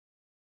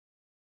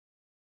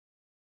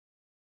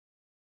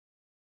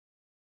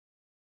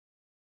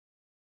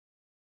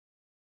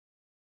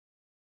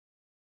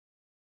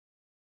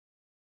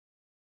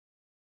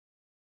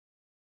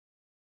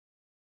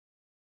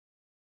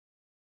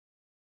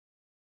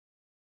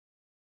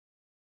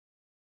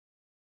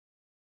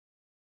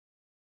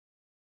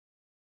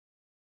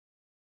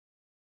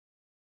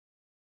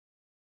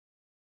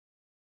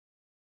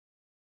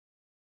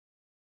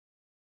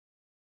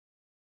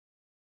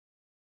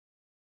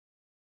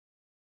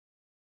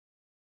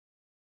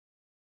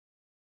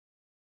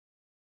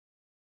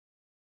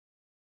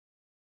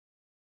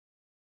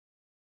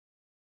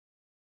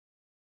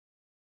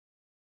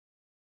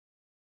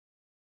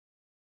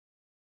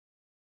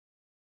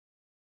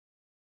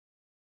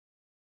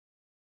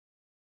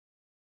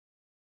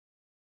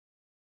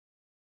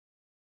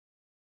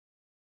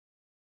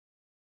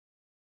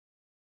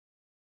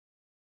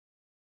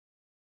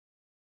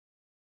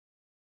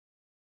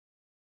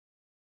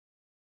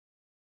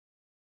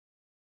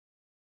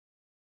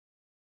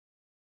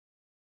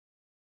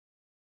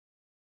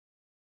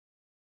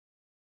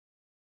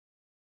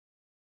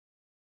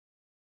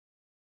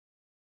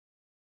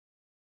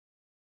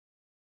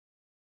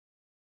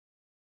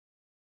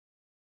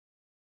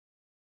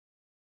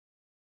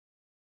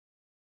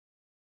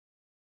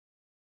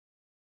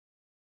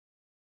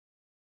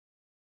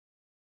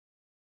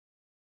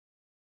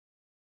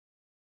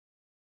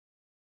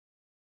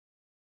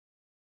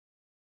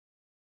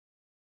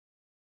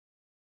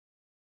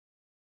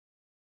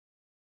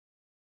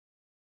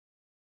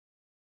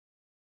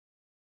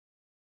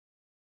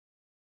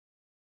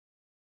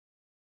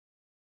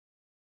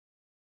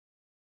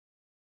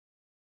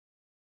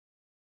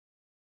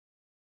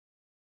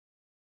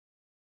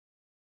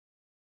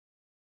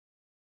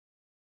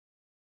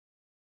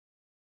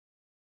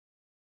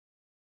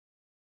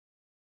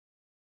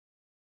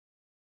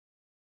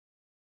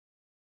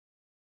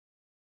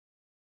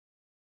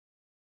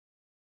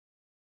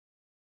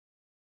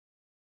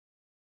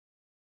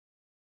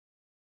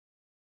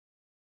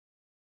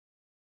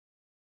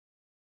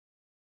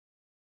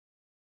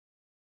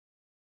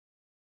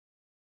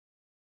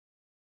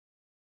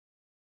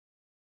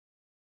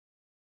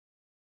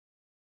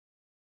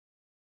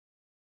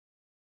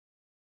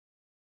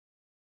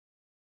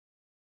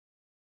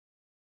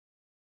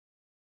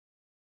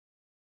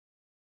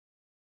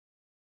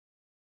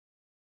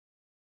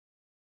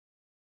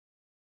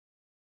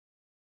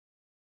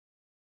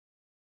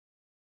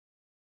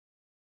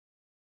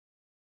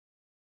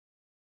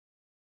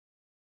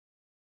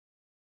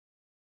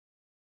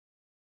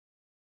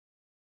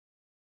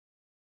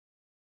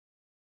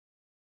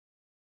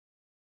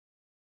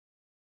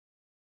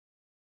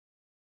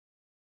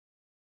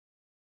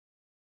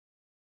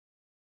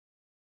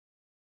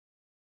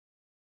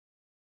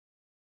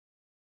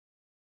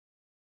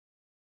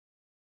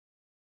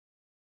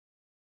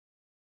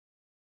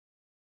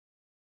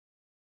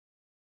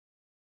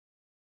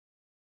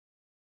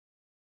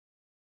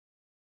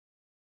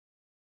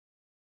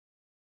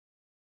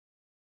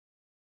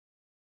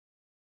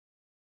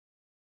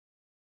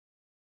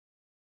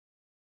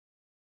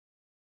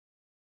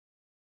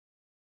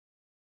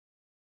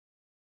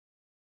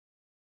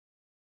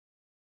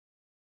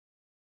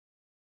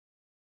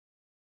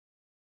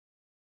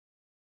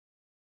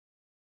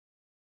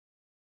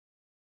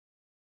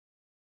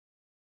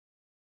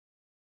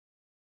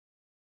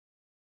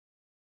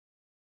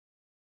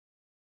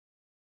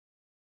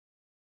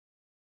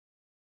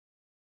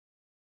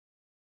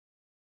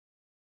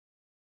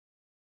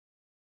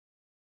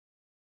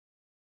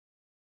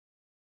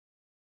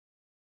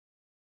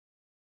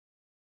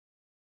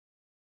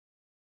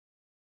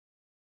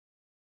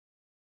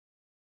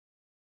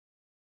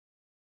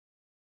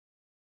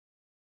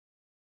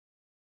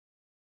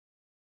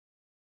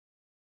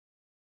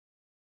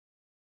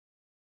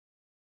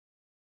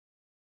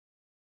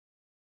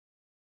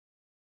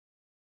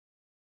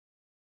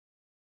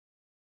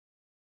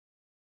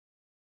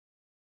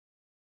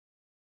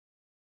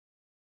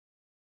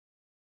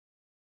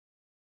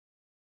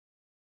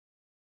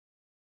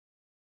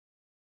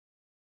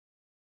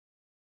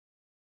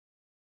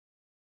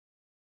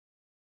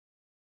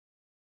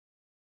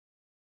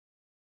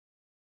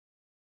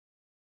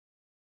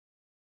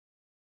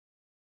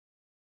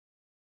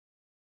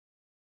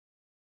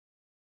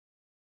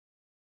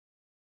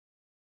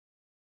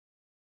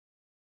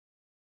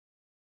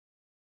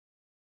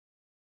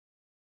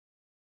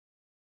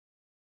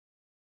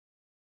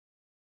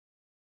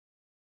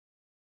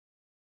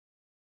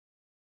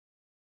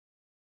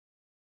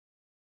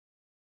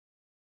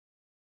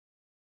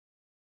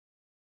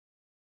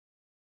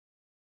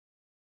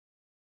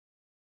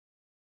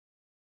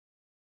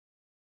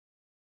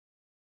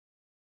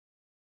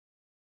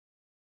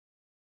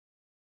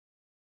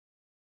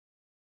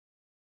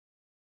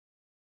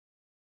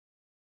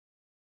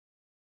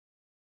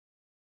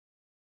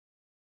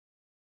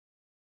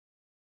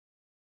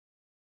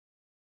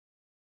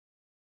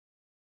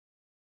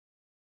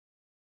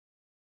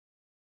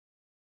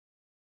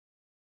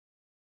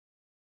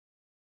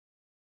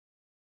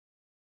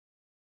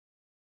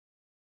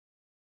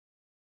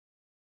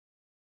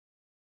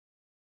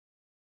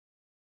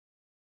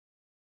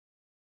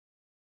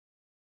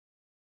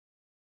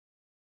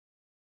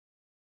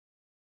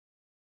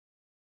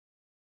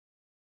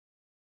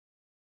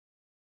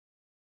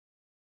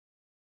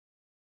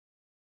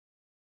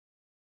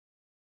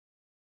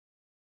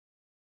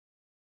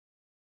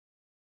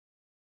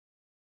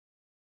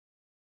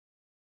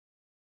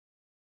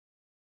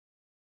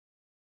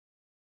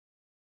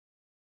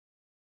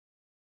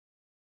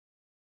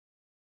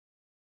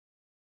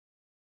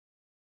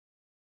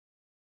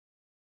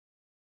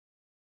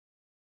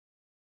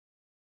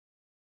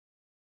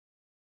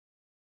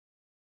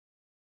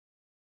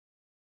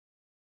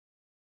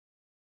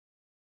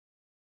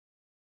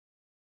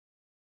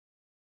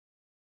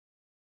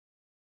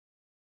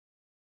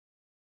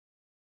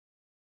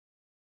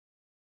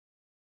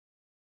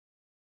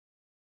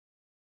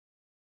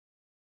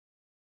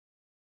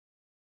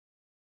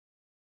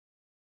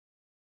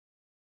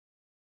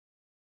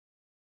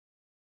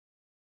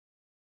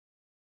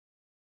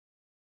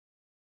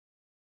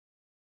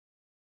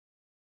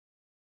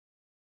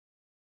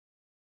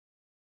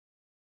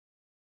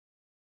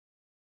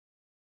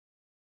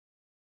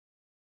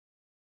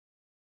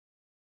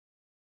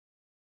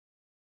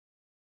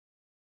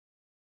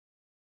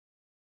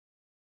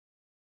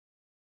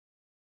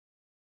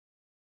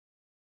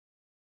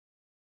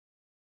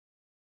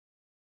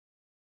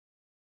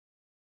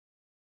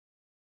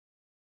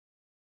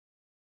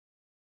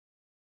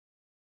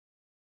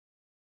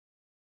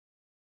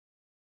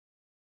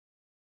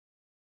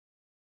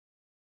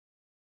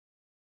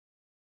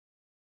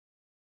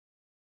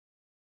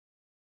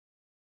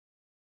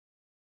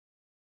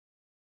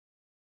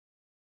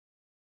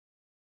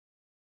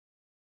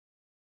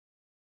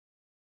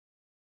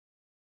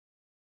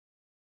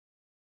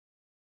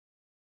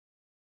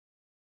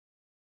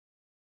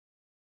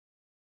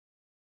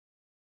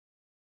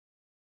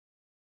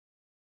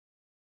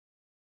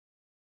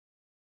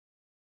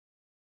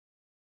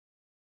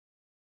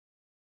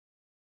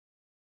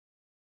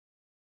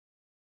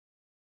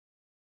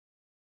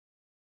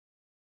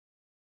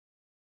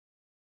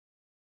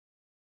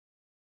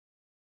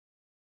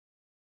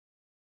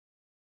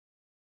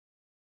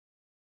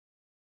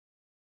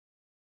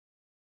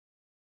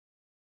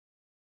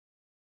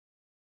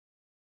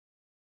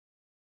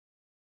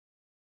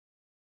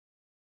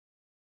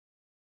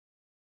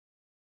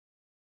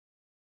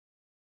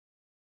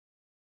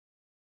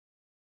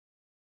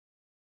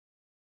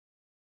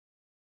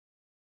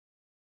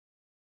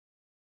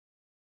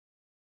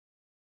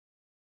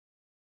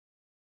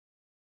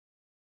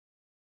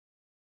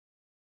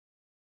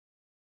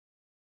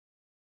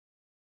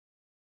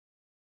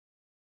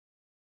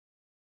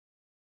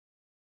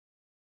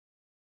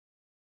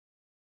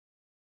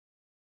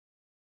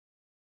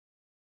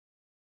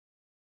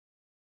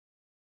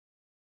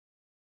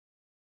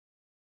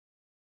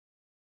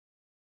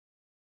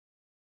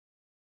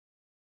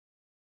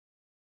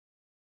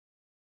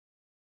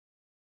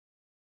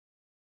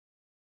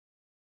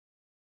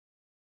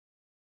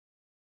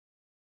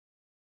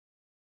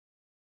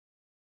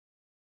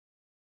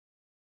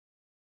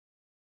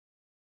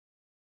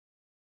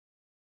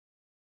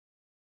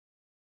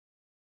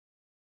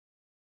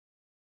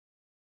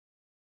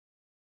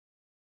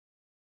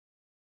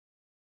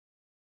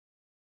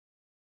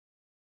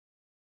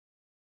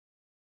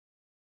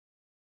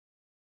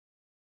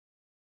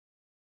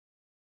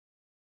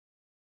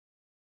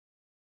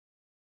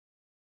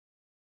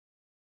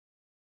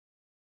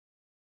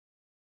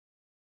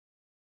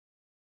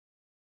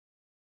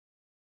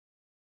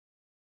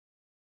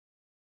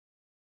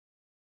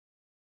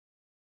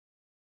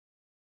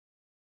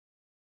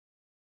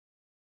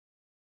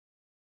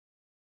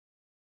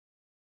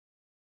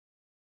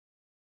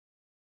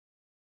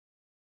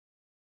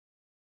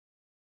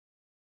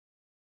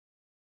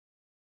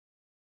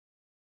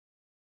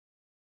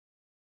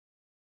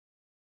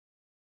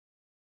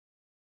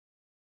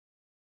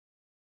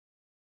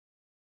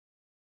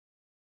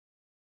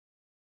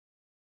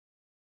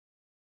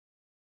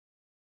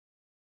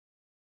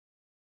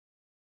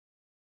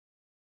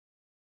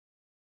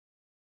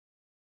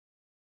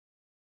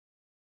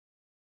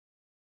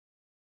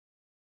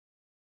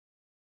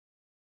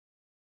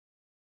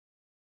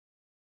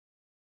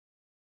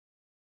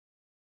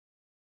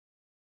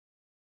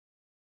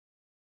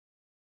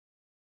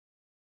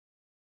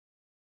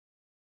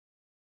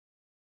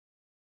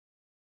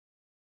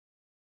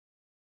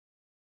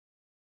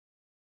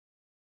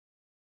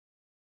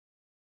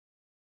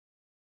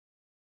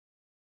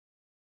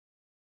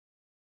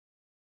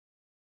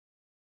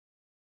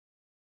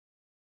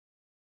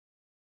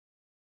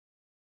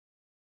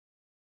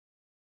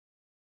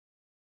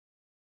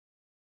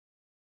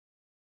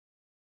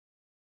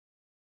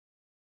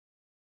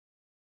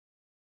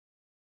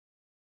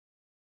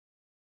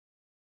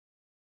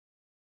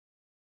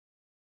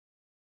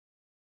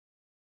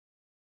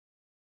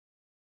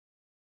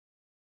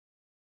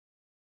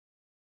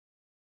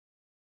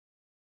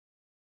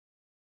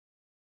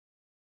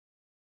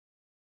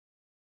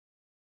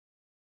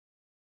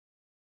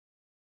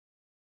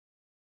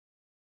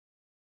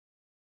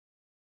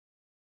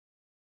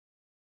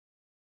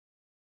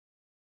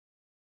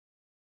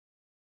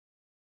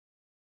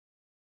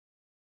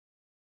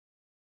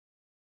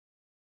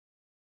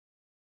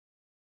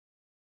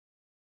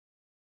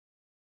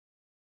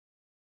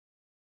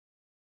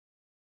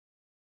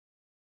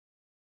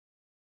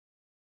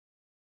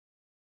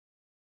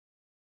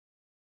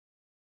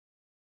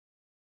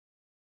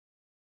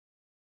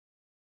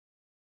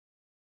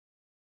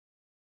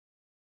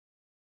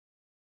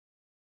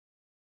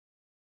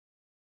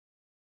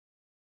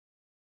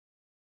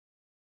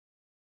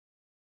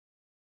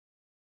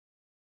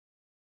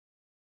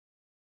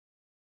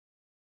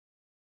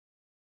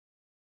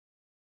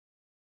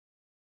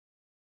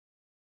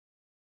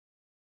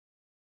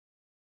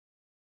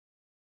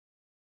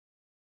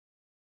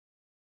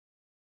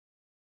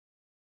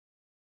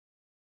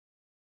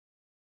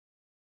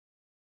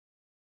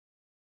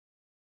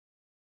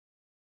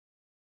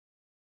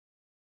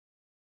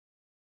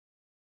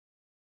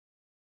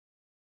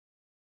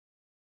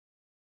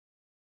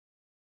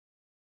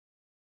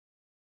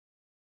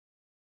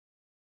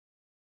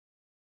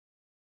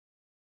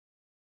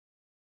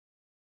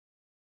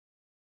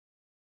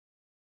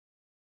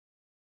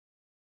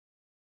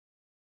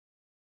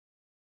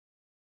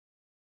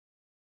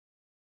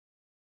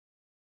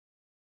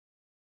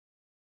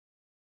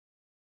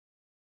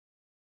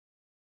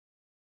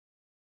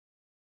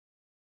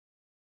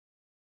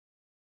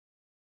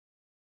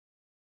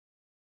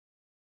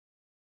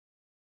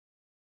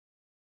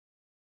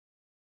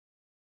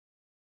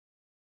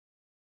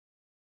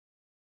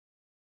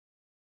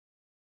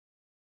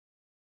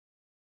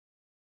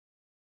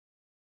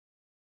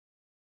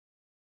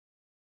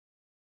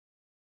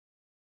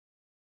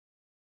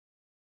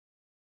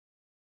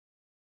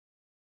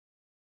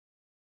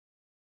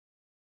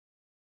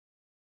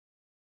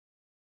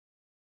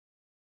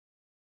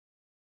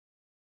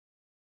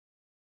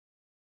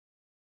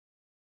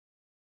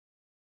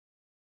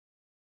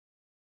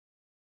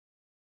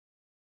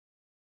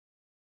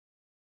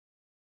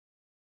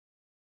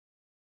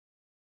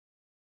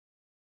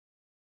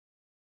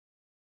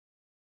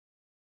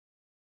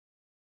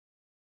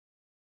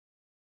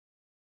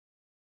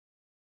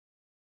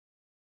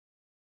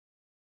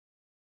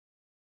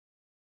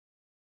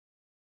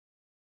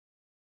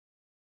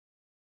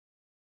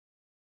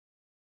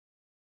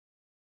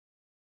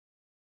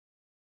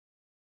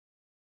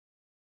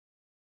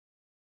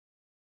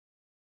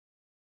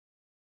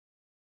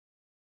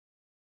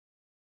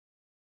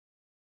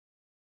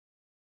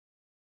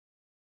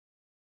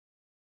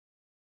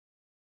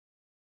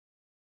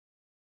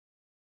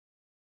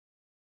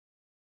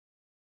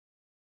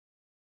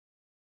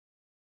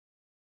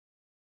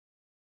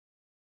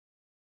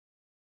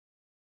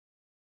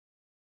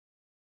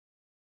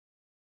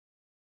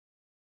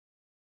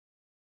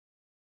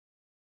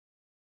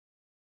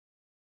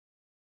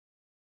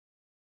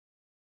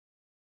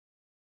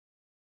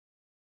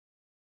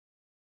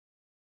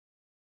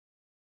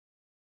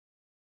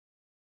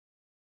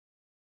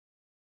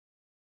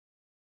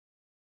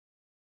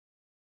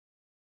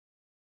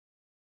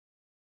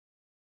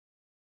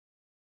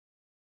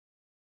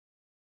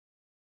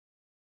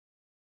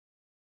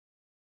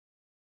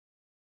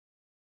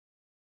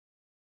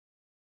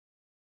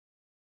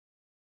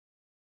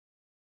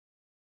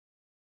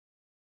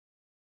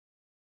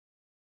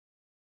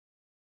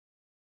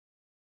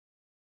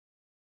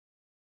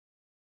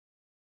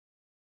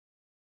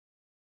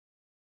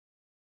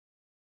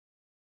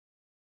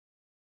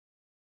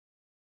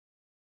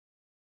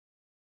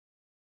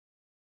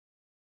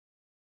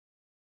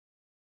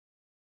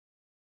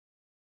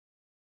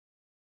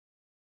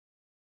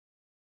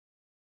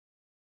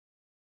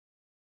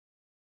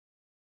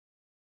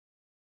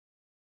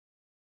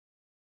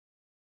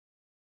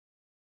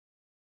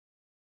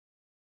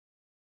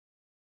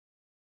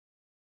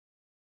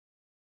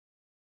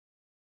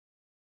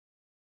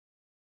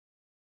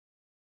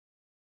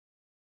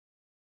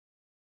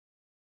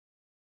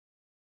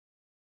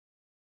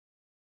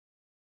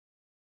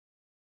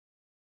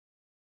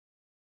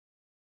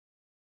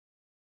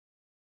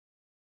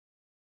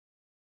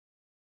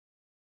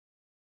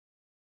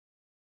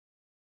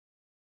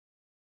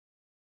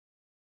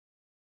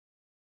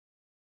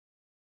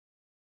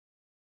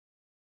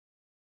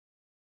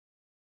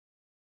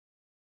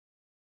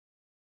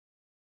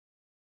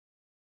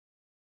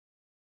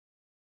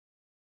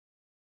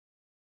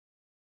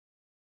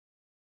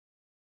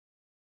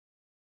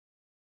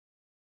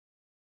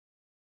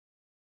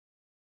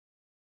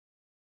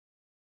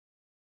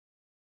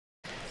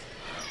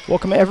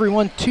Welcome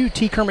everyone to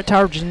T. Kermit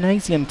Tower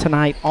Gymnasium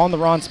tonight on the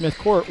Ron Smith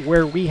Court,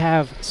 where we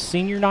have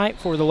senior night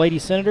for the Lady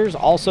Senators,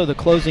 also the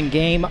closing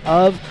game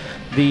of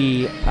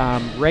the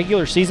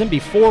regular season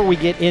before we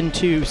get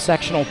into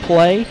sectional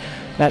play.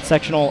 That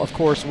sectional, of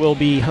course, will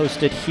be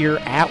hosted here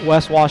at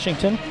West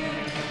Washington.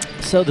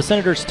 So the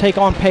Senators take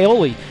on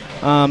Paoli,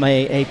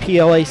 a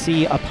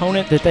PLAC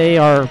opponent that they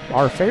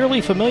are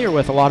fairly familiar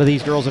with. A lot of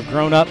these girls have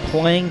grown up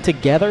playing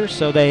together,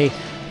 so they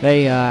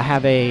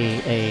have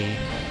a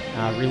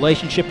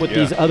relationship with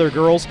these other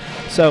girls.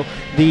 So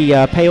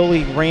the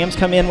Paoli Rams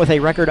come in with a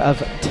record of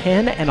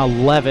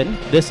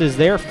 10-11. This is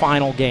their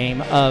final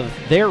game of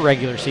their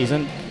regular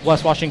season.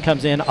 West Washington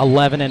comes in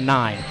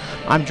 11-9.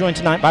 I'm joined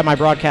tonight by my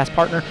broadcast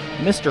partner,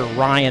 Mr.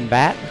 Ryan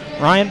Batt.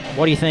 Ryan,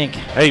 what do you think?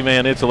 Hey,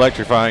 man, it's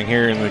electrifying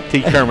here in the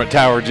T. Kermit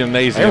Tower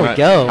Gymnasium. There we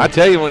go. I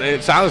tell you,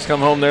 when Silas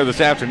come home there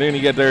this afternoon, he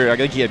got there, I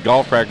think he had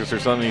golf practice or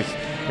something.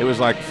 It was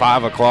like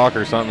 5 o'clock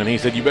or something, and he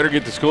said, "You better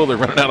get to school. They're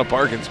running out of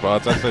parking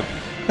spots." I said,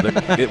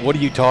 "What are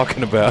you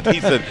talking about?"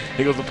 He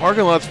goes, "The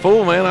parking lot's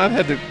full, man. I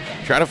had to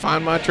try to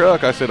find my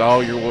truck." I said,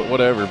 "Oh, you're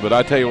whatever." But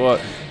I tell you what,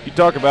 you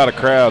talk about a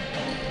crowd.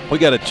 We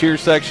got a cheer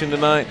section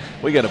tonight.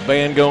 We got a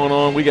band going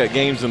on. We got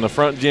games in the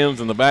front gyms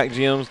and the back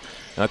gyms.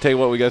 And I tell you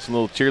what, we got some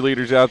little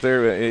cheerleaders out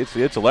there.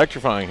 It's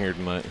electrifying here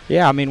tonight.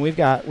 Yeah, I mean we've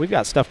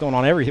got stuff going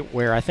on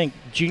everywhere. I think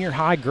junior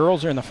high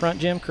girls are in the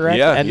front gym, correct?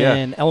 Yeah, and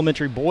then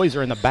elementary boys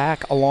are in the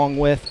back, along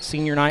with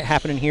senior night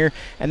happening here.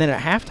 And then at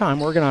halftime,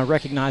 we're going to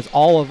recognize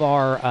all of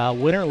our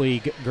Winter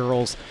League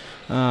girls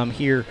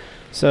here.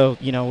 So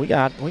we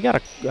got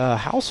a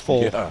house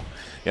full.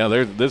 Yeah,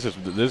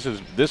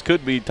 this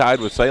could be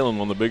tied with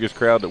Salem on the biggest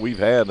crowd that we've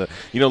had.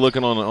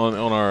 Looking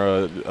on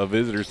our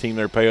visitors team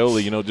there,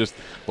 Paoli. Just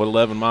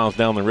 11 miles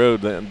down the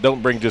road.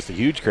 Don't bring just a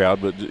huge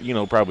crowd, but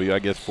probably I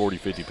guess 40,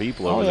 50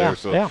 people over there.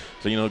 So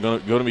going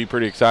to be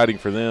pretty exciting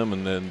for them.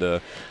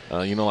 And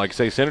like I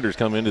say, Senators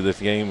come into this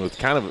game with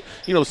kind of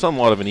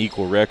somewhat of an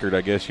equal record,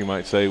 I guess you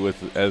might say,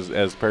 with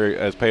as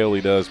Paoli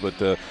does.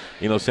 But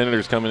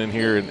Senators coming in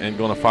here and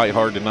going to fight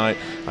hard tonight.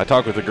 I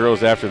talked with the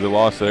girls after the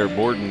loss there at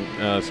Borden.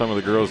 Some of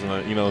the girls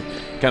and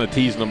kind of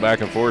teasing them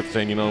back and forth,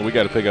 saying we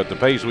got to pick up the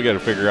pace. We got to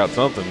figure out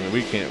something.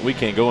 We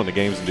can't go into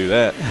games and do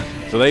that.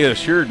 So they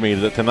assured me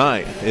that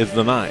tonight is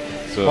the night.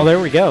 So, well, there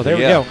we go. There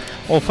we go.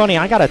 Well, funny,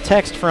 I got a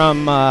text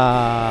from,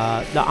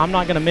 I'm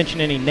not going to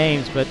mention any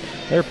names, but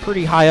they're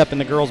pretty high up in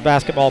the girls'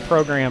 basketball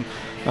program,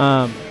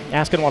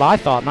 asking what I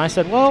thought. And I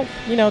said, well,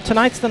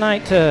 tonight's the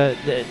night to,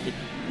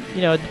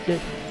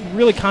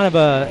 really kind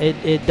of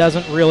it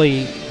doesn't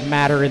really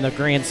matter in the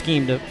grand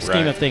scheme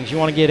of things. You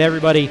want to get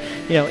everybody,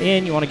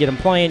 in, you want to get them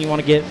playing, you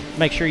want to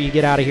make sure you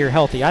get out of here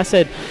healthy. I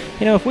said,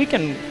 if we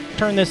can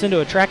turn this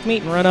into a track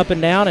meet and run up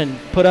and down and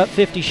put up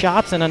 50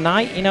 shots in a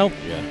night,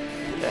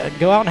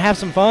 go out and have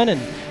some fun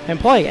and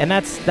play. And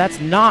that's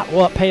not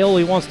what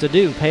Paoli wants to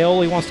do.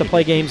 Paoli wants to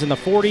play games in the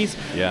 40s.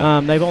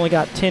 They've only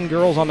got 10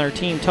 girls on their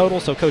team total,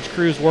 so Coach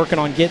Crew's working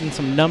on getting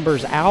some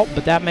numbers out,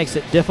 but that makes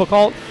it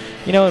difficult.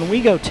 And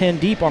we go 10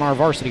 deep on our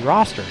varsity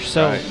roster.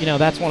 So,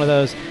 that's one of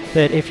those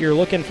that if you're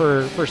looking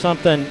for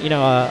something,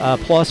 a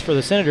plus for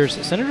the Senators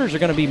are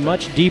going to be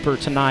much deeper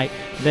tonight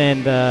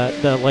than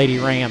the Lady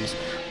Rams.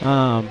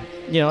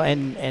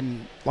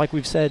 And like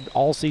we've said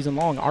all season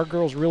long, our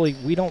girls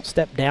we don't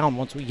step down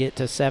once we get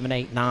to 7,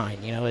 8, 9.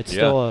 It's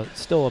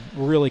still a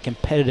really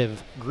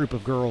competitive group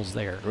of girls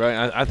there.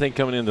 Right. I think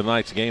coming into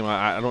tonight's game,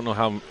 I don't know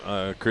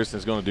how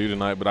Kristen's going to do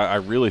tonight, but I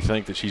really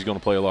think that she's going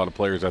to play a lot of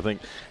players. I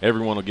think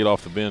everyone will get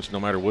off the bench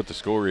no matter what the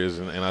score is,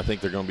 and I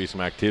think there's going to be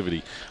some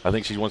activity. I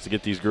think she wants to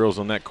get these girls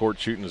on that court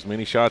shooting as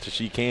many shots as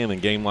she can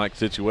in game-like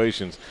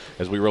situations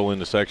as we roll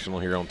into sectional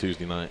here on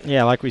Tuesday night.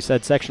 Yeah, like we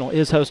said, sectional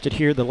is hosted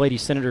here. The Lady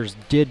Senators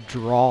did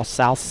draw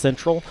South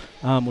Central,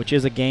 which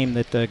is a game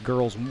that the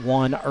girls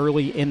won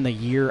early in the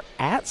year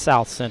at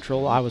South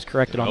Central. I was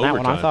corrected on that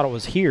one. I thought it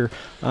was here,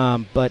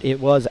 but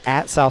it was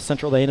at South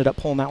Central. They ended up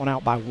pulling that one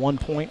out by 1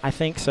 point, I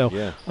think. So,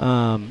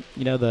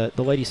 the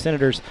Lady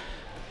Senators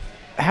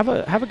have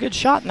a good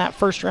shot in that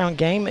first round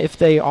game. If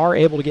they are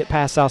able to get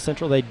past South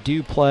Central, they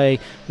do play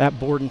that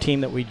Borden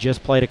team that we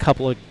just played a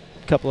couple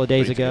of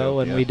days ago,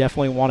 and we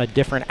definitely want a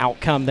different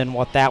outcome than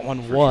what that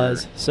one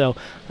was. Sure. So,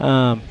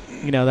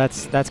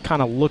 that's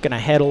kind of looking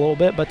ahead a little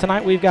bit. But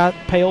tonight we've got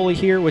Paoli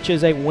here, which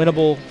is a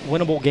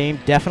winnable game,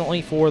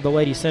 definitely for the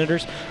Lady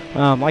Senators.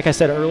 Like I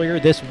said earlier,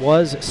 this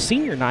was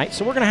senior night,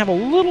 so we're going to have a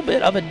little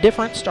bit of a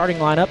different starting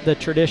lineup. The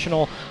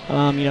traditional,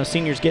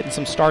 seniors getting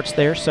some starts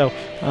there. So,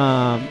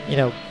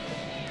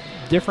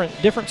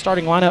 different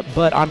starting lineup,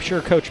 but I'm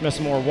sure Coach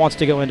Missamore wants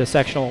to go into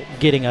sectional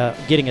getting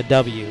a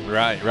W.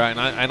 Right.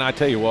 And I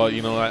tell you what,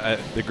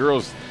 the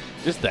girls,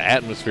 just the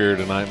atmosphere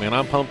tonight, man.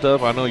 I'm pumped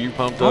up. I know you're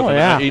pumped up. Oh,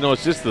 yeah.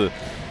 It's just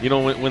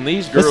when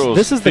these girls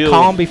this is the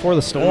calm before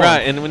the storm.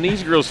 Right, and when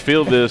these girls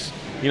feel this,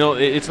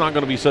 it's not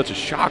going to be such a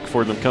shock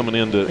for them coming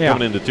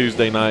into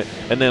Tuesday night,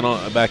 and then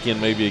back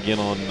in maybe again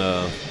on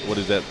what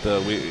is that?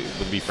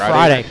 Would be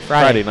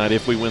Friday night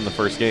if we win the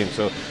first game.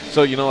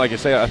 So you know, like I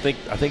say, I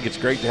think it's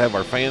great to have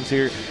our fans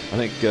here.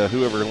 I think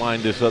whoever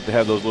lined this up to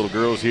have those little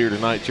girls here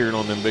tonight cheering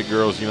on them big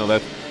girls, you know,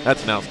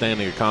 that's an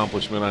outstanding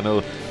accomplishment. I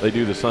know they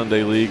do the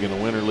Sunday League and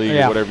the Winter League,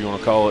 or whatever you want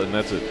to call it, and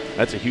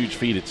that's a huge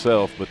feat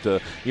itself.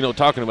 But you know,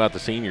 talking about the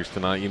seniors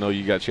tonight, you know,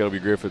 you got Shelby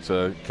Griffith's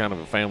kind of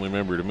a family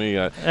member to me.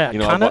 You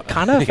know,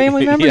 kind of a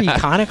family member. You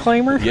kind of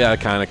claim her. Yeah, I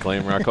kind of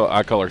claim her.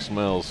 I call her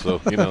Smells.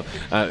 So you know,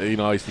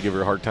 I used to give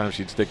her a hard time.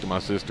 She'd stick to my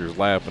sister's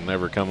lap and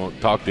never come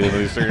and talk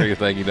to us or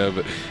anything. You know,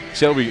 but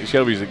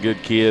Shelby's a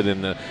good kid,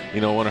 and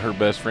you know, one of her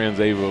best friends,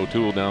 Ava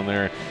O'Toole down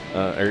there,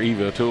 or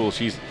Eva O'Toole.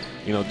 She's,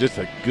 you know, just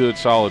a good,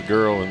 solid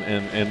girl,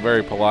 and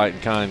very polite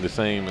and kind the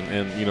same.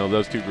 And you know,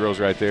 those two girls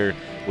right there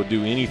would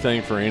do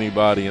anything for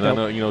anybody. And I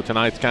know, you know,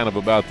 tonight's kind of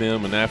about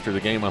them, and after the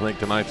game, I think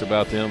tonight's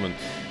about them.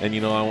 And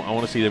you know, I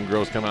want to see them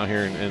girls come out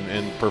here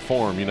and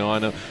perform. You know, I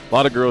know a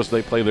lot of girls,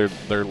 they play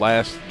their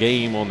last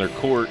game on their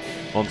court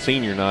on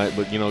senior night,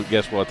 but you know,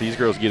 guess what? These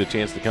girls get a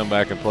chance to come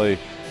back and play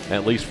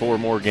at least 4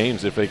 more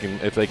games if they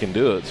can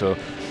do it. So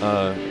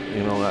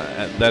you know,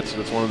 that's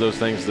one of those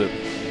things that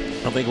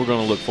I think we're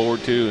going to look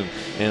forward to,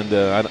 and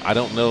I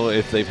don't know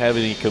if they have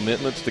any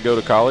commitments to go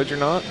to college or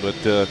not, but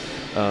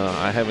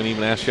I haven't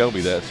even asked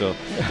Shelby that. So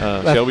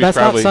Shelby's that's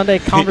probably not Sunday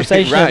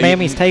conversation right. at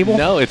Mammy's table.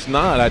 No, it's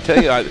not. I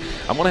tell you,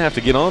 I'm going to have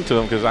to get on to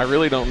him because I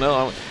really don't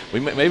know.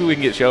 Maybe we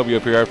can get Shelby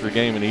up here after the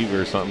game and Eva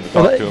or something to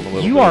talk to him a little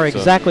bit. You are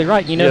exactly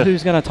right. You know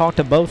who's going to talk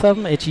to both of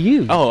them? It's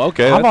you. Oh,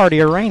 okay. I've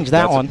already arranged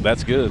that one.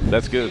 That's good.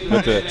 That's good.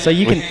 But, so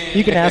you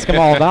can ask them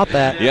all about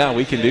that. Yeah,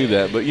 we can do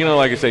that. But you know,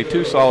 like I say,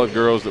 2 solid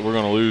girls that we're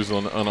going to lose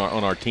on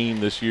our team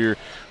this year.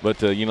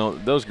 But you know,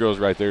 those girls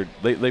right there,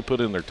 they put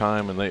in their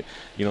time, and they,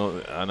 you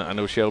know, I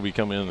know Shelby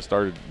come in and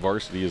started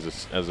varsity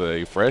as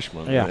a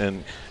freshman,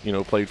 and you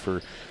know, played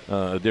for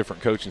a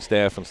different coaching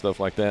staff and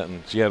stuff like that,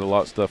 and she had a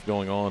lot of stuff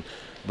going on.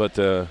 But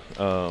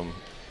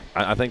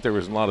I think there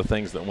was a lot of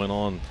things that went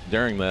on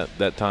during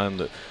that time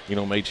that, you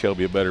know, made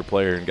Shelby a better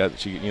player, and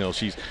you know,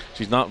 she's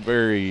not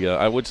very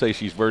I would say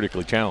she's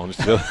vertically challenged.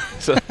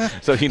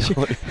 So you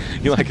know,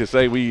 you like to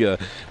say we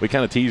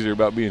kind of tease her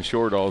about being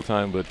short all the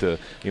time, but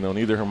you know,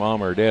 neither her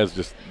mom or her dad's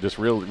just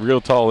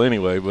real tall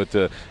anyway. But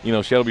you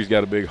know, Shelby's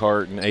got a big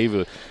heart, and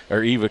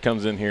Eva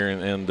comes in here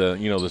and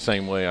you know, the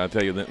same way. I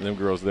tell you, them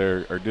girls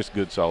there are just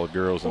good, solid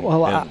girls.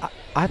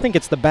 I think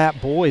it's the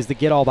Bat boys that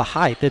get all the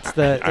hype. It's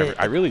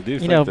I really do.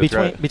 You know,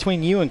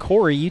 between you and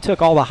Corey, you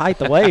took all the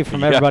hype away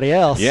from everybody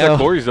else. Yeah, so.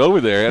 Corey's over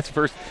there. That's the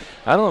first.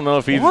 I don't know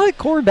if he's. What?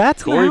 Corey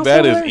Bat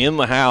is in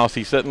the house.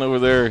 He's sitting over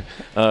there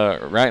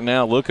right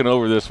now, looking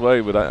over this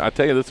way. But I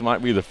tell you, this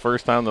might be the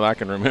first time that I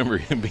can remember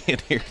him being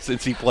here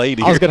since he played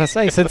here. I was going to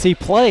say, since he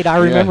played, I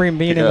remember him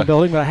being in the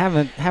building, but I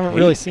haven't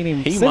really seen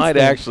him. He might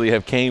actually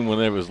have came when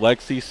it was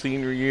Lexi's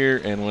senior year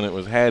and when it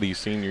was Hattie's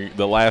senior,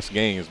 the last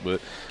games.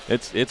 But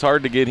it's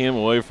hard to get him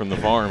away from the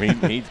farm.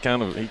 he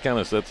kind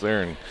of sits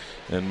there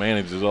and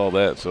manages all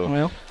that.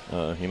 So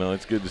you know,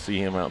 it's good to see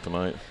him out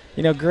tonight.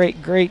 You know,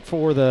 great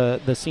for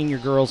the senior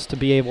girls to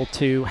be able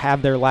to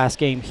have their last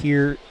game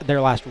here,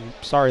 their last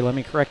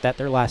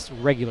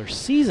regular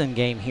season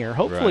game here.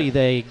 Hopefully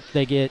they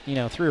get, you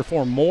know, 3 or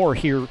 4 more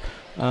here,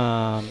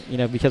 you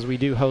know, because we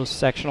do host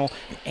sectional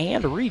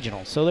and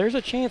regional. So there's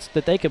a chance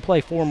that they could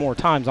play 4 more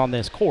times on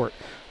this court,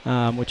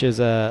 which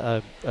is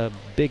a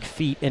big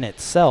feat in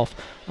itself.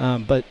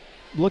 But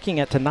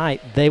looking at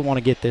tonight, they want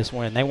to get this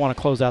win. They want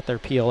to close out their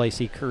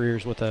PLAC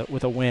careers with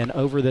a win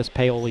over this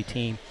Paoli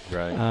team.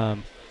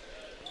 Right.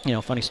 You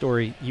know, funny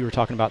story, you were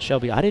talking about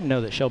Shelby. I didn't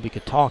know that Shelby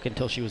could talk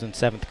until she was in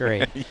 7th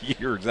grade.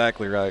 You're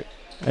exactly right.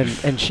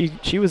 And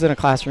she was in a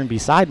classroom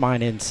beside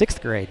mine in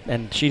 6th grade,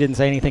 and she didn't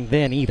say anything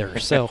then either.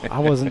 So I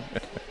wasn't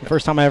 – the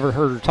first time I ever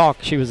heard her talk,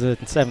 she was in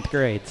 7th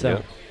grade.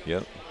 So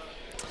Yep.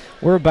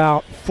 We're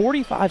about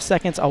 45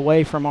 seconds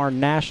away from our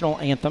national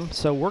anthem,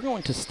 so we're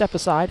going to step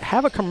aside,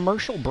 have a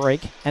commercial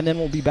break, and then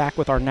we'll be back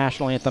with our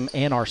national anthem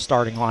and our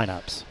starting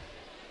lineups.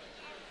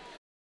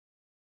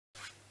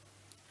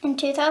 In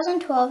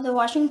 2012, the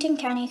Washington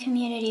County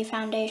Community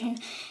Foundation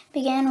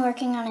began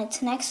working on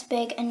its next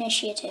big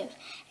initiative,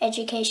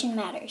 Education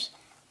Matters.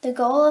 The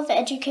goal of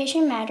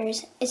Education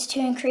Matters is to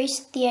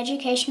increase the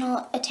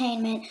educational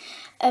attainment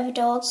of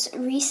adults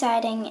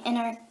residing in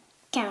our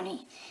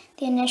county.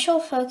 The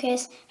initial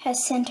focus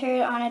has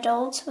centered on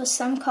adults with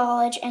some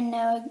college and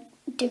no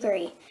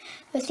degree.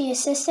 With the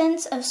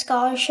assistance of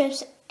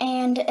scholarships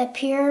and a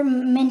peer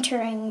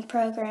mentoring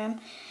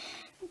program,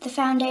 the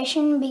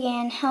foundation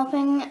began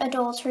helping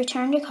adults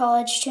return to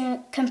college to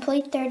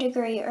complete their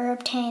degree or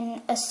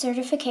obtain a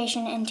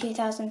certification in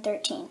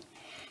 2013.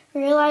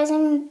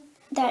 Realizing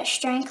that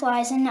strength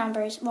lies in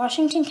numbers,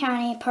 Washington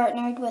County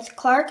partnered with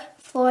Clark,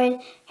 Floyd,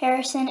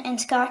 Harrison,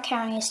 and Scott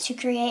counties to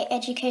create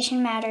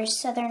Education Matters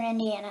Southern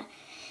Indiana.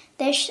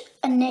 This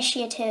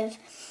initiative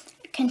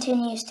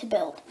continues to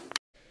build.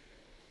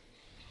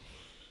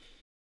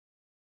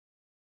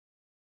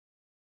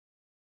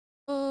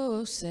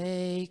 Oh,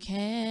 say,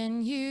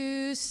 can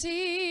you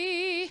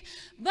see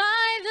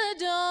by the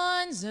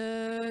dawn's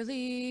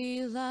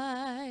early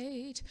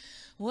light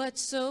what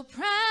so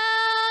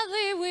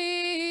proudly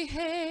we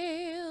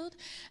hailed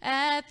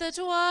at the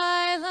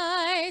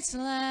twilight's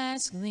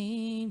last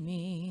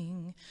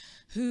gleaming,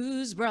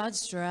 whose broad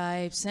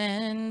stripes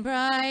and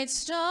bright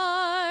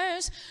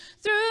stars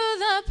through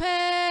the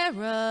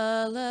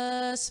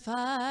perilous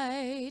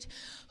fight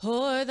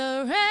o'er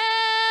the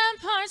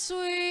ramparts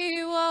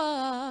we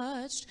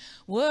watched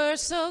were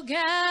so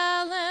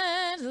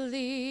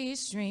gallantly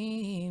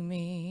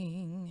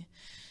streaming,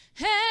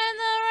 and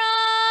the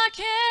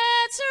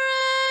rocket's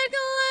red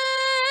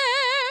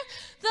glare,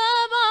 the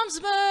bombs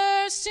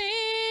bursting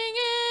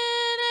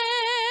in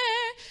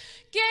air,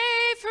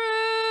 gave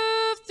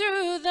proof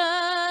through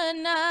the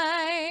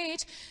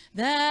night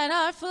that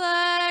our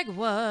flag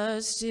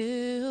was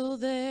still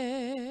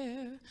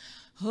there.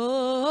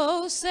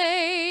 Oh,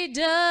 say,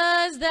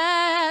 does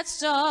that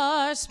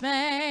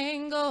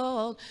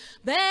star-spangled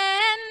banner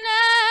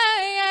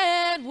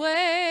yet wave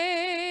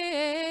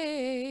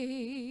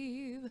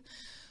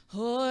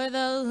o'er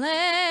the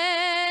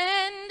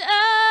land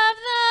of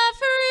the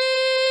free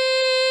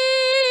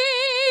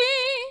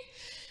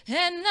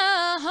and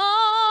the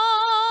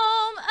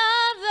home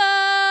of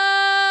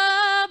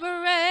the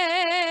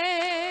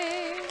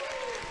brave?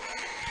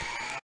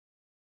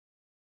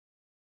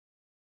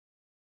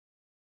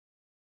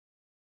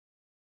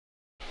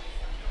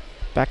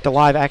 Back to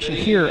live action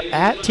here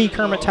at T.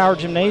 Kermit Tower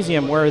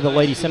Gymnasium, where the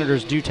Lady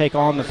Senators do take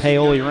on the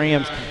Paoli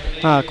Rams.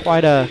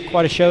 Quite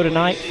a show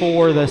tonight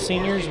for the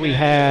seniors. We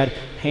had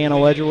Hannah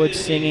Ledgerwood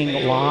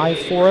singing live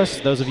for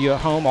us. Those of you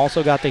at home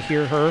also got to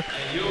hear her.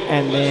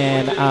 And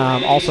then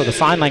also the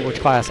sign language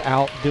class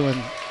out doing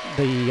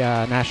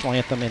the national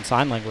anthem in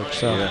sign language.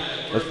 So yeah,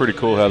 that's pretty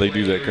cool how they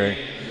do that, Craig.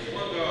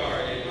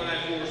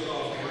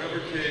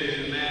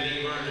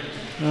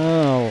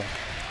 Oh,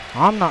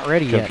 I'm not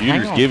ready yet.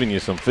 Computer's giving you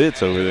some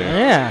fits over there.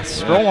 Yeah,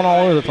 scrolling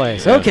all over the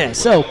place. Yeah. Okay,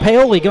 so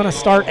Paoli going to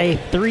start a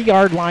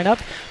 3-yard lineup.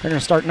 They're going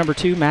to start number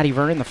 2, Maddie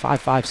Vernon, the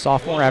 5'5"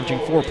 sophomore, averaging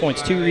 4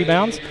 points, 2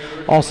 rebounds.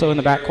 Also in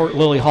the backcourt,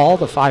 Lily Hall,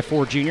 the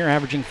 5'4" junior,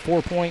 averaging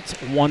 4 points,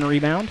 1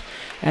 rebound.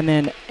 And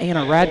then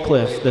Anna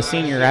Radcliffe, the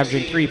senior,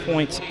 averaging 3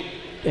 points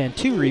and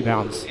 2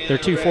 rebounds. Their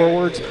 2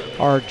 forwards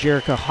are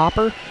Jerica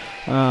Hopper,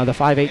 the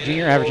 5'8"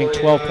 junior, averaging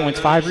 12 points,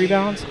 5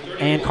 rebounds,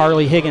 and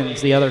Carly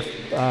Higgins, the other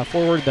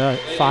forward, the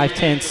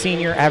 5'10"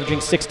 senior,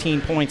 averaging 16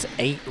 points,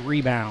 8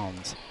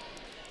 rebounds.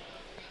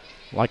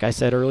 Like I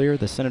said earlier,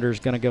 the Senators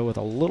going to go with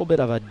a little bit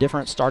of a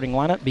different starting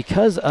lineup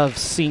because of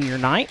senior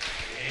night.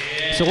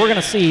 So we're going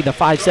to see the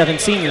 5'7"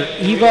 senior,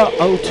 Eva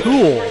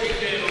O'Toole,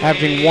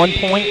 averaging 1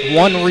 point,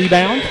 1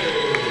 rebound.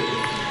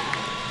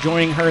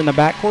 Joining her in the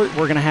backcourt,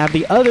 we're going to have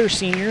the other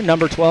senior,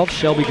 number 12,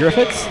 Shelby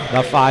Griffiths,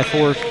 the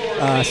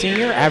 5'4"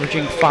 senior,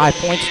 averaging 5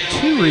 points,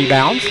 2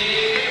 rebounds.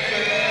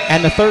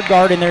 And the third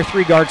guard in their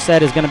 3-guard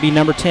set is going to be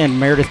number 10,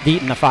 Meredith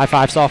Deaton, the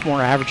 5'5"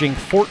 sophomore, averaging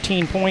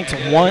 14 points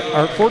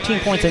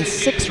and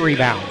 6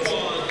 rebounds.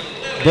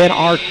 Then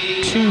our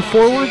 2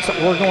 forwards,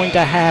 we're going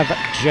to have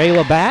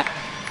Jayla Batt,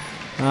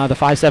 the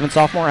 5'7"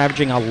 sophomore,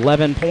 averaging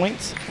 11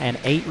 points and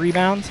 8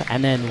 rebounds.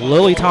 And then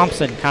Lily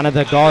Thompson, kind of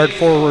the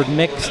guard-forward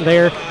mix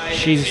there.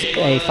 She's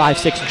a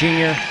 5'6"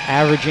 junior,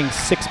 averaging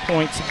 6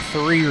 points,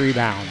 3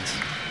 rebounds.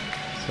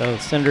 So the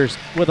Senators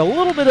with a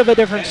little bit of a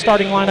different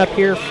starting lineup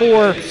here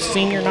for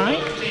senior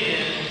night.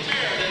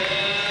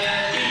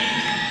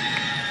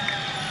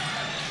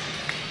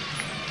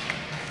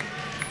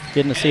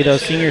 Getting to see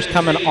those seniors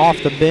coming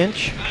off the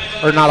bench,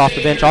 or not off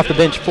the bench, off the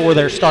bench for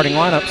their starting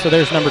lineup. So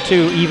there's number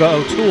 2, Eva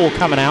O'Toole,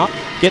 coming out,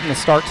 getting the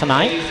start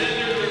tonight.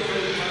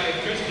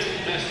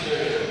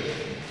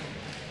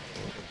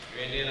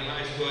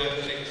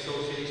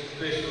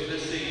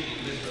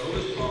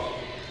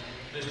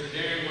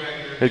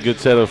 A good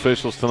set of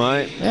officials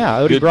tonight. Yeah,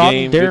 Odie good Broughton,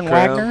 game, Darren good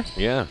crowd. Wagner.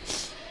 Yeah.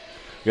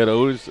 Got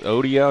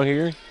Odie out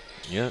here.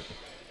 Yeah.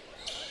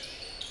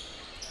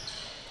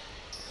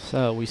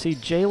 So we see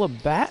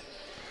Jayla Batt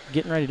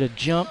getting ready to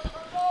jump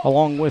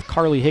along with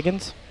Carly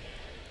Higgins.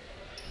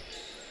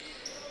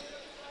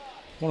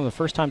 One of the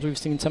first times we've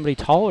seen somebody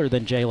taller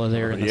than Jayla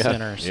there in the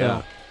center. So.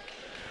 Yeah.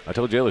 I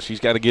told Jayla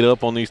she's got to get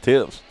up on these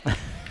tips.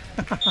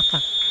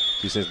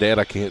 She says, Dad,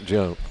 I can't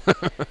jump.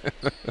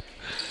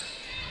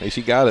 Hey,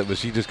 she got it, but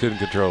she just couldn't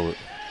control it.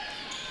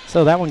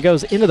 So that one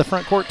goes into the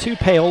front court to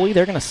Paoli.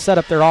 They're going to set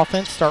up their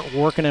offense, start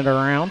working it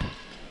around.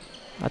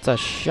 That's a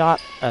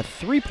shot, a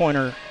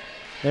 3-pointer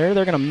there.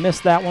 They're going to miss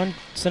that one.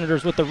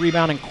 Senators with the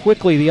rebound, and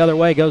quickly the other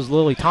way goes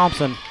Lily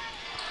Thompson.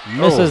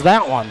 Misses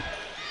that one.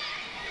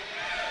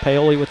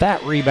 Paoli with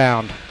that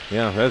rebound.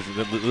 Yeah,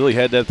 Lily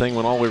had that thing,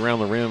 went all the way around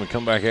the rim and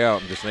come back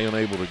out and just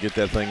unable to get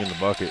that thing in the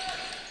bucket.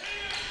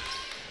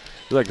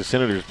 I feel like the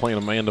Senators playing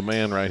a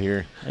man-to-man right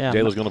here. Yeah.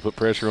 Jayla's going to put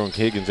pressure on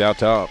Higgins out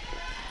top.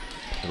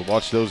 And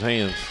watch those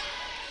hands.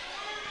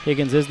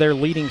 Higgins is their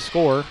leading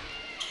scorer.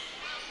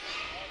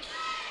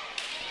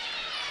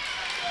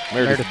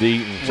 Meredith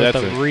Deaton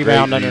with the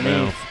rebound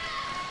underneath.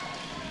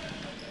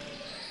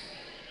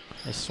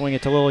 They swing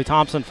it to Lily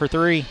Thompson for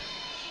 3.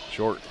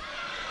 Short.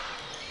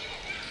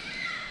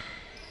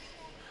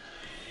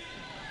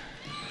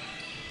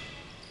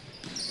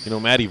 You know,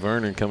 Maddie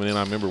Vernon coming in,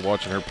 I remember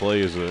watching her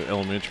play as an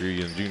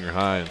elementary and junior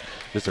high, and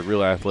just a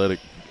real athletic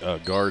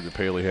guard that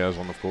Paoli has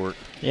on the court.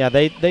 Yeah,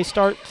 they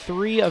start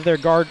three of their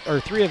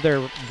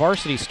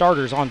varsity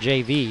starters on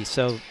JV.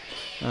 So,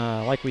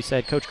 like we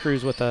said, Coach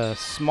Cruz with a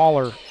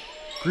smaller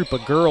group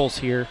of girls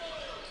here.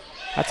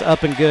 That's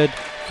up and good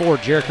for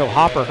Jericho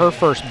Hopper. Her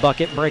first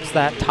bucket breaks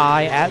that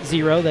tie at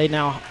 0. They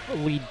now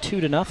lead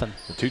 2-0.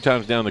 2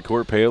 times down the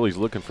court, Paoli's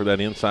looking for that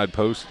inside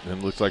post, and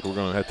it looks like we're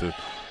going to have to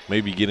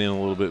maybe get in a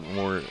little bit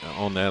more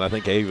on that. I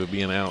think Ava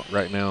being out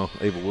right now,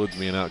 Ava Woods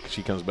being out, because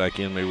she comes back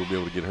in, maybe we'll be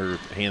able to get her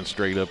hands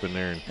straight up in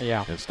there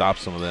and stop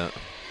some of that.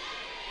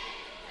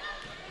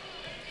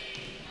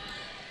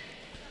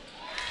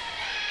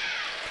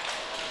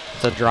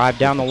 It's a drive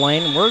down the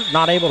lane. We're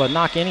not able to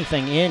knock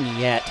anything in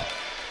yet.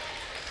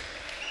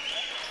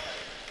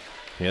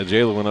 Yeah,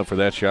 Jayla went up for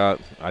that shot.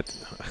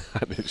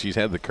 She's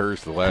had the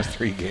curse the last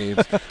 3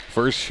 games.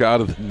 First shot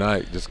of the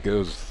night just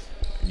goes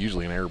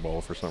usually an air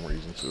ball for some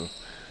reason. So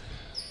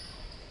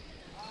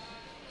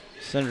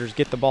Senators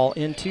get the ball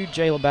into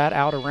Jayla Bat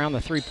out around the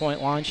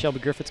 3-point line. Shelby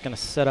Griffith's going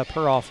to set up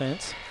her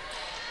offense.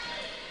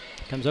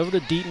 Comes over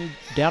to Deaton,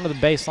 down to the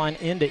baseline,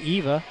 into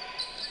Eva.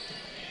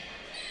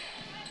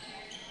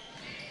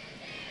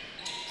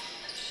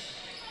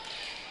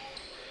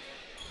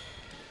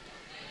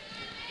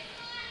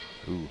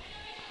 Ooh.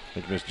 I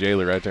think Miss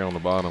Jayla right there on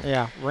the bottom.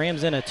 Yeah,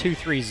 Rams in a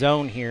 2-3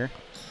 zone here.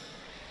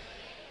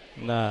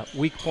 And the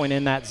weak point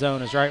in that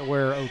zone is right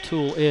where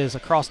O'Toole is,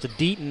 across to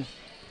Deaton.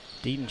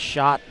 Deaton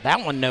shot,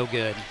 that one no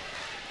good.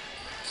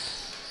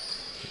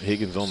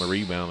 Higgins on the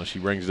rebound, and she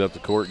brings it up the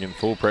court, getting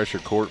full pressure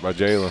court by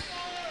Jayla.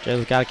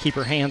 Jayla's got to keep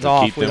her hands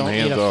off. We don't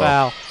need a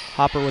foul.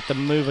 Hopper with the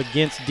move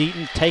against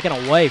Deaton, taken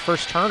away.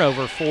 First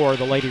turnover for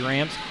the Lady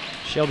Rams.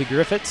 Shelby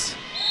Griffiths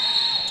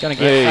going to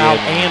get fouled,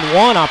 and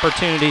one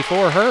opportunity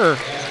for her.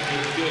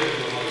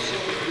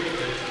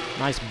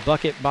 Nice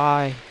bucket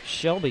by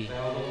Shelby.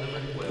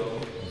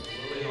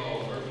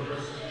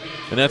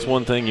 And that's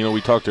one thing, you know,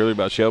 we talked earlier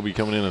about Shelby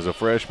coming in as a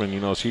freshman. You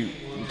know, she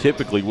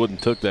typically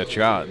wouldn't took that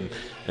shot.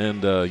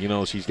 And you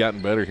know, she's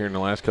gotten better here in the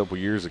last couple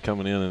of years of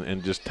coming in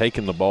and just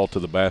taking the ball to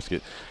the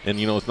basket. And,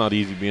 you know, it's not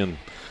easy being,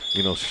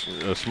 you know,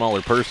 a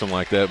smaller person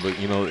like that. But,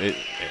 you know,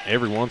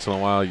 every once in a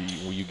while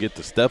you get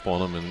to step on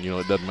them. And, you know,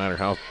 it doesn't matter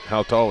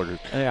how tall or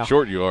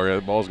short you are.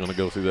 That ball's going to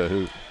go through that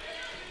hoop.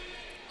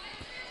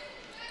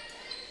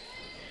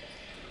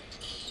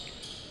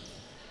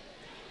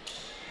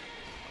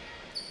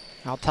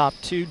 Out top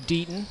to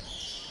Deaton.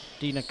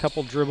 Deaton a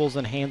couple dribbles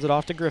and hands it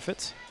off to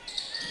Griffiths.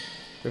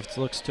 Griffiths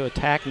looks to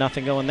attack,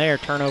 nothing going there.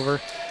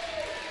 Turnover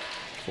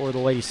for the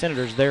Lady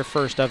Senators, their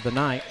first of the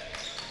night.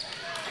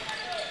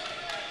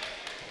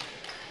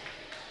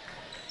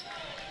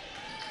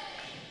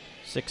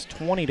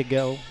 $6:20 to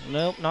go.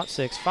 Nope, not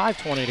 6.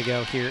 5:20 to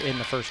go here in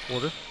the first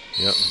quarter.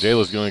 Yep,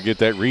 Jayla's going to get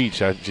that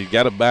reach. She's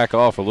got to back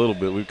off a little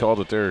bit. We've called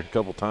it there a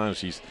couple times.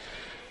 She's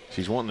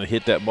wanting to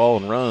hit that ball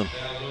and run.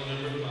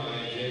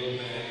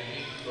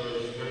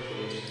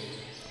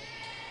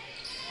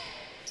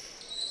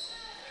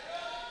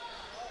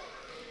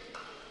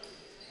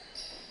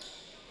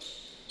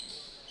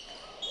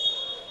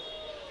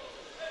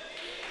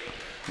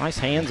 Nice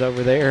hands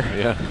over there.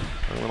 Yeah,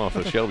 I went off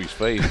of Shelby's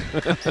face.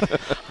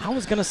 I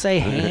was going to say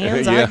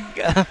hands.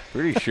 Yeah,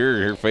 pretty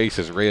sure her face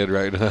is red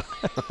right now.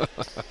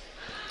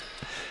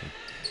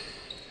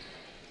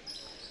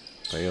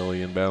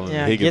 Paoli inbounding.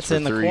 Yeah, Higgins gets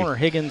in the three. corner.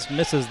 Higgins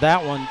misses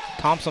that one.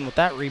 Thompson with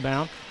that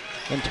rebound,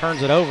 then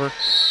turns it over.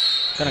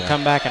 Going to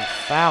come back and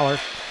foul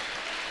her.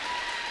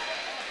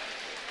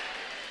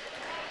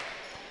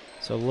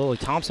 So Lily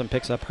Thompson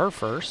picks up her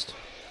first.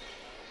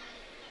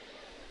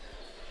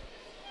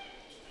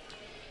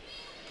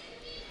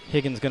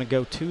 Higgins going to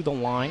go to the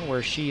line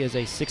where she is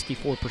a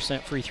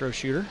 64% free throw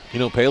shooter. You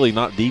know, Paoli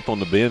not deep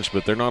on the bench,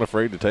 but they're not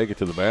afraid to take it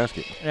to the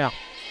basket. Yeah.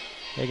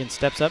 Higgins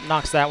steps up,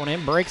 knocks that one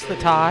in, breaks the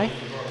tie.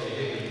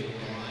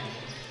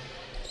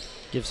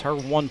 Gives her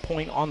 1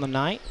 point on the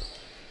night.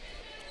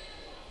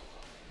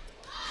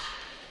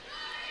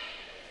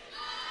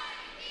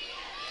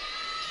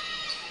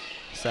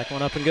 Second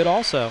one up and good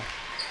also.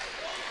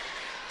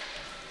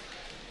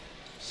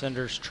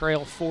 Senators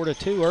trail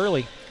 4-2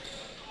 early.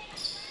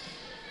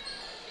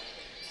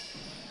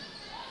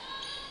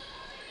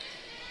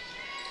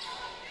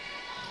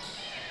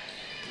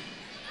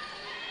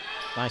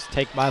 Nice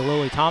take by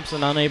Lily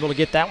Thompson, unable to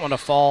get that one to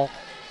fall.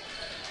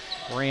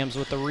 Rams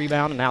with the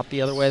rebound, and out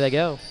the other way they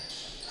go.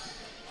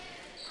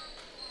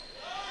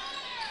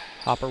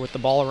 Hopper with the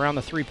ball around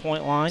the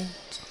three-point line.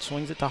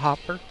 Swings it to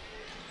Hopper.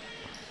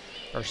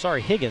 Or,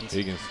 sorry, Higgins.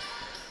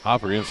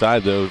 Hopper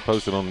inside, though,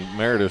 posted on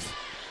Meredith.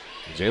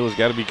 Jayla's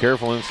got to be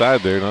careful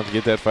inside there not to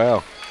get that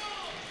foul.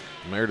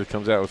 Meredith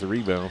comes out with the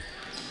rebound.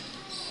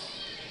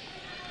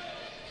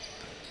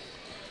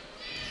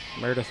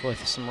 Meredith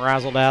with some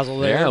razzle-dazzle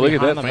there. Yeah, look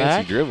at that back.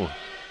 fancy dribble.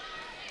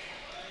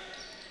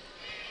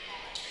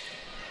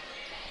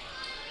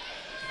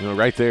 You know,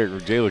 right there,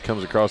 Jayla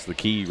comes across the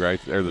key right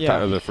there,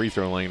 the free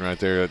throw lane right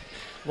there.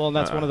 Well, and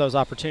that's one of those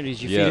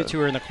opportunities. You feed it to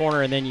her in the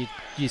corner, and then you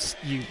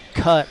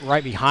cut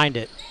right behind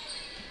it.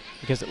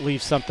 because it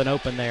leaves something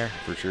open there.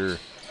 For sure.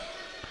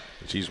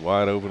 And she's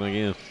wide open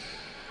again.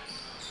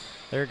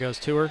 There it goes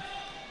to her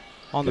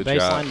on the Good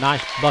baseline. shot.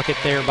 Nice bucket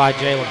there by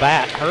Jayla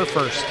Batt. Her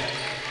first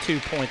 2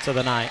 points of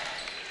the night.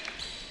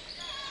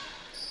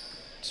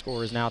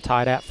 Score is now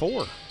tied at 4.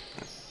 Looks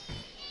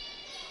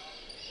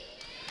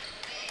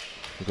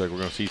like we're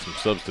going to see some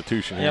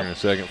substitution here in a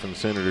second from the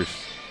Senators.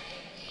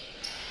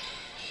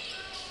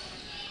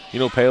 You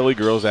know, Paoli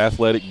girls,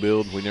 athletic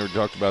build. We never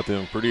talked about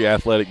them. Pretty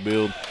athletic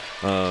build,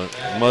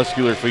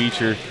 muscular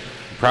feature.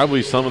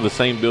 Probably some of the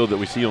same build that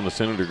we see on the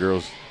Senator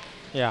girls.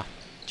 Yeah.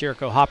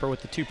 Jericho Hopper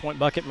with the 2-point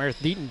bucket.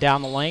 Meredith Deaton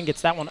down the lane.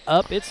 Gets that one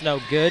up. It's no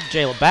good.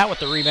 Jayla Batt with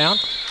the rebound.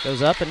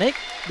 Goes up and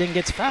then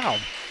gets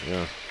fouled.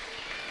 Yeah.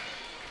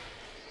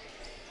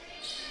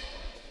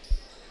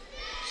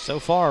 So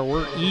far,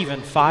 we're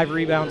even. 5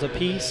 rebounds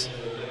apiece,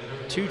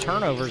 2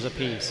 turnovers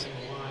apiece.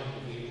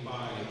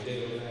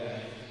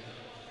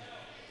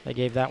 They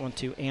gave that one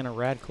to Anna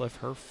Radcliffe,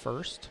 her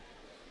first.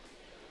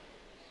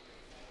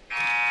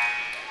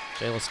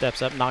 Jayla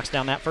steps up, knocks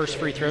down that first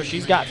free throw.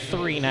 She's got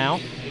 3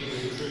 now.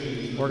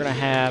 We're going to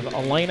have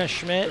Emma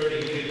Schmidt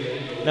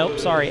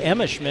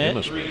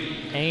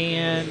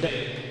and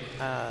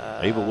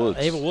Ava Woods.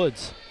 Ava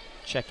Woods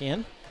check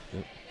in.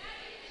 Yep.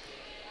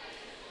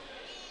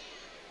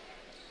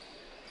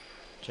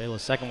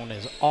 Jayla's second one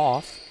is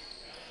off.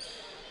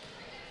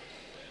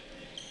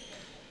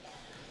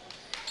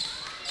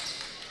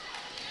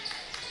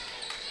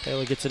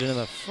 Paoli gets it into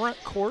the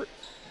front court.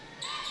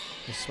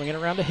 He's swinging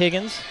around to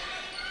Higgins.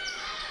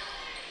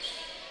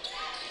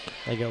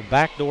 They go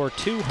backdoor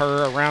to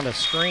her around a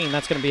screen.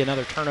 That's going to be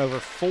another turnover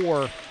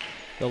for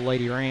the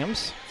Lady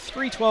Rams.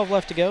 3:12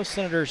 left to go.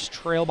 Senators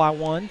trail by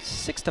 1,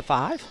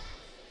 6-5.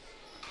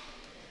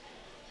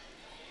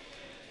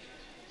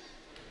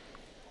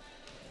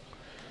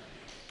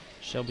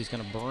 Shelby's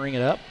going to bring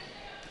it up.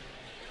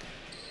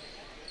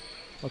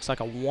 Looks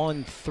like a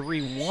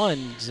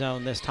 1-3-1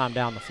 zone this time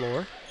down the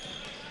floor.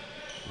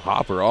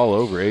 Hopper all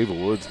over Ava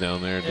Woods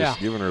down there, just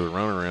giving her the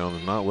runaround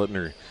and not letting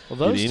her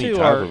those get any two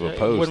type are, of a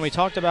post. when we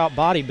talked about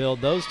body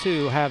build, those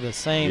two have the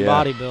same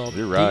body build.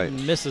 You're right.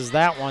 Deaton misses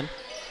that one.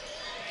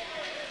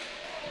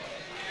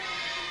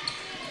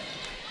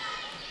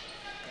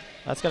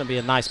 That's going to be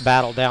a nice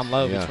battle down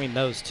low between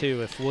those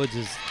two if Woods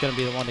is going to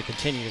be the one to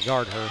continue to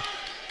guard her.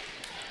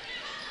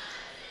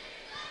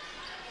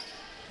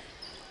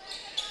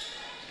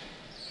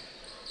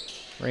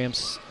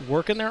 Rams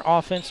working their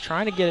offense,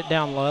 trying to get it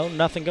down low.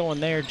 Nothing going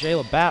there.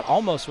 Jayla Batt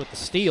almost with the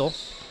steal.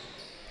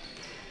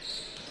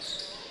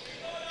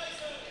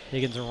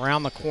 Higgins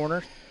around the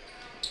corner.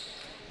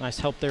 Nice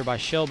help there by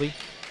Shelby.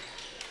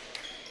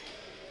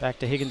 Back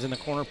to Higgins in the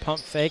corner. Pump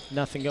fake.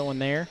 Nothing going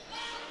there.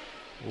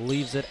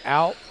 Leaves it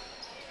out.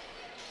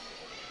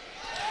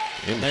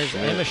 And there's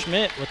Emma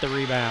Schmidt with the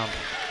rebound.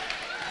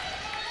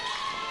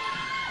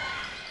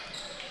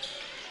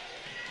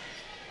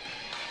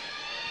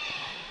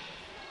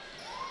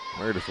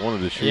 Meredith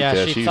wanted to shoot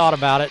that. She thought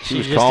about it. She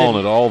was calling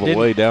it all the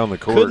way down the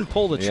court. Couldn't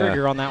pull the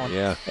trigger on that one.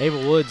 Yeah.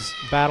 Ava Woods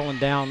battling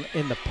down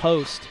in the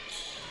post.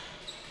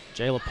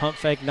 Jayla pump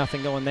fake,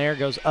 nothing going there.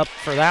 Goes up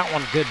for that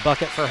one. Good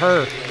bucket for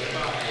her.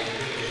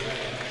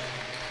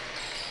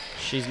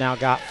 She's now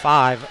got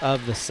 5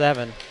 of the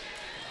 7. And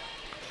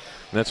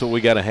that's what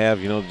we got to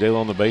have. You know, Jayla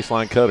on the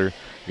baseline cutter.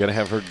 You got to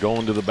have her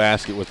going to the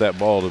basket with that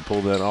ball to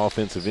pull that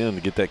offensive end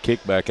to get that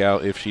kick back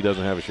out if she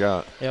doesn't have a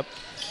shot. Yep.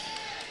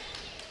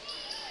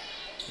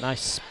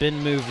 Nice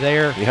spin move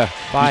there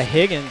by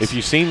Higgins. If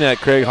you've seen that,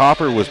 Craig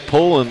Hopper was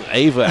pulling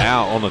Ava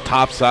out on the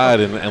top side,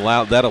 and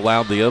allowed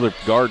the other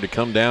guard to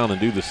come down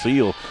and do the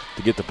seal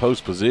to get the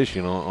post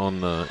position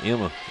on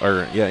Emma.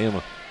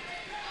 Emma.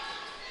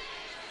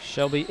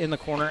 Shelby in the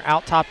corner,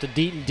 out top to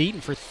Deaton.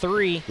 Deaton for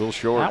 3. A little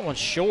short. That one's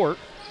short.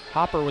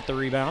 Hopper with the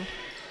rebound.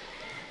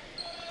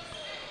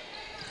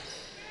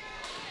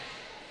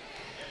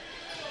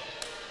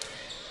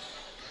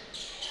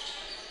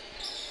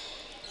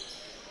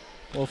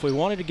 Well, if we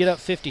wanted to get up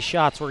 50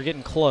 shots, we're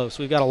getting close.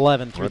 We've got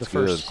 11 through the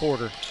first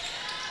quarter.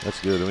 That's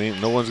good. I mean,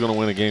 no one's going to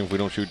win a game if we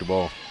don't shoot the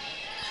ball.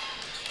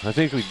 I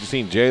think we've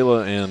seen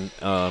Jayla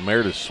and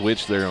Meredith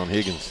switch there on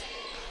Higgins.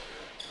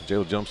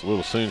 Jayla jumps a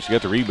little soon. She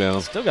got the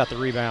rebound. Still got the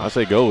rebound. I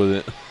say go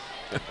with it.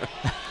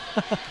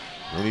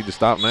 We need to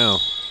stop now.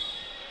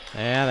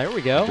 Yeah, there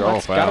we go.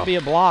 That's got to be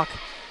a block.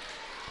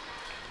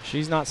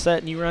 She's not set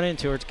and you run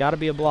into her. It's got to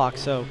be a block.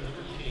 So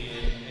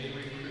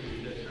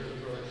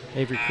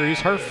Avery Cruz,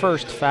 her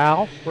first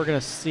foul. We're going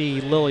to see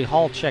Lily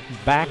Hall check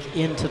back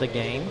into the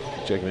game.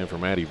 Checking in for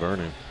Maddie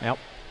Vernon. Yep.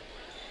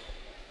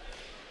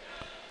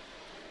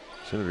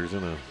 Senators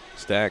in a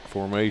stack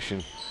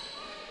formation.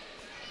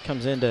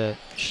 Comes into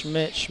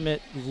Schmidt.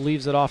 Schmidt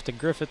leaves it off to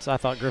Griffiths. I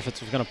thought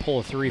Griffiths was going to pull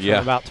a 3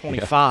 from about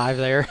 25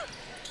 there.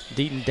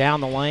 Deaton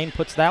down the lane,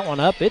 puts that one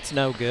up. It's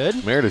no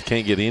good. Meredith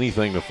can't get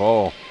anything to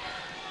fall.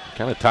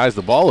 Kind of ties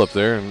the ball up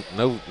there, and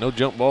no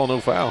jump ball,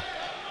 no foul.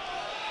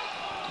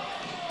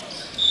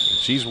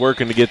 She's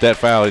working to get that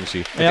foul, isn't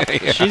she? Yep.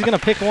 She's going to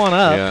pick one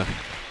up.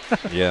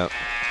 Yeah.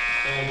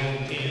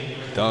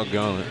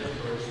 Doggone it.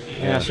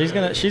 Yeah, she's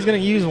gonna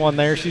use one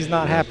there. She's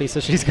not happy, so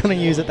she's gonna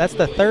use it. That's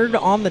the third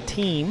on the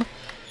team.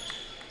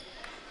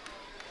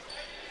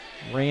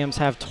 Rams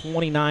have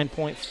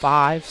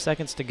 29.5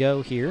 seconds to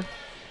go here.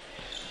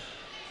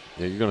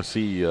 Yeah, you're going to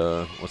see,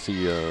 let's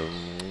see,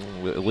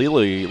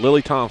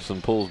 Lily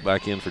Thompson pulls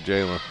back in for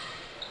Jayla.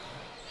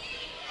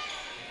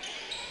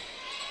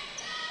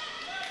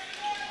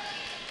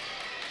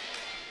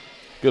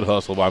 Good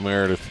hustle by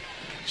Meredith.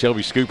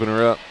 Shelby scooping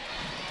her up.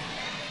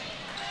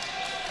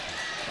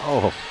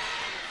 Oh.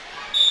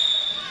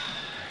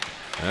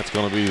 That's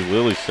going to be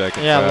Lily's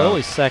second. Yeah, foul.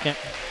 Lily's second.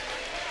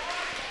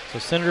 So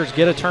Senators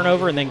get a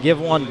turnover and then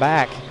give one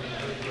back.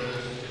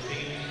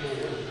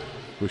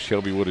 Wish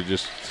Shelby would have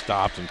just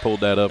stopped and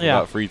pulled that up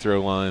about free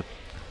throw line.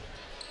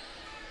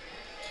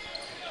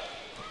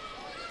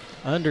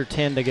 Under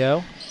 10 to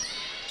go.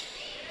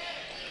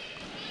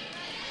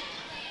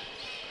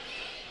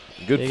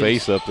 Good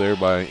face up there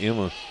by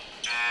Emma.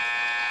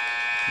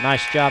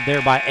 Nice job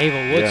there by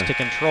Ava Woods to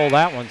control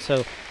that one.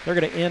 So they're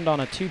going to end on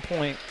a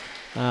 2-point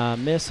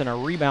miss and a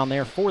rebound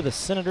there for the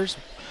Senators.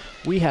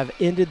 We have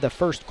ended the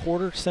first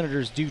quarter.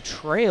 Senators do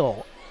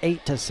trail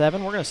 8-7. We're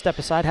going to step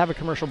aside, have a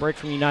commercial break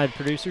from United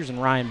Producers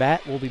and Ryan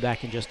Batt. We'll be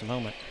back in just a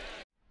moment.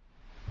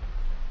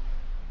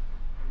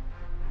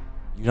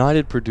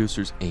 United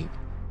Producers, Inc.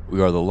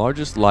 We are the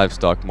largest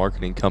livestock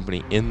marketing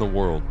company in the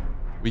world.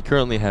 We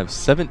currently have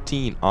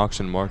 17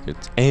 auction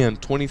markets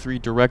and 23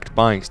 direct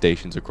buying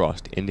stations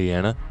across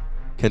Indiana,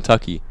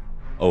 Kentucky,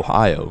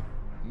 Ohio,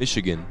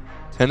 Michigan,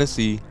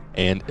 Tennessee,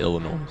 and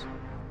Illinois.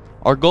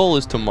 Our goal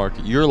is to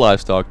market your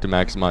livestock to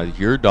maximize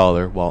your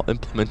dollar while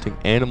implementing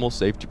animal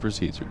safety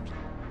procedures.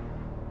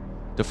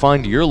 To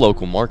find your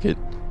local market,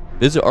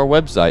 visit our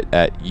website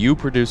at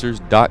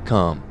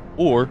uproducers.com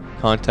or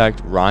contact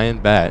Ryan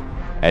Batt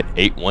at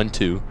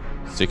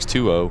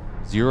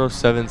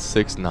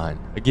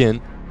 812-620-0769.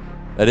 Again,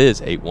 that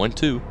is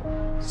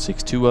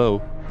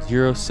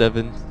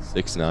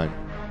 812-620-0769.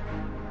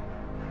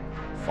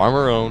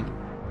 Farmer owned,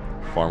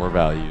 farmer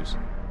values.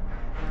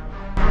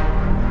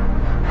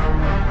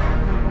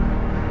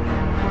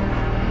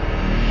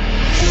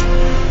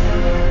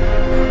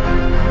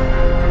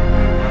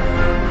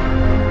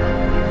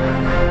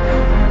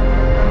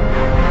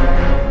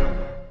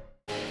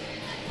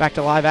 Back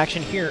to live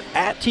action here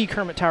at T.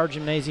 Kermit Tower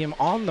Gymnasium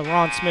on the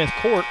Ron Smith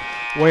court,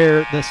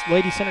 where the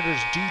Lady Senators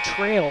do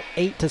trail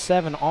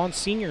 8-7 on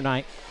senior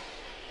night.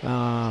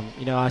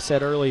 You know, I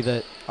said early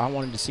that I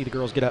wanted to see the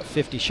girls get up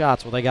 50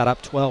 shots. Well, they got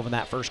up 12 in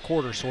that first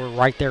quarter, so we're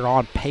right there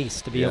on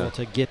pace to be able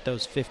to get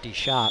those 50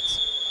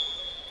 shots.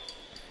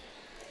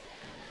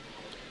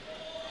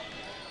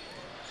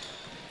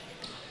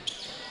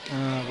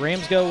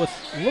 Rams go with,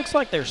 looks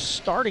like their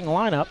starting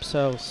lineup,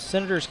 so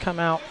Senators come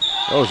out.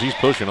 Oh, she's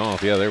pushing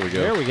off. Yeah, there we go.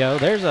 There we go.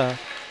 There's a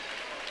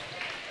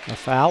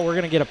foul. We're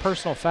going to get a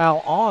personal foul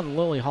on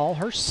Lily Hall,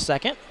 her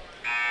second.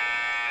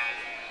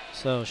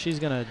 So she's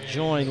going to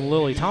join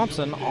Lily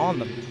Thompson on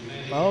the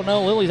 – oh,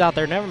 no, Lily's out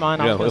there. Never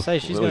mind. I was going to say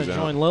she's going to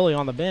join Lily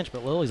on the bench,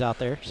 but Lily's out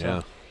there. So.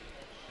 Yeah.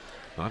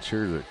 Not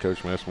sure that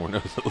Coach Messmore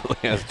knows that Lily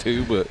has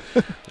two, but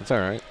it's all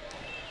right.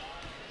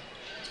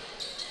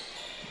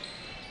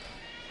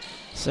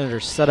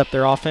 Senators set up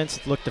their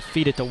offense, look to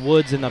feed it to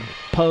Woods in the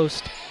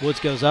post. Woods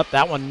goes up.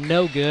 That one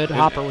no good.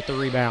 Hopper with the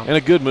rebound. And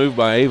a good move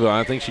by Ava.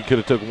 I think she could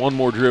have took one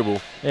more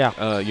dribble.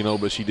 Yeah. You know,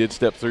 but she did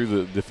step through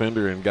the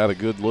defender and got a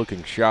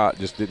good-looking shot.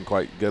 Just didn't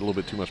quite get a little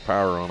bit too much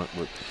power on it.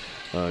 But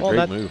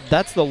great move.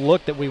 That's the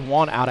look that we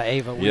want out of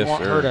Ava. We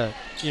want her to,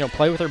 you know,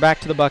 play with her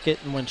back to the bucket,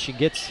 and when she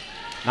gets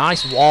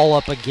nice wall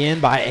up again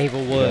by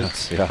Ava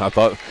Woods. Yeah, I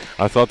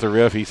thought the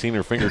ref, he seen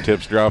her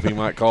fingertips drop, he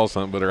might call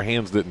something, but her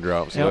hands didn't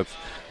drop. So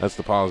that's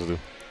the positive.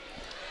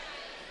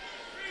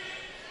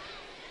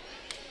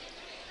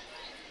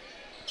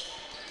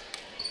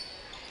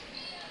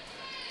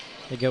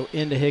 They go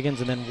into Higgins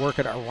and then work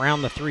it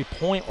around the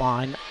three-point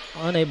line.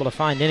 Unable to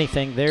find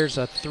anything. There's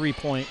a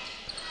three-point.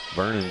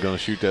 Vernon's going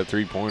to shoot that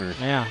three-pointer.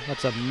 Yeah,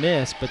 that's a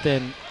miss, but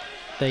then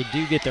they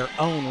do get their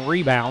own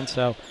rebound.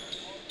 So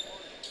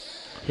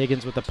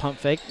Higgins with the pump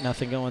fake.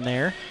 Nothing going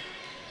there.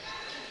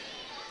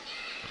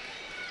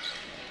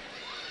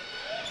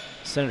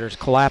 Senators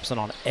collapsing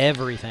on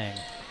everything.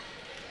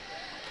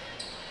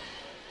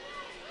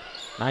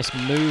 Nice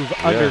move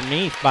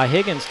underneath by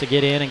Higgins to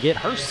get in and get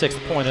her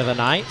 6th point of the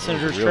night.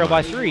 Senators trail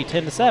by 3,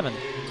 10-7.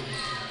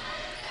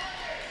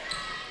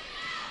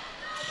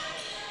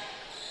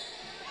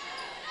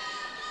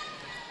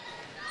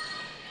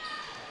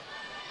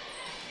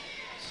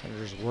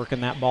 Senators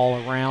working that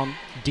ball around.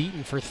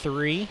 Deaton for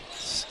 3.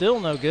 Still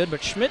no good,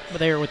 but Schmidt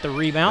there with the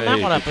rebound.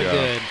 That one up and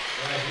good.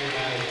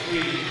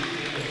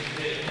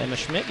 Emma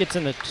Schmidt gets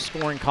in the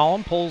scoring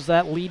column, pulls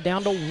that lead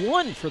down to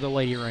 1 for the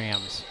Lady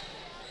Rams.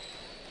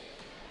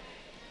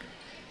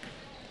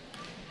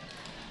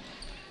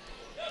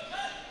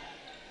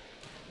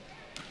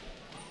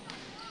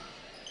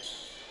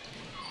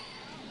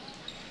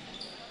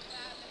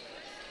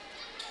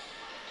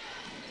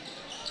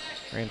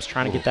 Rams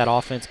trying to get that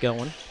offense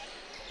going.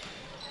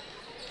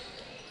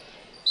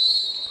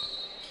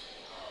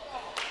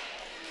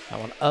 That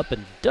one up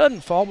and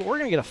doesn't fall, but we're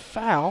going to get a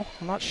foul.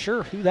 I'm not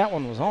sure who that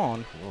one was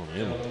on. Oh,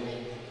 Emma.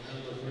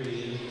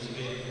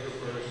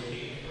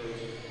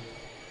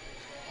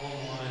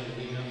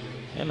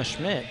 Emma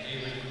Schmidt.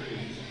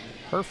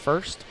 Her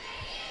first.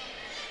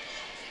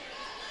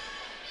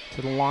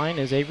 To the line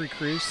is Avery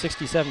Cruz,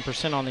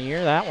 67% on the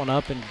year. That one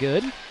up and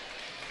good.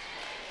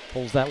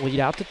 Pulls that lead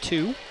out to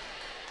 2.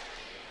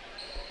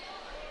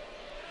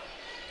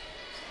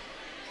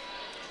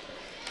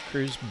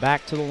 Cruz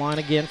back to the line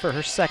again for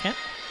her second.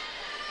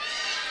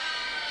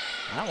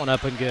 That one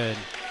up and good.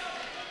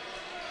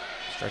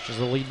 Stretches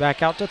the lead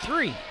back out to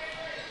 3.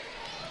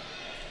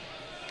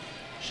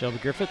 Shelby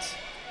Griffiths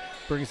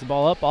brings the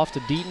ball up off to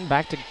Deaton,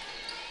 back to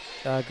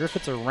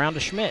Griffiths, around to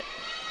Schmidt.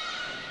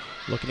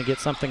 Looking to get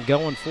something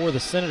going for the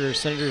Senators.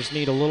 Senators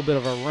need a little bit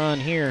of a run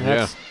here.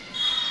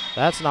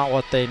 That's not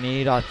what they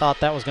need. I thought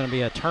that was going to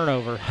be a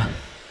turnover.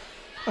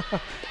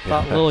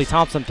 Thought Lily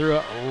Thompson threw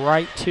it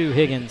right to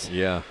Higgins.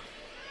 Yeah.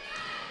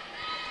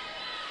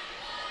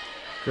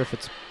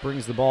 Griffiths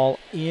brings the ball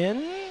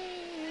in.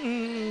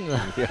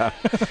 Yeah.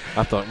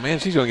 I thought, man,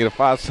 she's going to get a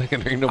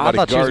 5-second. Ain't nobody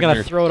I thought she was going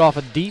to throw it off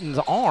of Deaton's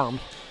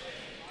arm.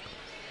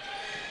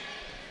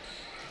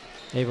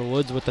 Ava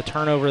Woods with the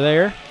turnover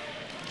there.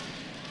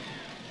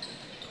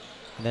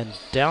 And then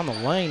down the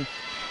lane.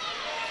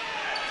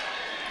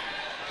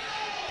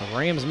 The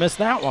Rams missed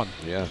that one.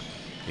 Yeah.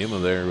 Emma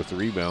there with the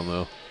rebound,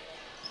 though.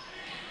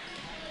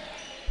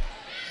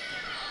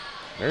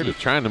 They're just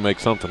trying to make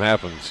something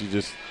happen. She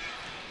just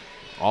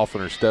off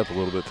in her step a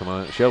little bit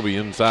tonight. Shelby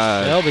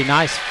inside. Shelby,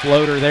 nice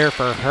floater there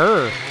for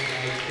her.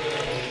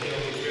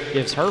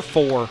 Gives her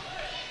 4.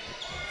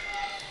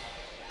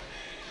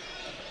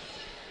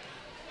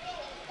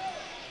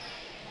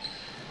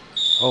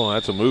 Oh,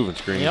 that's a moving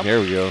screen. Yep. Here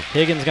we go.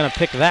 Higgins going to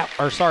pick that,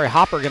 or sorry,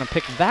 Hopper going to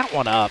pick that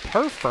one up.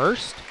 Her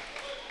first.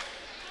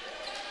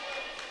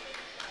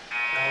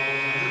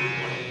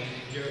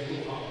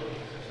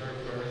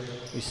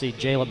 We see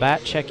Jayla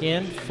Batt check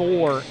in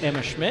for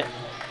Emma Schmidt.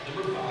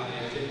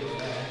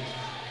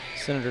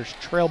 Senators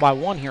trail by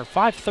 1 here,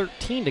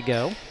 5:13 to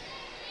go.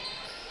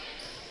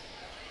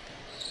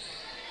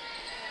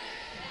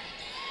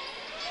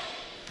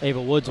 Ava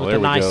Woods with a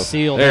nice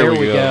seal. There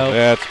we go.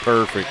 That's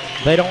perfect.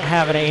 They don't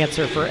have an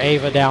answer for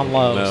Ava down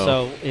low, No.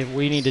 so if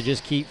we need to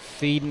just keep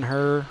feeding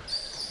her.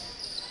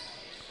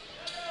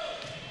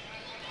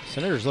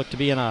 Senators look to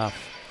be in a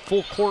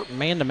full court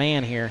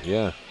man-to-man here.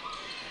 Yeah.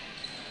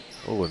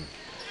 Oh, and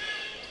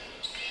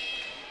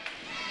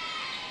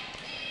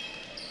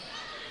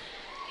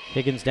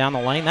Higgins down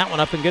the lane. That one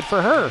up and good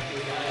for her.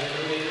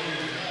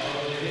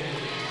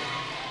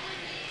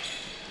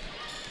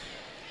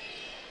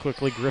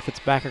 Quickly, Griffiths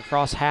back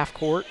across half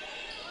court.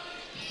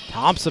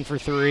 Thompson for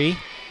 3.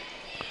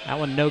 That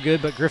one no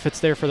good, but Griffiths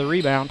there for the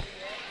rebound.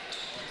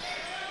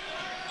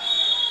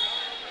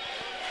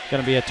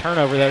 Going to be a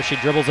turnover, though. She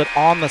dribbles it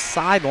on the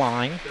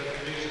sideline.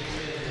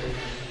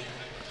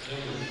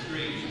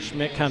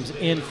 Schmidt comes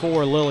in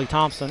for Lily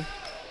Thompson.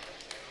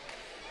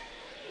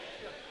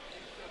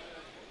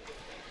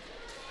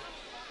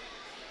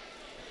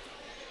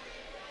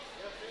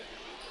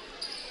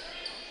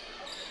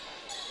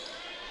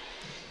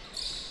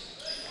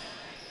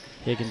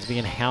 Higgins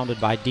being hounded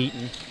by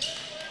Deaton.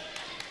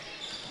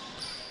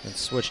 And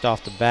switched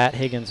off to Batt.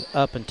 Higgins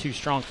up and too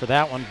strong for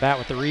that one. Batt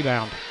with the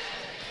rebound.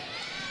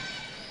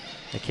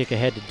 They kick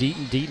ahead to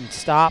Deaton. Deaton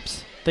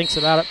stops, thinks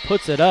about it,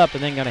 puts it up,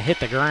 and then going to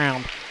hit the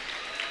ground.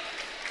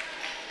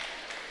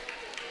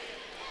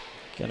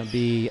 Going to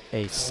be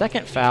a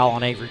second foul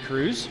on Avery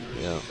Cruz.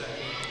 yeah.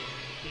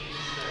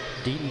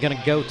 Deaton going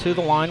to go to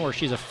the line where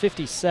she's a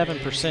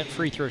 57%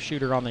 free throw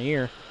shooter on the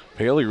year.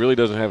 Paoli really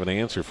doesn't have an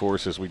answer for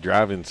us as we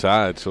drive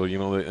inside. So, you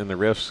know, and the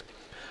refs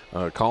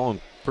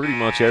calling pretty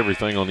much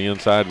everything on the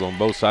inside on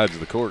both sides of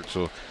the court.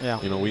 So, Yeah.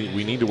 you know,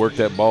 we need to work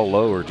that ball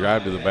low or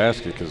drive to the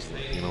basket because,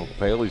 you know,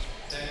 Paoli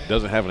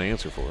doesn't have an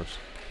answer for us.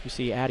 You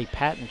see Addie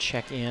Patton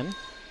check in.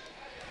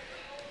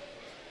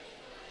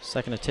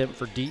 Second attempt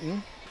for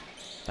Deaton.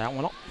 That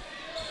one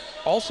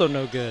also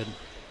no good.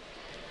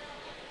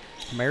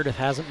 Meredith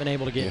hasn't been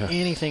able to get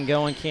anything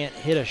going, can't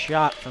hit a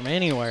shot from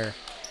anywhere.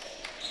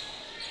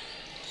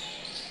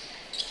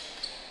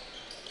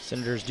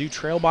 Senators do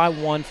trail by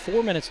 1,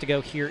 4 minutes to go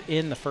here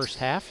in the first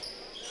half.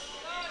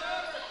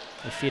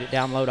 They feed it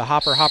down low to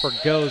Hopper. Hopper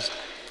goes.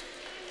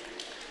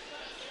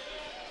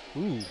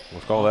 Ooh.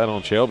 We'll call that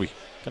on Shelby.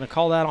 Gonna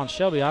call that on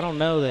Shelby. I don't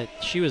know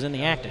that she was in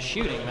the act of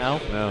shooting, though.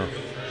 No.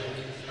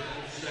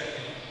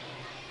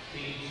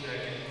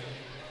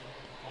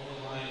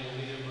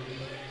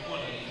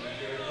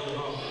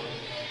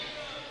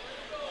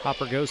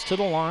 Hopper goes to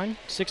the line.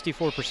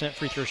 64%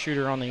 free throw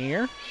shooter on the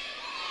year.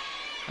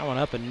 That one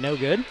up and no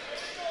good.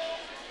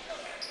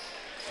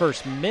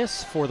 First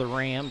miss for the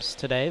Rams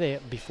today.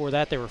 Before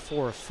that, they were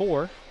 4 of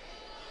 4.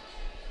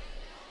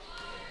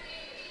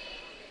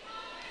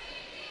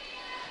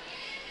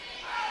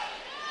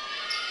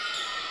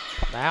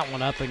 That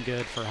one up and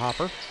good for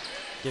Hopper.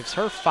 Gives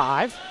her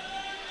 5.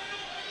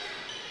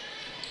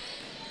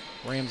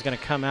 Rams going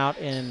to come out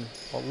in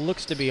what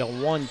looks to be a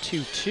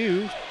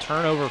 1-2-2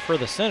 turnover for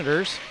the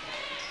Senators.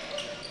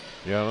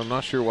 Yeah, I'm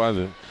not sure why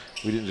we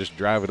didn't just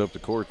drive it up the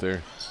court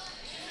there.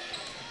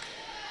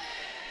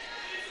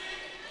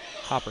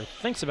 Hopper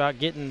thinks about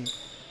getting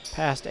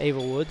past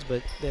Ava Woods,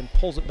 but then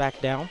pulls it back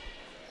down.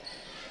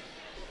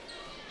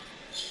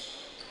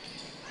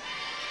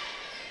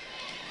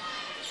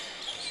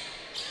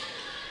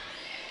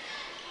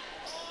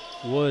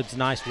 Woods,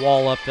 nice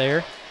wall up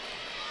there.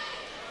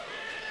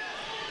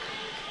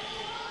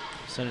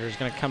 Senators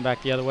going to come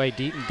back the other way.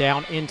 Deaton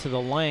down into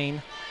the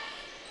lane.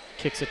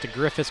 Kicks it to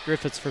Griffiths.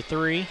 Griffiths for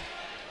three.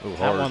 Ooh,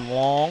 that one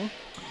long.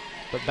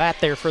 But Bat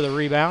there for the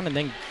rebound and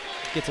then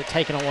gets it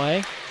taken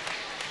away.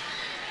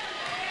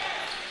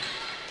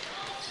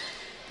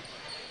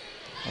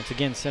 Once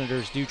again,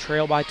 Senators do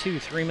trail by 2.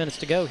 3 minutes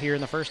to go here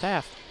in the first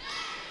half.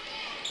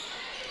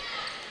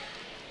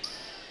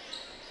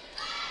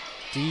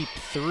 Deep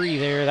three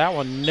there. That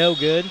one no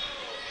good.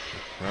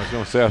 I was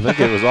going to say, I think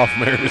it was off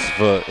Meredith's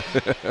foot.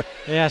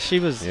 Yeah, she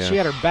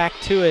had her back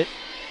to it,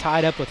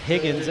 tied up with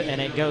Higgins, and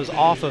it goes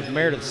off of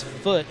Meredith's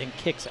foot and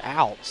kicks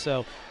out.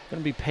 So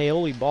going to be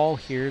Paoli ball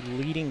here,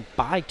 leading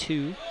by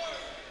 2.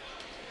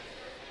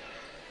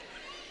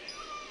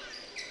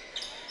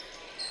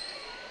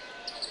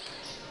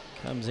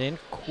 Comes in,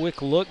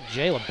 quick look.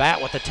 Jayla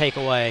Bat with the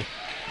takeaway.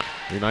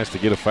 Be nice to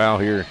get a foul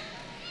here.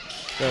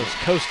 Goes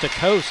coast to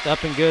coast,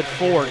 up and good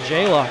for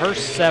Jayla, her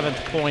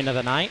 7th point of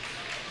the night.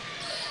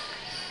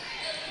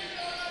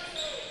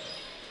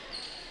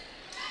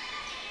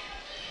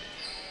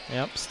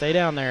 Yep, stay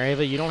down there,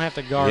 Ava. You don't have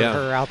to guard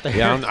her out there.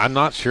 Yeah, I'm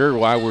not sure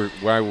why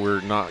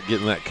we're not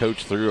getting that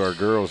coach through our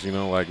girls. You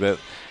know, like that.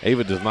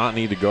 Ava does not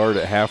need to guard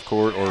at half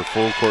court or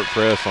full court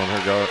press on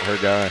her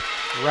guy.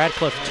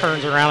 Radcliffe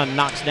turns around and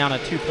knocks down a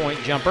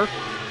 2-point jumper.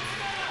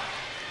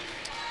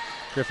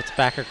 Griffiths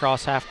back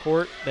across half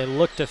court. They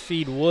look to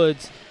feed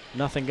Woods.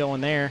 Nothing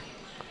going there.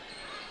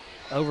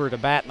 Over to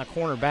Bat in the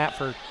corner. Bat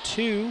for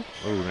 2.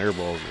 Oh, an air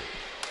ball.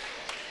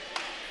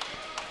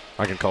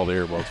 I can call the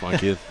air ball. It's my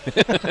kid.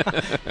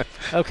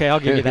 Okay, I'll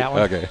give you that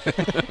one.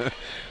 Okay.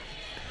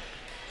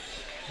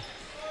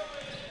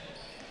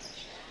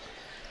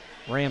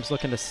 Rams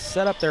looking to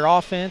set up their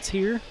offense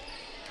here.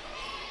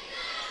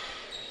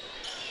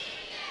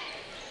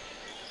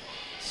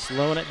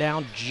 Slowing it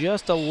down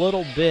just a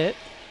little bit.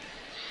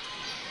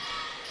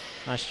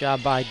 Nice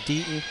job by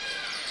Deaton.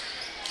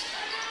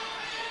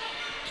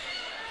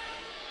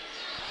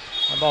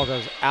 That ball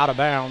goes out of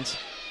bounds.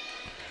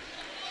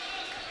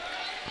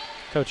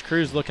 Coach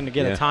Cruz looking to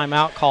get a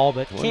timeout call,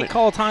 but can't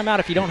call a timeout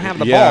if you don't have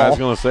the ball. Yeah, I was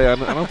going to say, I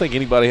don't think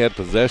anybody had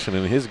possession,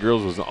 and his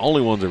girls was the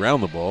only ones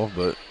around the ball,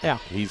 but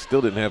he still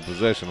didn't have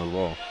possession of the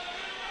ball.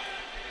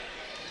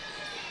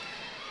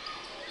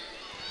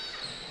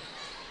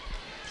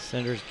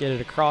 Senators get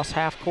it across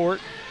half court.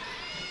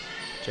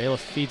 Jayla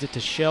feeds it to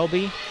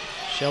Shelby.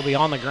 Shelby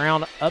on the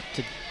ground up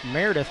to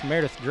Meredith.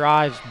 Meredith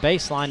drives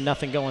baseline,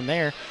 nothing going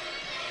there.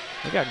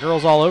 We got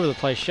girls all over the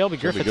place. Shelby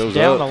Griffiths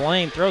down the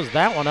lane, throws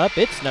that one up.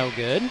 It's no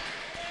good.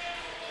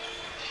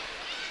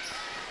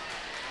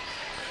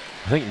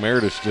 I think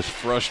Meredith's just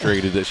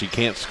frustrated that she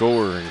can't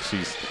score, and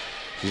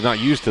she's not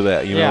used to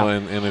that, you know,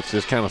 and it's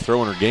just kind of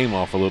throwing her game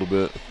off a little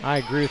bit. I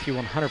agree with you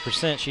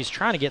 100%. She's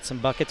trying to get some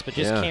buckets, but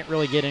just can't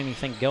really get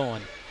anything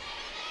going.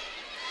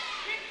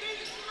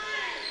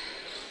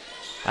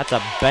 That's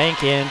a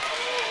bank in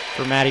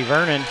for Maddie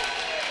Vernon.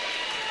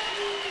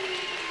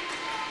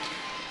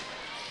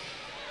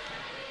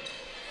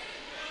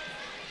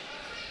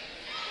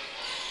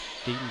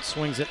 Deaton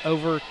swings it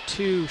over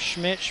to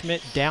Schmidt.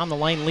 Schmidt down the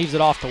lane, leaves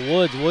it off to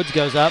Woods. Woods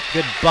goes up.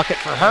 Good bucket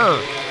for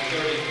her.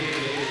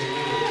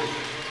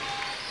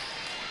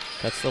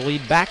 Cuts the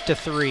lead back to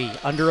 3.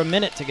 Under a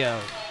minute to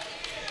go.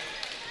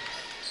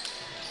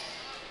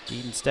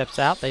 Deaton steps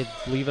out. They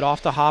leave it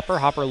off to Hopper.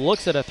 Hopper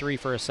looks at a 3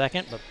 for a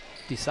second, but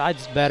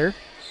decides better.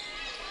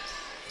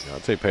 Yeah,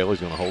 I'd say Paoli's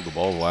going to hold the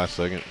ball the last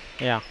second.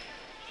 Yeah.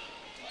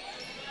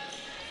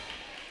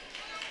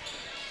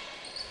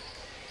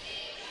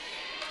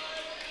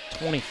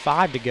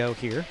 .25 to go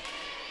here.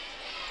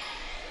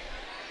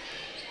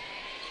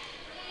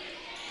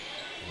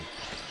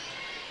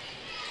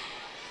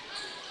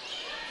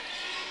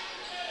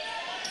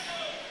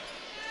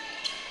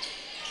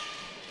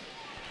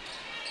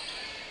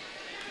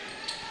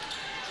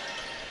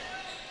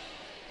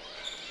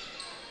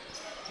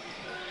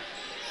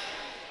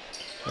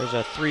 There's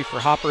a 3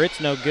 for Hopper. It's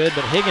no good,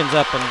 but Higgins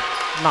up and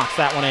knocks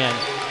that one in.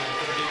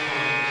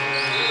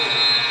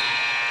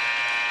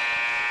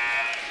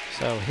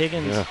 So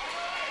Higgins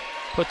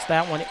puts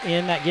that one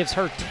in. That gives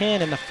her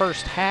 10 in the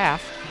first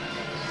half.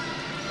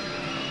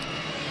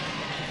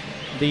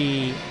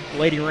 The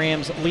Lady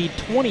Rams lead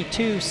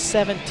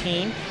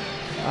 22-17.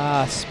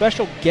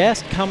 Special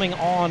guest coming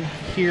on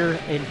here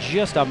in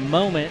just a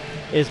moment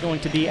is going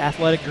to be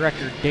Athletic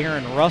Director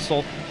Darren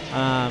Russell.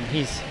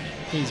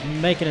 He's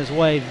making his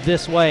way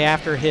this way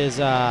after his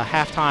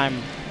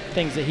halftime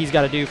things that he's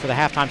got to do for the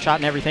halftime shot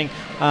and everything.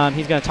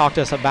 He's going to talk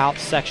to us about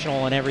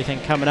sectional and everything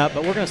coming up.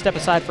 But we're going to step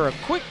aside for a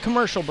quick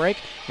commercial break,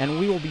 and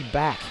we will be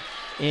back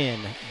in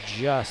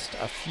just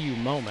a few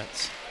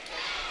moments.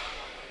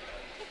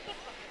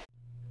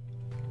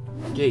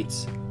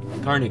 Gates,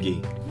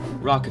 Carnegie,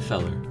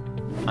 Rockefeller.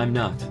 I'm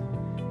not.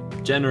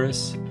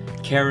 Generous,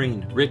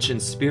 caring, rich in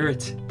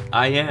spirit,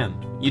 I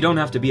am. You don't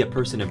have to be a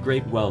person of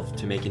great wealth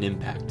to make an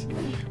impact.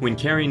 When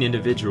caring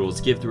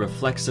individuals give through a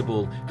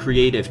flexible,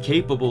 creative,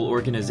 capable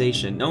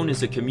organization known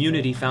as a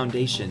community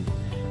foundation,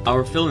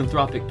 our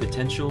philanthropic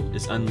potential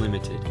is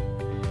unlimited.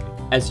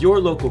 As your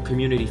local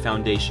community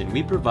foundation,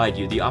 we provide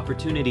you the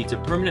opportunity to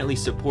permanently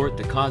support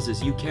the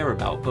causes you care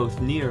about,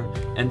 both near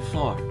and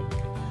far.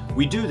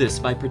 We do this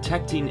by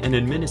protecting and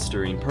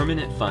administering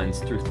permanent funds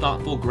through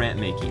thoughtful grant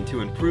making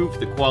to improve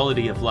the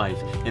quality of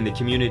life in the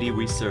community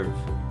we serve.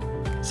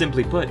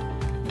 Simply put,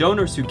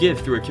 donors who give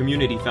through a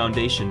community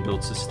foundation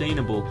build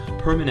sustainable,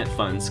 permanent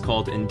funds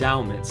called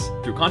endowments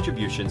through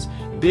contributions,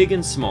 big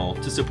and small,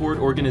 to support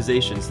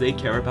organizations they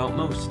care about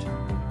most,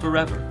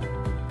 forever.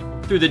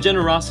 Through the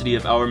generosity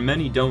of our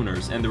many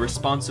donors and the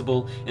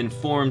responsible,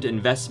 informed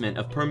investment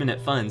of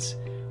permanent funds,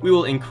 we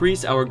will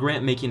increase our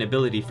grant-making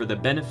ability for the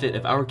benefit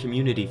of our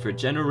community for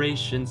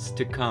generations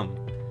to come.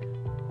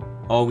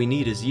 All we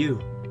need is you.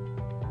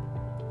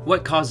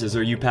 What causes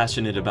are you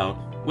passionate about?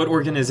 What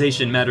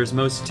organization matters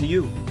most to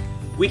you?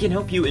 We can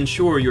help you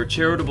ensure your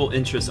charitable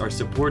interests are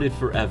supported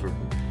forever.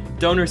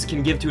 Donors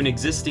can give to an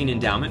existing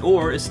endowment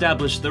or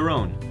establish their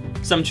own.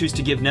 Some choose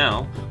to give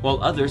now,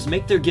 while others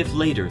make their gift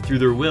later through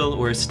their will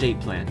or estate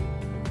plan.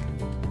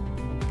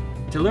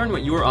 To learn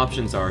what your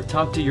options are,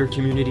 talk to your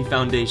community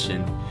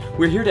foundation.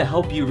 We're here to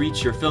help you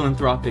reach your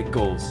philanthropic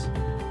goals.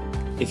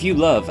 If you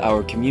love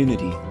our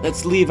community,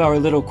 let's leave our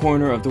little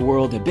corner of the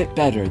world a bit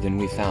better than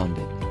we found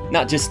it.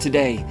 Not just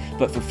today,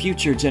 but for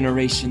future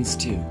generations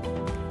too.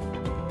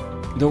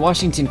 The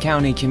Washington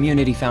County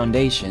Community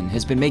Foundation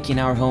has been making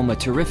our home a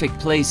terrific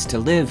place to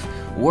live,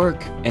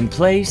 work, and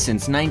play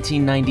since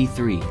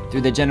 1993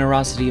 through the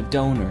generosity of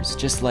donors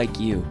just like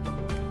you.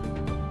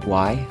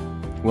 Why?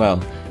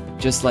 Well,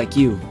 just like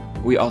you,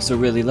 we also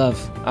really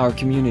love our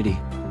community.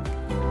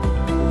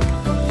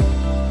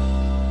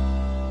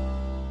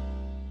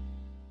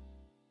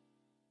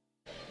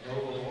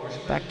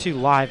 Back to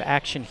live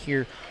action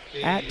here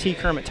at T.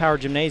 Kermit Tower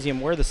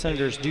Gymnasium, where the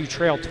Senators do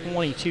trail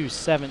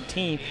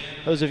 22-17.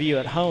 Those of you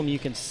at home, you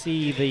can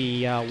see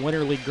the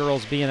Winter League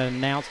girls being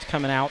announced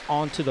coming out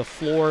onto the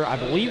floor. I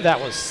believe that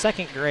was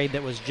second grade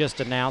that was just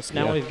announced.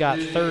 Now we've got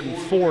third and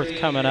fourth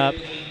coming up.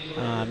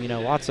 You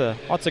know, lots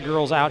of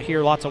girls out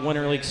here, lots of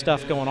Winter League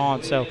stuff going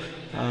on. So,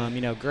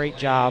 you know, great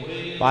job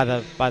by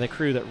the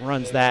crew that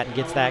runs that and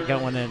gets that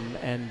going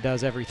and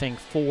does everything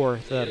for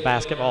the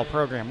basketball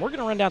program. We're going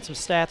to run down some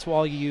stats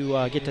while you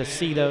get to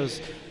see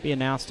those be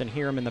announced and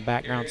hear them in the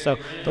background. So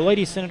the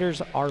Lady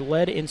Senators are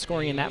led in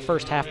scoring in that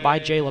first half by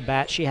Jayla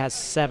Batt. She has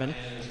 7.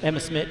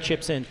 Emma Smith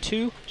chips in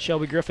 2.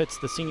 Shelby Griffiths,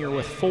 the senior,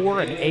 with 4,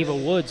 and Ava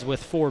Woods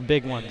with 4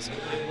 big ones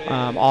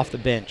off the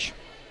bench.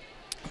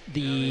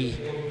 The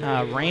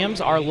Rams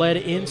are led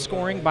in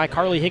scoring by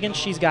Carly Higgins.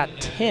 She's got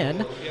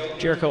 10.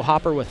 Jericho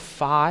Hopper with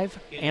 5.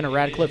 Anna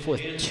Radcliffe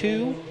with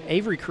 2.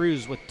 Avery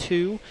Cruz with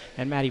 2.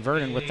 And Maddie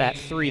Vernon with that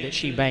 3 that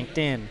she banked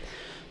in.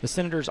 The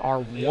Senators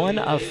are 1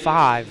 of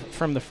 5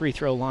 from the free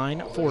throw line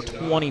for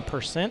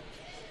 20%.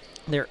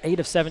 They're 8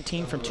 of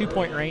 17 from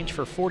two-point range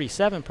for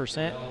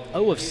 47%.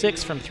 0 of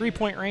 6 from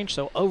three-point range.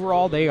 So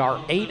overall, they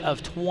are 8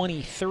 of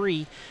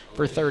 23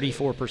 for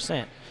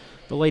 34%.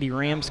 The Lady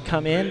Rams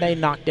come in. They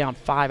knock down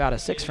 5 out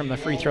of 6 from the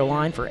free throw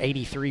line for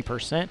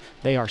 83%.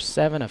 They are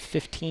 7 of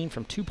 15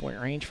 from two-point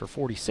range for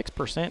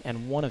 46%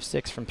 and 1 of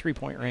 6 from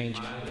three-point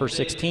range for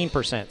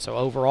 16%. So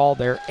overall,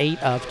 they're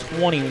 8 of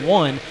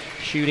 21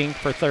 shooting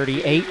for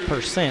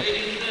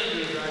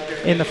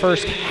 38%. In the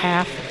first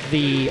half,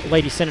 the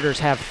Lady Senators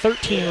have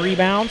 13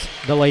 rebounds.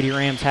 The Lady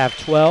Rams have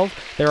 12.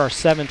 There are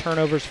 7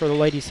 turnovers for the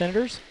Lady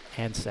Senators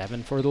and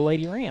 7 for the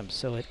Lady Rams.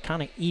 So it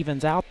kind of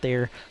evens out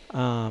there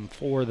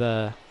for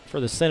the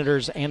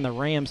Senators and the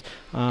Rams.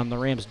 The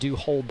Rams do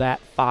hold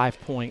that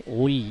 5-point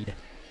lead.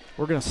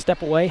 We're going to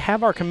step away,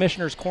 have our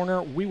Commissioner's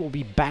Corner. We will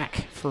be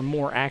back for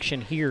more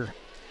action here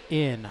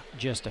in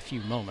just a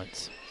few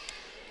moments.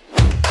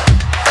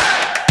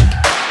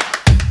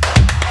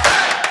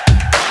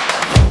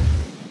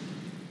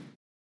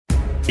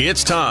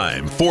 It's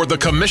time for the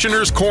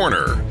Commissioner's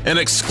Corner, an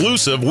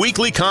exclusive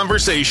weekly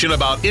conversation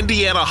about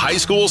Indiana high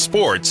school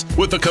sports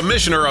with the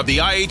Commissioner of the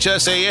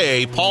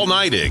IHSAA, Paul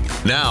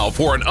Neidig. Now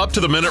for an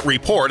up-to-the-minute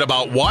report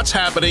about what's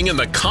happening in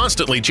the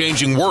constantly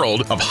changing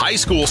world of high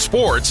school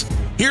sports,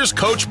 here's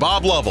Coach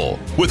Bob Lovell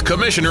with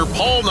Commissioner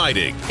Paul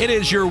Neidig. It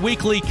is your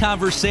weekly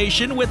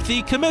conversation with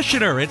the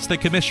Commissioner. It's the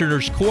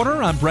Commissioner's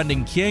Corner. I'm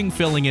Brendan King,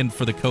 filling in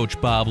for the Coach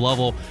Bob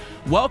Lovell.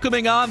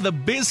 Welcoming on the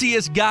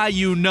busiest guy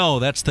you know.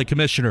 That's the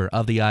Commissioner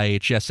of the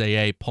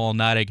IHSAA, Paul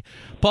Neidig.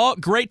 Paul,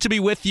 great to be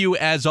with you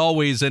as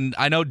always, and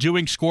I know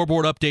doing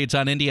scoreboard updates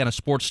on Indiana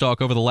Sports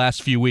Talk over the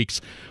last few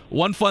weeks,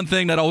 one fun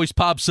thing that always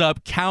pops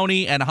up,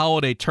 county and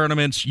holiday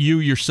tournaments. You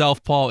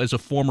yourself, Paul, as a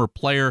former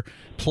player,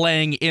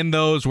 playing in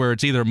those where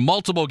it's either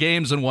multiple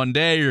games in one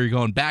day or you're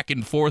going back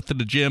and forth to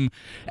the gym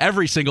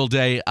every single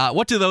day.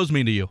 What do those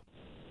mean to you?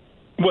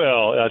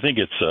 Well, I think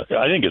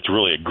it's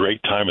really a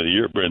great time of the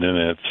year, Brendan.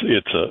 And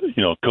it's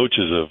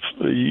coaches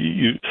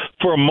you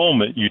for a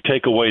moment you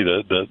take away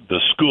the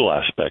school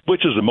aspect,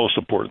 which is the most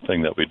important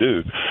thing that we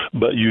do,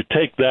 but you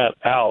take that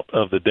out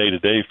of the day to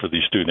day for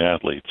these student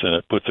athletes, and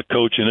it puts a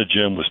coach in a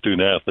gym with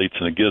student athletes,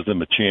 and it gives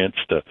them a chance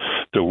to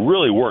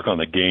really work on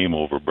the game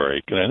over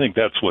break. And I think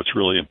that's what's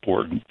really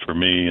important for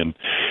me. And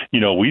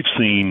we've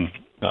seen.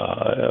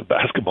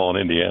 Basketball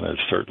in Indiana is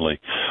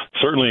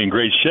certainly in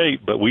great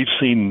shape, but we've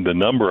seen the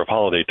number of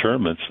holiday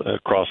tournaments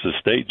across the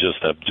state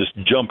have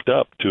jumped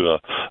up to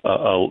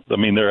I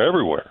mean, they're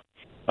everywhere.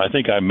 I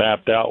think I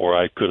mapped out where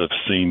I could have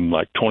seen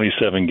like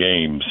 27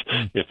 games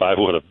if I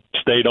would have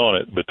stayed on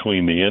it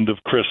between the end of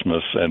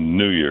Christmas and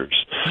New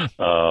Year's.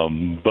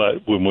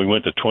 But when we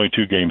went to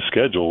 22-game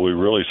schedule, we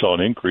really saw an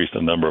increase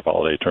in the number of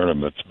holiday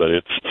tournaments. But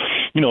it's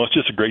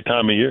just a great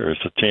time of year.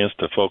 It's a chance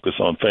to focus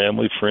on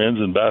family, friends,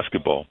 and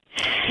basketball.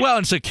 Well,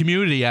 it's a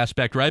community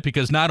aspect, right?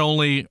 Because not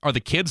only are the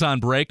kids on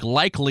break,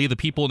 likely the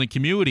people in the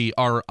community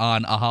are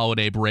on a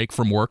holiday break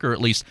from work, or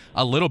at least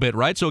a little bit,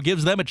 right? So it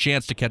gives them a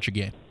chance to catch a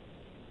game.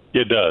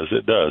 It does.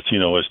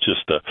 It's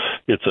just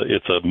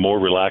it's a more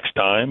relaxed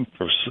time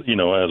for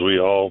as we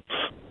all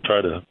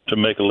try to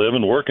make a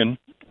living working,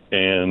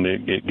 and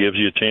it gives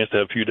you a chance to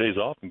have a few days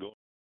off and go.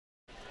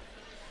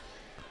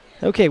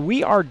 Okay,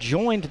 we are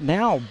joined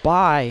now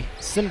by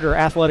Senator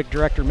Athletic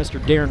Director Mr.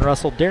 Darren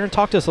Russell. Darren,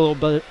 talk to us a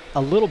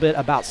little bit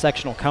about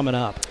sectional coming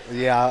up.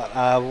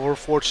 Yeah, we're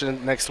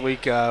fortunate next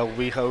week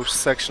we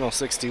host sectional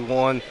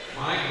 61,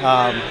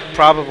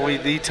 probably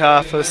the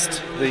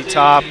toughest, the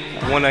top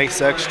 1A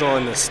sectional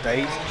in the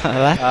state.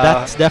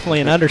 That's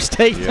definitely an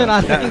understatement,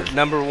 I think.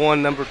 Number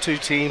 1, number 2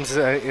 teams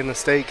in the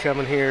state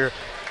coming here.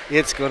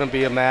 It's going to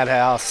be a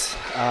madhouse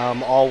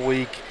all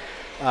week.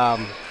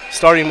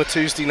 Starting with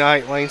Tuesday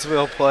night,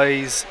 Lanesville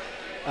plays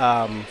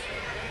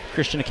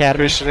Christian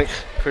Academy.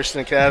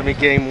 Christian Academy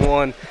game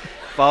 1,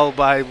 followed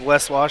by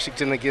West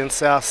Washington against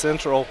South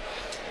Central.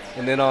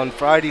 And then on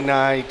Friday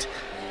night's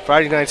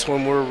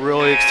when we're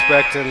really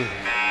expecting,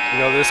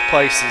 this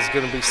place is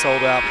going to be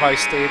sold out, probably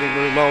standing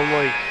room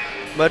only.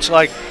 Much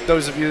like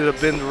those of you that have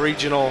been to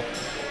regional,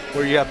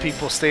 where you have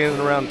people standing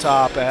around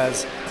top,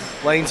 as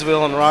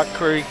Lanesville and Rock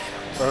Creek,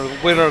 or the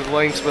winner of the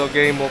Lanesville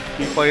game will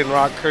be playing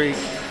Rock Creek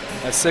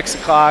at 6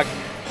 o'clock.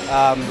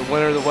 The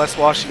winner of the West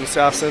Washington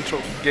South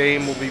Central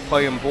game will be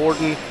playing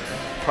Borden,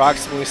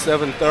 approximately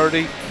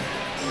 7:30.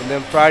 And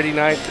then Saturday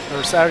night,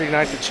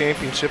 the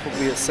championship will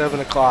be at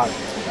 7 o'clock.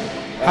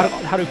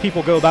 How do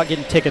people go about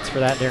getting tickets for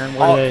that, Darren?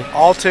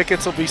 All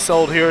tickets will be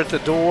sold here at the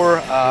door.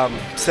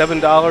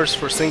 $7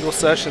 for single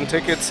session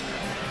tickets,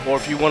 or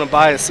if you want to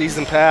buy a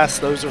season pass,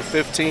 those are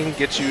 $15.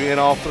 Get you in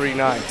all 3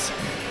 nights.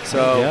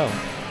 So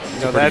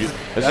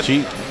that's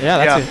cheap.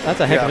 Yeah, that's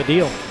a heck of a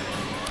deal.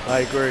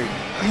 I agree.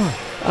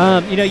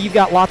 You've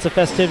got lots of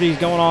festivities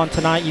going on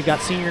tonight. You've got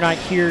senior night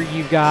here.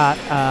 You've got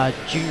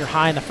junior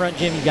high in the front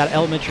gym. You've got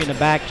elementary in the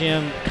back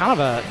gym. Kind of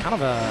a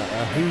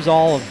who's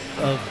all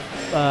of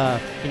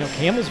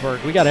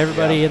Campbellsburg. We got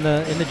everybody in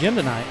the gym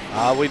tonight.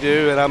 We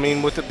do, and I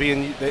mean, with it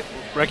being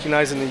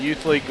recognizing the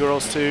youth league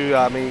girls too.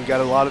 I mean, you got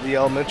a lot of the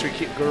elementary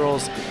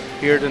girls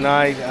here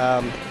tonight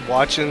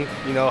watching.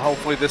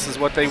 Hopefully this is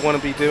what they want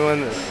to be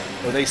doing,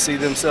 or they see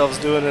themselves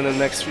doing in the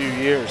next few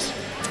years.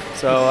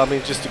 So, I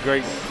mean, just a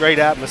great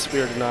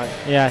atmosphere tonight.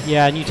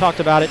 Yeah, and you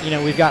talked about it.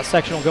 We've got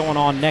sectional going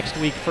on next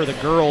week for the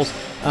girls,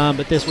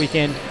 but this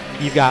weekend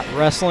you've got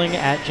wrestling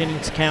at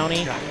Jennings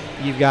County.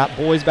 You've got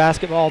boys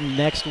basketball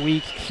next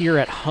week here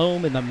at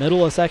home in the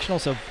middle of sectional,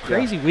 so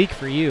crazy week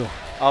for you.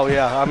 Oh,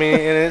 yeah. I mean,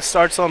 and it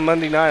starts on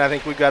Monday night. I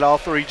think we've got all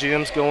 3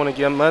 gyms going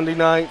again Monday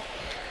night,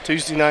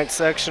 Tuesday night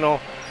sectional,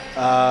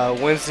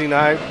 Wednesday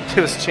night,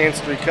 give us a chance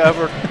to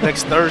recover.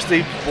 Next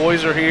Thursday,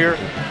 boys are here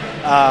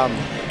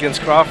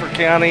against Crawford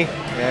County,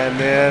 and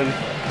then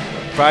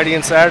Friday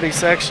and Saturday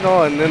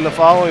sectional, and then the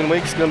following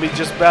week is going to be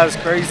just about as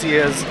crazy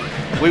as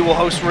we will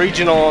host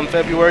regional on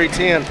February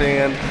 10th,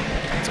 and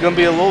it's going to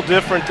be a little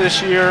different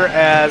this year,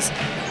 as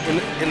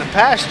in the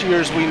past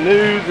years we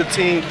knew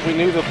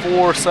the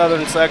 4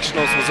 Southern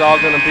sectionals was all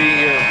going to be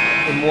here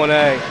in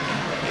 1A.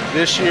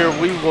 This year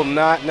we will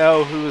not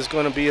know who is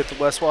going to be at the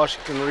West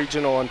Washington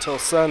Regional until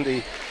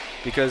Sunday,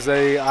 because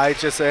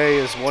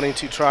IHSA is wanting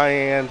to try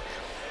and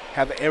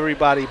have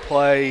everybody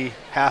play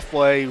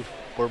halfway,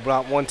 where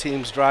not one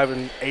team's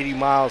driving 80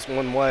 miles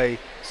one way.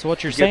 So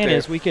what you're saying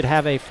is we could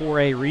have a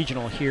 4A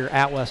regional here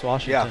at West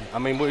Washington. Yeah, I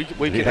mean we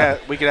could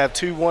have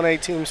 2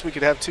 1A teams, we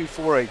could have 2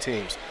 4A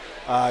teams.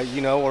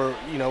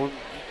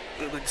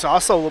 It's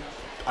also,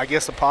 I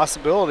guess, a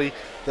possibility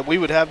that we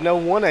would have no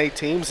 1A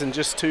teams and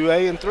just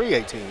 2A and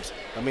 3A teams.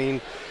 I mean,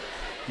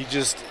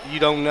 you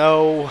don't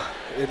know.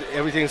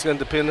 Everything's going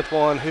to depend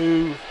upon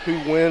who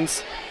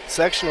wins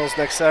sectionals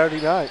next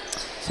Saturday night.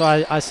 So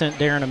I sent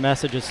Darren a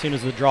message as soon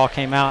as the draw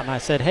came out, and I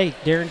said, hey,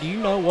 Darren, do you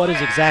know what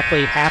is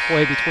exactly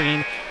halfway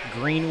between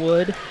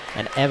Greenwood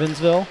and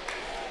Evansville?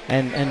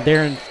 And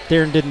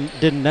Darren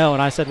didn't know,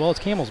 and I said, well, it's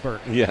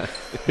Campbellsburg. Yeah.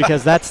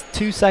 Because that's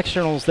 2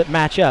 sectionals that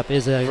match up,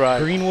 is a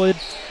Greenwood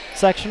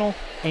sectional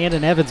and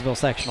an Evansville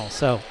sectional.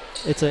 So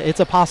it's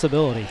a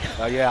possibility.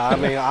 Yeah, I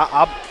mean,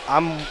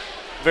 I'm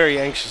very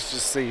anxious to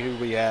see who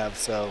we have.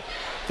 So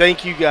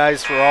thank you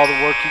guys for all the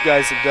work you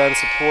guys have done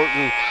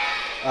supporting,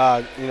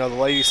 the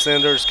Lady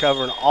Senators,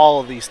 covering all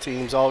of these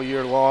teams all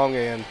year long,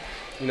 and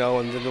and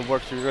then the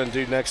work you're going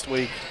to do next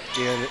week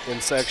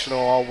in sectional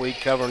all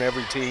week, covering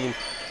every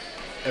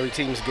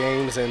team's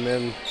games, and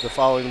then the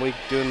following week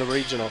doing the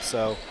regional.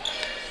 So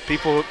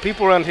people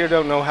around here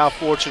don't know how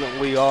fortunate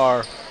we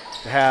are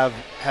to have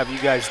you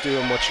guys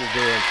doing what you're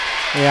doing.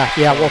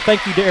 Yeah. Well,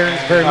 thank you,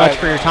 Darren, very much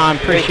for your time.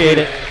 Appreciate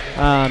it.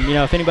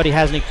 If anybody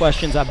has any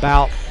questions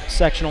about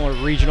sectional or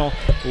regional,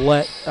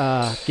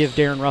 give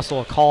Darren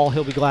Russell a call.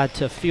 He'll be glad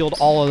to field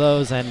all of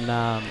those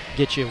and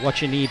get you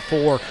what you need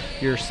for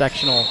your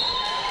sectional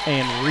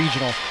and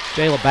regional.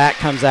 Jayla Batt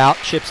comes out,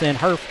 chips in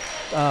her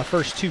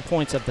first 2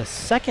 points of the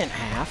second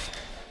half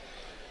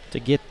to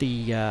get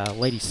the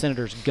Lady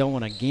Senators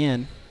going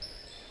again.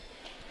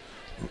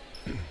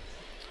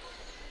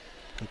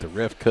 The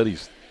ref cut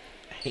his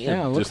hand.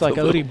 Yeah, it looks like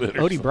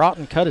Odie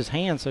Broughton cut his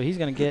hand, so he's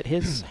going to get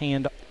his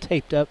hand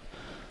taped up.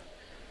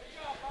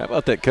 How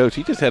about that, Coach?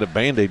 He just had a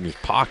Band-Aid in his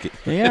pocket.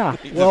 Yeah.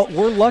 Well,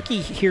 we're lucky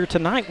here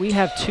tonight. We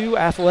have 2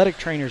 athletic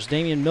trainers.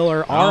 Damian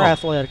Miller, our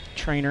athletic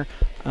trainer,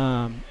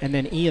 and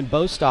then Ian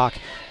Bostock,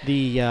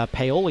 the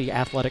Paoli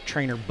athletic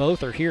trainer.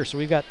 Both are here. So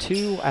we've got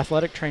 2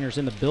 athletic trainers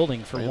in the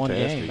building for one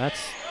game.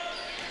 That's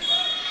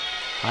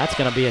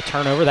going to be a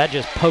turnover. That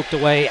just poked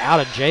away out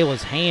of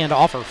Jayla's hand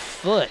off her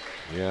foot.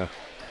 Yeah.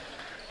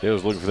 They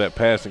was looking for that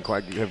pass and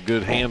quite have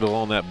good handle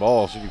on that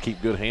ball. So you can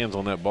keep good hands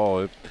on that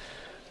ball.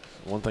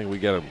 One thing we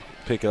got to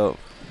pick up.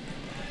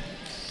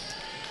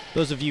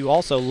 Those of you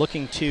also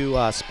looking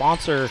to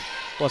sponsor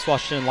West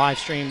Washington live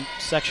stream,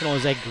 sectional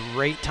is a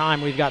great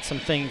time. We've got some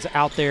things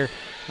out there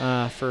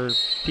for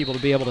people to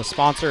be able to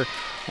sponsor.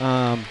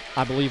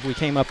 I believe we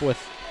came up with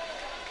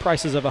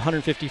prices of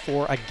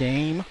 $154 a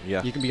game.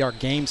 Yeah. You can be our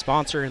game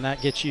sponsor, and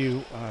that gets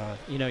you,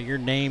 your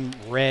name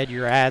read,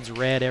 your ads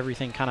read,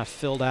 everything kind of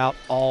filled out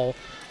all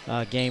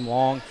game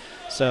long.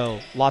 So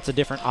lots of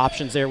different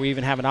options there. We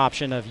even have an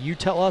option of you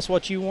tell us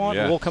what you want,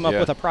 we'll come up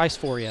with a price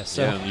for you.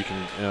 So and you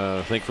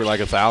can think for like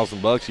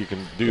 $1,000, you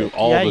can do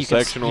all the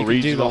sectional,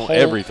 regional,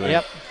 everything.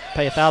 Yep.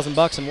 Pay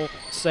 $1,000 and we'll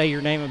say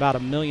your name about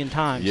 1 million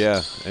times.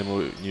 Yeah,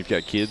 and you've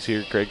got kids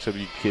here. Craig said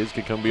your kids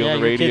can come be on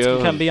the radio. Kids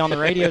can come be on the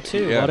radio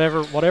too.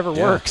 Whatever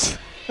works.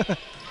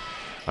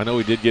 I know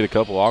we did get a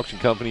couple auction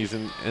companies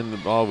in the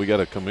ball. We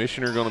got a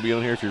commissioner going to be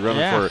on here. If you're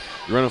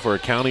running for a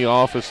county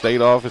office,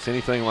 state office,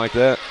 anything like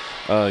that,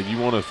 you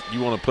want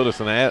to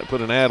put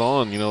an ad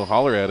on.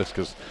 Holler at us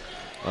because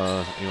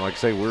like I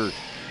say, we're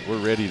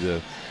ready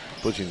to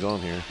put you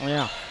on here.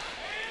 Yeah.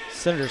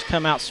 Senators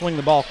come out, swing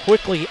the ball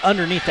quickly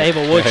underneath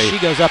Ava Woods. She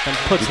goes up and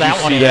puts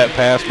that one in. Did you see that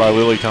pass by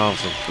Lily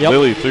Thompson? Yep.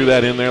 Lily threw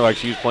that in there like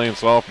she was playing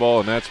softball,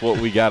 and that's what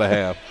we got to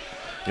have.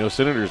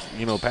 Senators,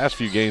 past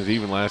few games,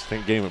 even last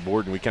game at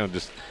Borden, we kind of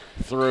just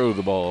throw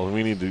the ball. And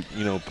we need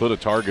to, put a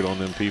target on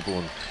them people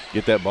and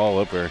get that ball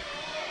up there.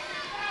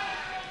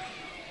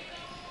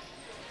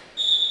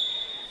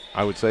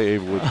 I would say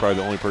Ava Wood's probably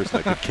the only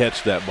person that could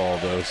catch that ball,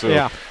 though. So,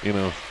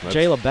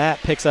 Jayla Batt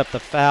picks up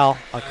the foul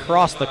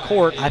across the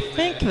court. I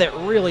think that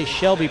really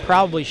Shelby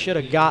probably should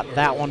have got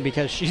that one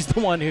because she's the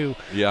one who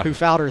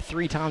fouled her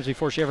 3 times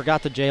before she ever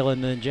got to Jayla,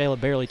 and then Jayla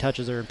barely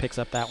touches her and picks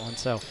up that one.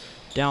 So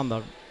down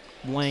the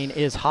lane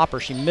is Hopper.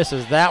 She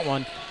misses that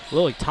one.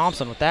 Lily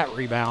Thompson with that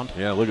rebound.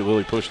 Yeah, look at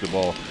Lily push the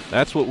ball.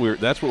 That's what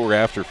we're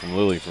after from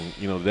Lily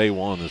from day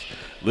one. Is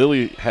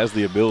Lily has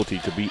the ability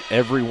to beat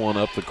everyone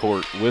up the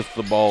court with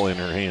the ball in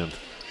her hand.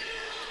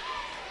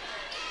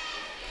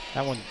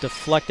 That one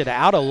deflected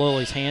out of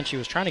Lily's hand. She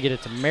was trying to get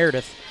it to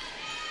Meredith.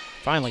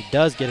 Finally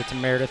does get it to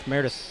Meredith.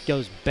 Meredith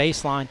goes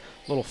baseline,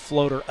 little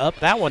floater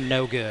up. That one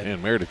no good.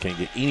 And Meredith can't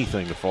get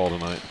anything to fall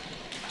tonight.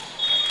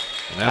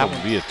 And that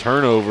would be a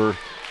turnover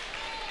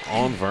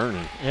on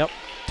Vernon. Yep.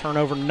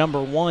 Turnover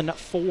number 1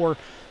 for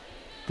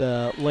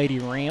the Lady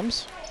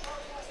Rams.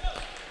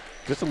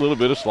 Just a little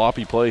bit of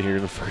sloppy play here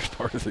in the first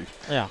part of the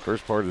second half.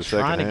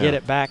 Trying to get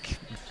it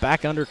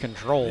back under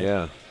control.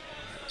 Yeah.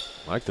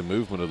 Like the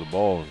movement of the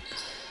ball.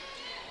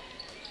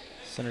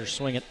 Senators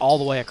swing it all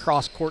the way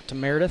across court to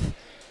Meredith.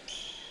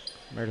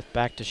 Meredith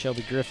back to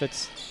Shelby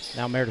Griffiths.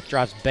 Now Meredith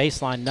drives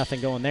baseline,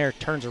 nothing going there.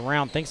 Turns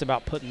around, thinks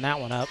about putting that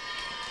one up.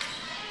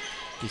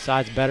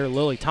 Decides better.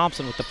 Lily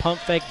Thompson with the pump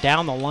fake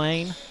down the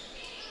lane.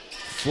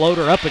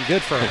 Floater up and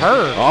good for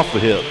her. Off the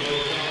hip.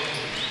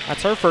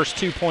 That's her first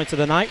 2 points of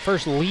the night.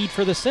 First lead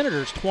for the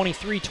Senators,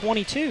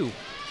 23-22.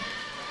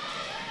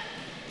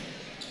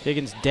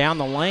 Higgins down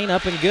the lane,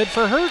 up and good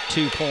for her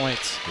 2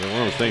 points. Yeah,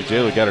 one of those things,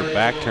 Jayla got her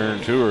back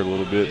turned to her a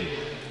little bit.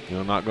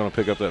 And, not going to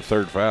pick up that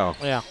third foul.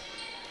 Yeah.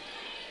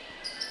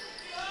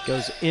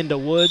 Goes into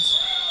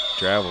Woods.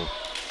 Traveled.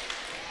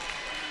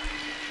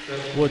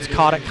 Woods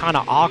caught it kind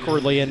of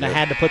awkwardly and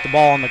had to put the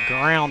ball on the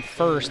ground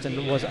first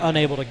and was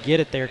unable to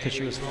get it there because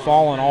she was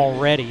falling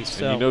already.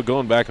 So. And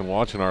going back and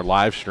watching our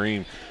live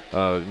stream,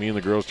 me and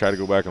the girls try to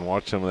go back and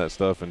watch some of that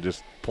stuff and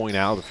just point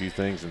out a few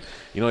things. And,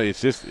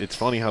 it's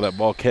funny how that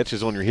ball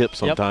catches on your hip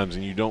sometimes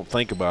and you don't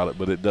think about it,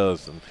 but it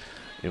does. And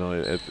you know,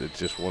 it's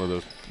just one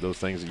of those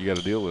things that you got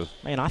to deal with.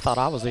 Man, I thought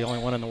I was the only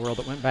one in the world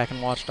that went back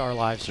and watched our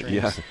live streams.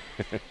 Yeah.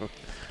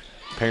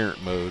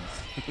 Parent mode.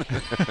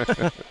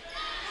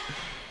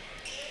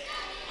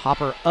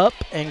 Hopper up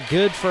and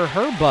good for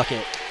her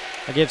bucket.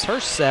 That gives her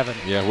 7.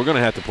 Yeah, we're going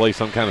to have to play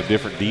some kind of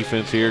different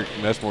defense here.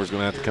 Messmore's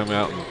going to have to come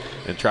out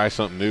and try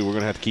something new. We're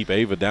going to have to keep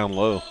Ava down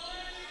low.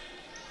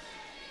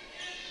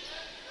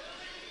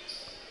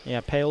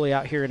 Yeah, Paoli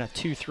out here in a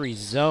 2-3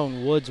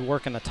 zone. Woods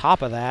working the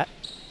top of that.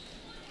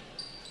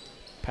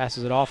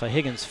 Passes it off of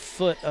Higgins'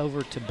 foot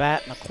over to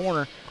Bat in the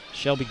corner.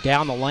 Shelby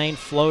down the lane,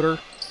 floater.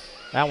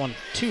 That one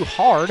too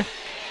hard.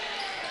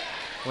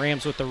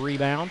 Rams with the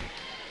rebound.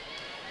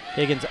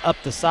 Higgins up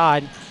the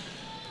side.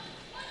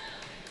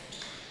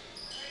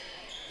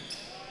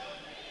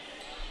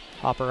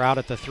 Hopper out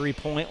at the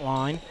 3-point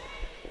line.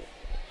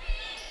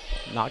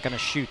 Not going to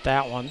shoot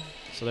that one,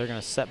 so they're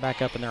going to set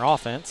back up in their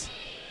offense.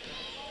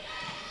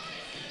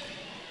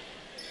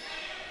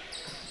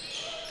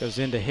 Goes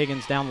into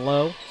Higgins down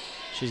low.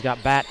 She's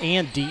got Bat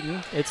and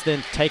Deaton. It's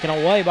then taken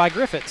away by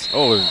Griffiths.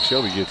 Oh, and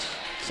Shelby gets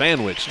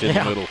sandwiched in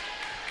the middle.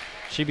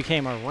 She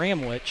became a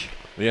ramwich.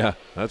 Yeah,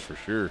 that's for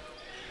sure.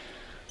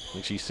 I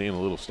think she's seeing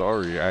a little star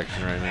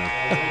reaction right now.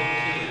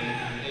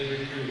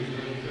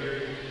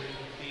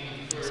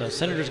 So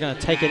Senator's going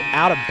to take it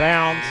out of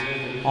bounds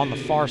on the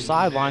far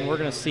sideline. We're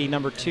going to see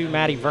number 2,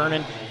 Maddie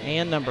Vernon,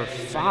 and number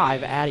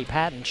 5, Addie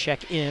Patton,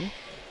 check in.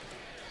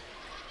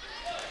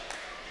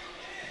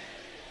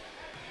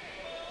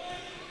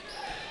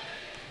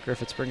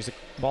 Griffiths brings the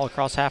ball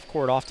across half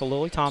court off to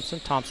Lily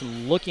Thompson.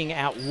 Thompson looking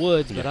at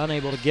Woods, but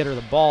unable to get her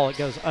the ball. It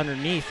goes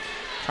underneath,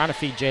 trying to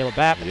feed Jayla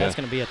Batt, but that's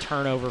going to be a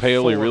turnover.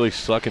 Paoli really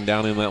sucking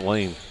down in that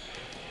lane.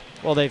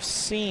 Well, they've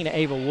seen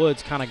Ava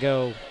Woods kind of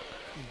go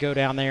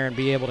down there and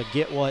be able to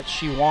get what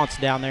she wants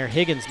down there.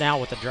 Higgins now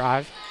with the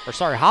drive. Or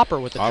sorry, Hopper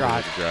with the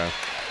drive.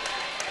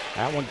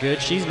 That one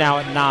good. She's now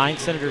at 9.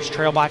 Senators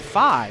trail by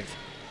 5.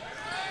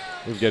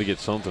 We've got to get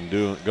something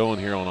going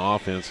here on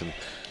offense,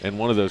 and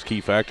one of those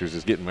key factors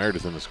is getting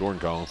Meredith in the scoring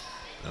column.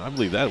 And I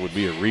believe that would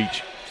be a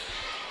reach.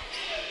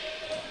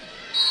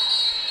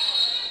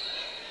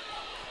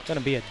 It's going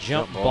to be a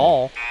jump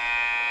ball.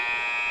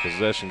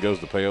 Possession goes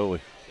to Paoli.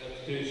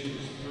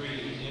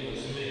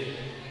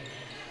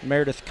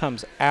 Meredith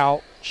comes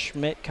out.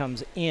 Schmidt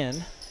comes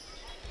in.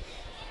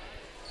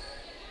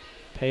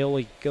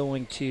 Paoli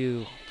going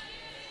to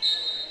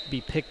be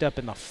picked up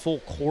in the full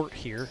court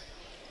here.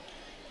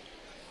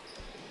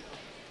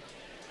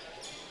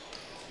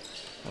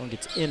 One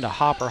gets into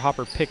Hopper.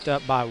 Hopper picked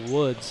up by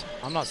Woods.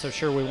 I'm not so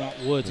sure we want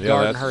Woods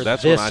guarding her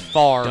this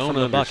far from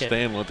the bucket. I don't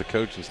understand what the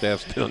coaching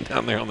staff's doing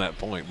down there on that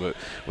point, but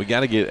we got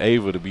to get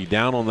Ava to be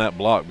down on that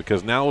block,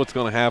 because now what's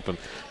going to happen,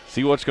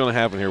 see what's going to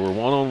happen here. We're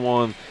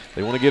one-on-one.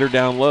 They want to get her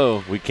down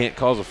low. We can't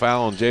cause a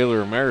foul on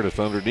Jayla or Meredith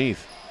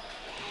underneath.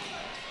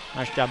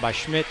 Nice job by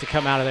Schmidt to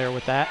come out of there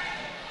with that.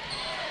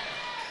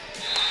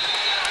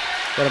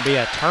 Going to be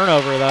a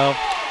turnover, though.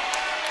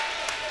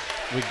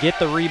 We get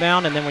the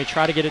rebound, and then we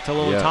try to get it to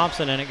Lily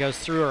Thompson, and it goes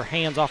through her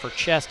hands off her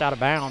chest out of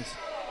bounds.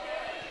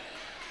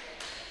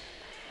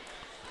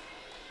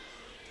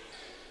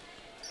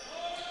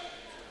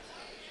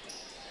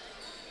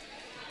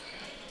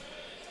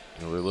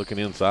 They're looking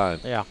inside.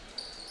 Yeah.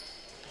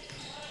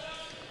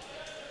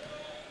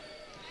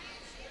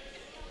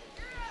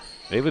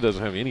 Ava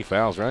doesn't have any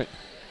fouls, right?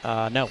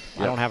 No,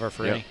 I don't have her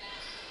for any.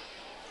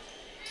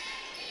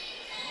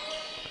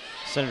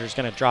 Senator's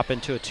going to drop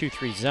into a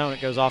 2-3 zone.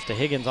 It goes off to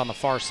Higgins on the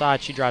far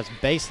side. She drives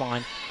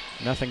baseline.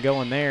 Nothing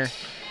going there.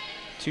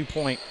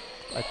 2-point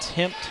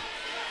attempt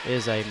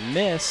is a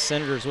miss.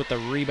 Senators with the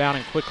rebound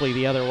and quickly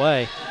the other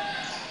way.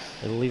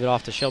 They'll leave it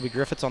off to Shelby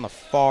Griffiths on the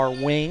far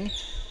wing.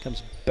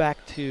 Comes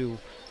back to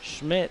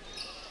Schmidt.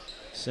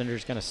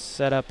 Senators going to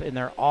set up in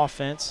their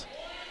offense.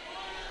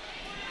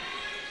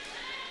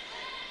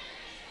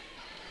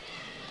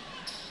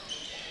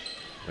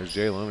 There's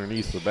Jayla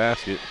underneath the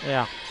basket.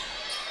 Yeah.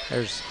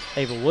 There's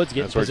Ava Woods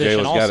getting That's where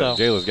position also.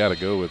 Jayla's got to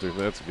go with her.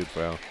 That's a good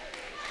foul.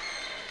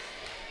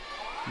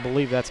 I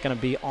believe that's going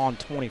to be on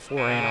 24,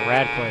 Anna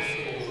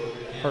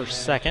Radcliffe, her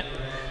second.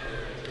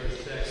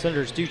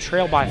 Senators do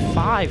trail by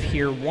 5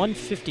 here,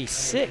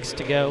 1:56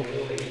 to go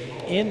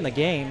in the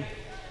game.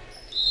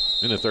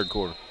 In the third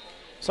quarter.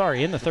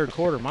 Sorry, in the third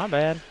quarter, my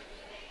bad.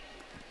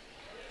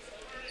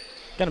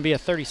 Going to be a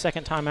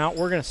 30-second timeout.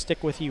 We're going to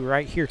stick with you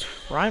right here.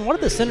 Ryan, what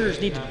do the Senators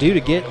need to do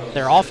to get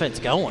their offense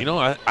going? You know,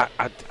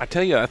 I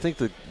tell you, I think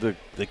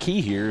the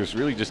key here is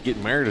really just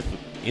getting Meredith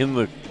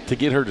to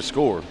get her to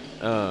score.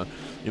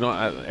 You know,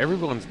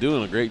 everyone's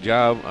doing a great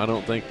job. I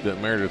don't think that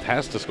Meredith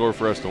has to score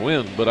for us to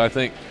win, but I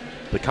think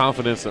the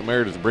confidence that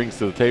Meredith brings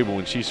to the table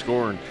when she's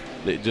scoring,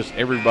 that just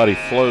everybody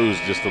flows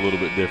just a little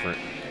bit different.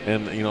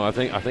 And you know, I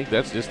think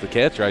that's just the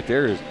catch right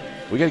there is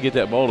we got to get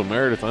that ball to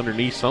Meredith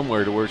underneath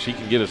somewhere to where she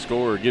can get a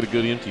score or get a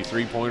good empty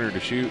three-pointer to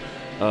shoot.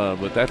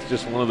 But that's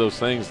just one of those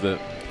things that,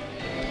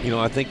 you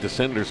know, I think the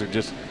Senators are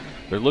just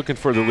they're looking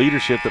for the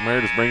leadership that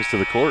Meredith brings to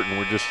the court, and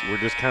we're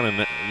just kind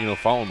of, you know,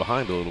 falling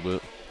behind a little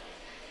bit.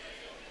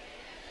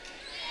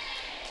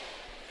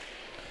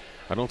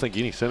 I don't think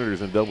any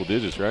Senators in double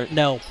digits, right?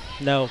 No.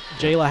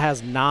 Jayla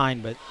has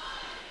 9, but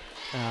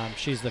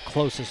she's the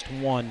closest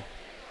one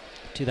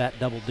to that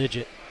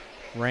double-digit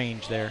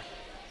range there.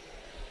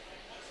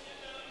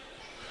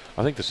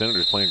 I think the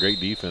Senators playing great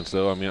defense,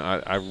 though. I mean,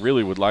 I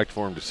really would like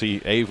for them to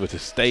see Ava to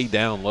stay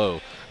down low.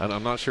 And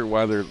I'm not sure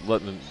why they're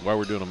why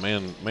we're doing a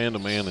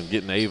man-to-man and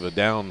getting Ava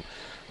down,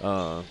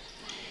 coming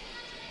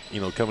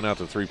out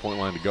to the three-point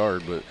line to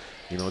guard. But,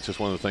 it's just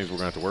one of the things we're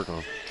going to have to work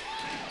on.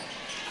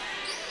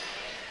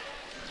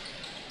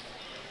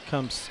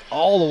 Comes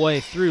all the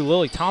way through.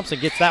 Lily Thompson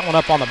gets that one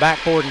up on the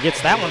backboard and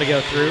gets that one to go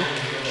through.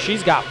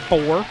 She's got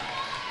 4.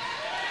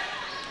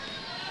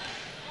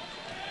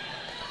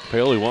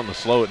 Paoli wanting to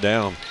slow it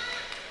down.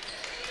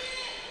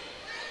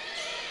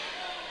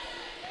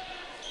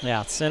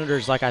 Yeah,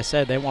 Senators, like I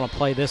said, they want to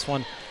play this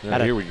one.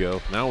 Yeah, here we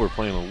go. Now we're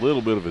playing a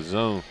little bit of a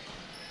zone.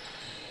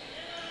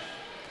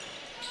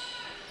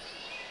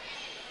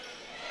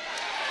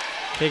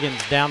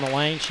 Higgins down the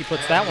lane. She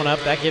puts that one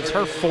up. That gives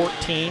her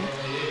 14.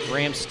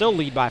 Rams still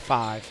lead by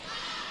 5.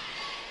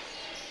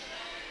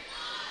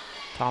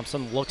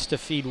 Thompson looks to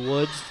feed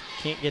Woods.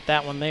 Can't get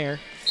that one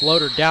there.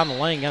 Floater down the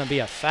lane, going to be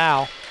a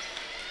foul.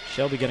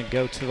 Shelby going to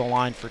go to the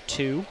line for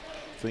 2.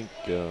 I think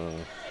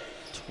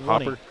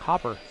 20.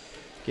 Hopper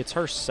gets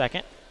her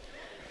second.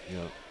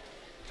 Yeah.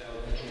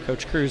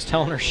 Coach Cruz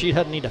telling her she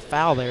doesn't need to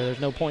foul there. There's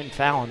no point in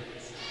fouling.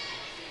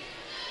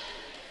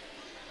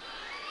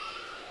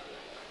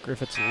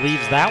 Griffiths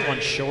leaves that one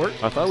short.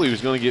 I thought we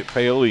was going to get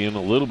Paoli in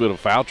a little bit of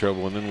foul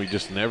trouble, and then we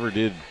just never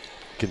did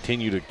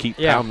continue to keep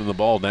pounding the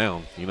ball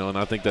down. And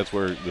I think that's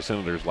where the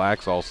Senators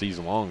lacks all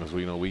season long is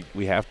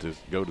we have to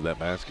go to that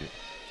basket.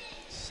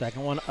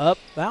 Second one up.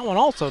 That one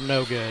also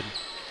no good.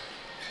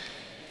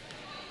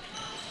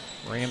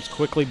 Rams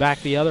quickly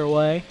back the other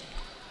way.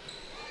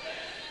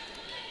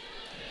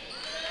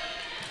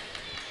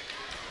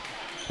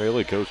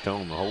 Paoli coach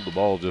telling them to hold the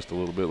ball just a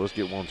little bit. Let's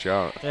get one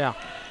shot. Yeah.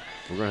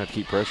 We're going to have to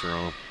keep pressure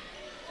on them.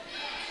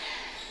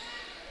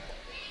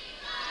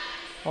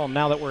 Well,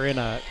 now that we're in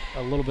a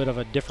little bit of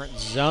a different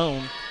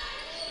zone,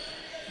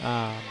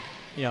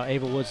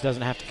 Ava Woods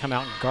doesn't have to come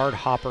out and guard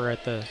Hopper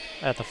at the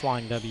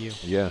Flying W.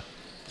 Yeah.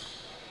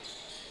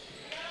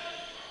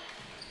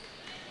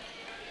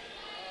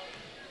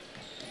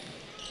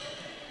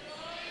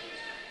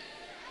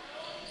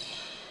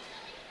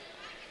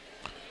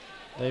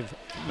 They've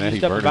Maddie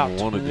used up Vernon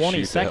about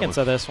 20 seconds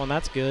of this one.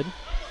 That's good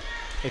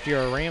if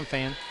you're a Ram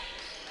fan.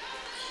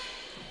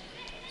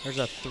 There's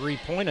a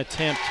three-point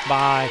attempt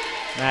by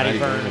Maddie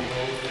Vernon.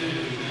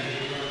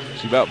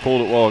 She about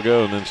pulled it a while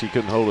ago, and then she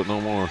couldn't hold it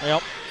no more.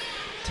 Yep.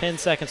 10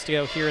 seconds to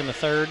go here in the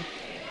third.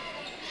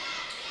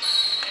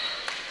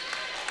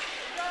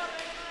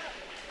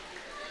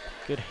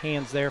 Good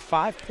hands there.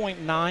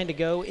 5.9 to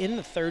go in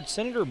the third.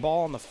 Senator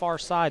ball on the far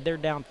side. They're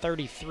down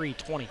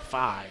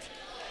 33-25.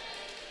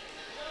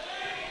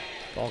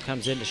 Ball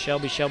comes into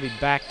Shelby. Shelby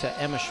back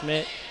to Emma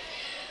Schmidt.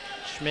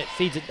 Schmidt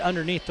feeds it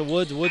underneath the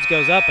Woods. Woods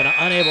goes up and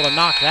unable to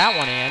knock that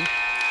one in.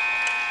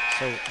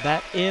 So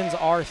that ends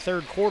our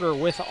third quarter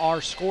with our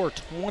score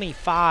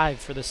 25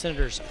 for the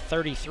Senators,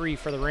 33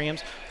 for the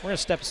Rams. We're going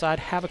to step aside,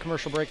 have a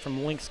commercial break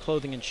from Lynx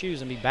Clothing and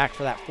Shoes, and be back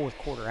for that fourth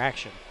quarter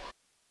action.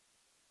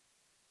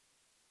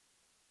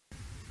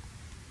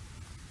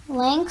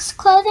 Lynx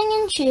Clothing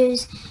and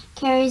Shoes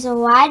carries a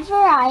wide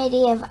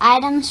variety of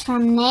items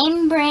from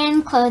name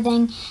brand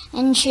clothing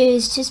and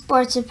shoes to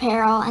sports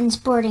apparel and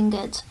sporting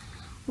goods.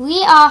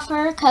 We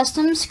offer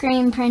custom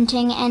screen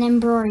printing and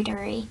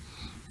embroidery,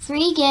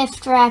 free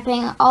gift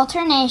wrapping,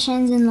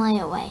 alternations, and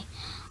layaway.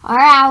 Our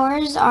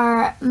hours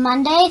are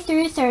Monday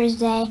through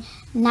Thursday,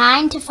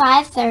 9 to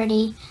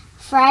 5:30,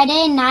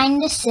 Friday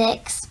 9 to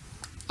 6,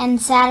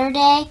 and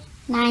Saturday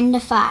 9 to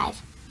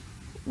 5.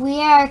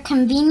 We are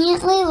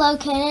conveniently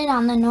located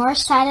on the north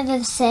side of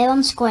the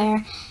Salem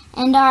Square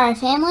and are a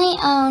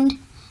family-owned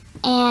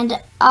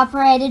and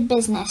operated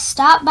business.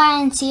 Stop by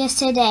and see us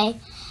today.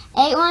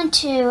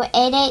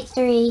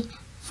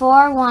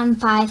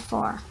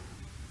 812-883-4154.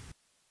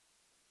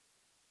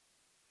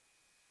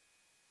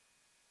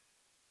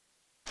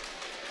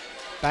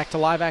 Back to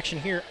live action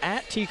here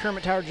at T.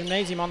 Kermit Tower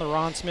Gymnasium on the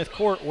Ron Smith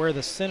Court, where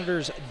the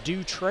Senators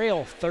do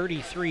trail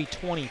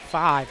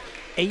 33-25.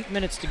 8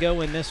 minutes to go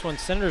in this one.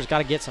 Senators got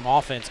to get some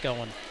offense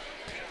going.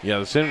 Yeah,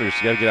 the Senators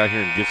got to get out here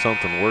and get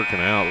something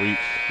working out.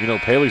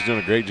 Paoli's doing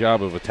a great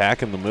job of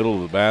attacking the middle of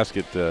the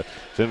basket.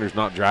 Senators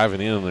not driving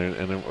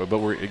in, but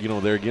we're,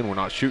 there again, we're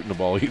not shooting the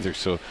ball either.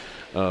 So,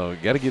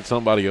 got to get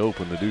somebody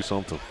open to do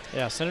something.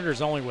 Yeah,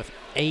 Senators only with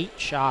 8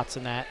 shots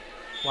in that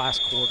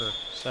last quarter.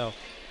 So,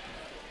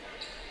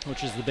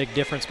 which is the big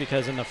difference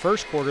because in the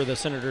first quarter the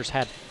Senators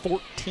had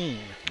 14.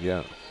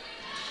 Yeah.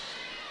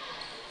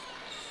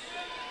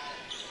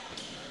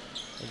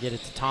 They get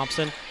it to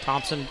Thompson.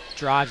 Thompson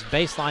drives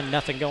baseline,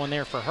 nothing going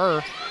there for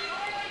her.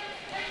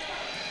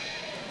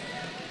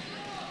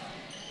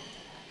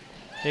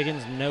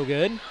 Higgins, no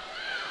good.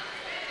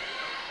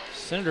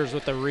 Senators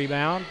with the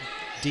rebound.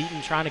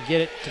 Deaton trying to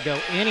get it to go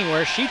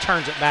anywhere. She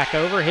turns it back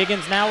over.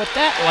 Higgins now with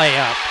that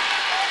layup.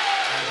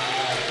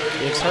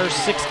 Gives her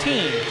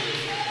 16.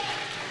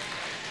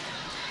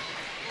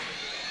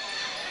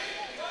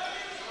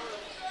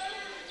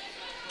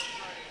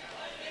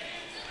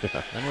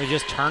 Then we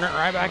just turn it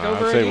right back I'd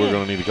over say again. we're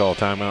going to need to call a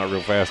timeout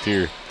real fast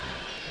here.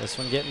 This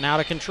one getting out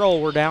of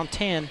control. We're down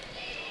 10.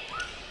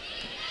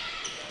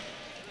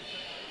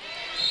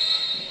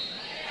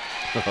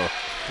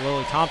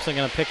 Lily Thompson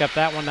going to pick up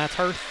that one. That's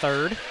her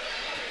third.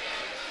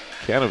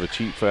 Kind of a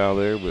cheap foul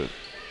there, but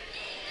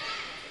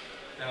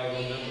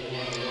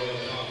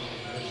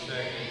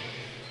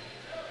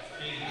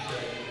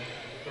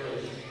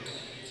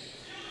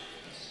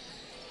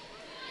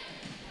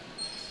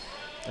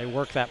they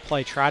work that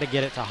play, try to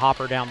get it to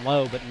Hopper down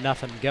low, but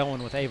nothing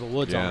going with Ava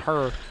Woods on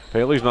her.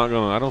 Paoli's not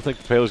going to – I don't think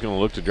Paoli's going to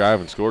look to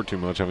drive and score too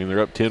much. I mean, they're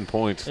up 10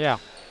 points. Yeah.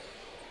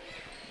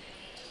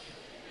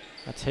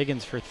 That's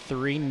Higgins for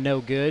 3,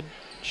 no good.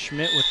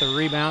 Schmidt with the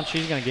rebound.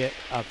 She's going to get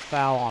a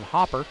foul on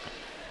Hopper.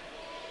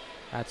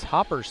 That's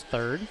Hopper's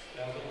third.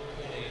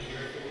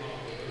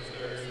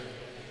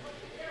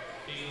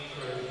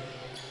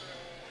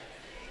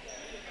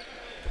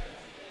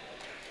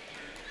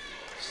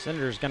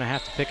 Sender's going to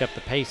have to pick up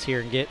the pace here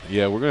and get.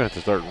 Yeah, we're going to have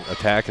to start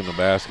attacking the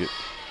basket.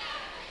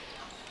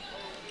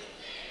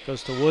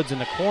 Goes to Woods in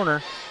the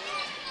corner.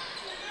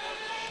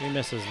 She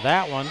misses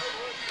that one.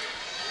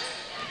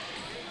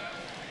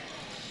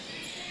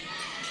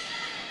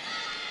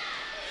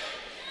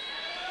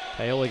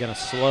 Paoli going to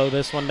slow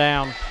this one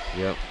down.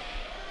 Yep.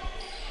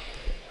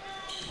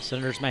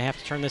 Senators may have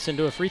to turn this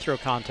into a free throw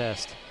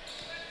contest.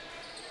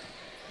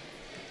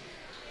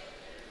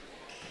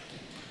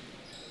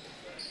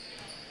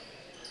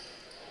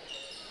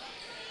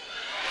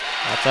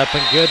 That's up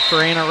and good for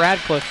Anna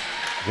Radcliffe.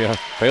 Yeah,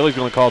 Paoli's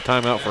going to call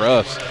timeout for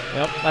us.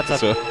 Yep,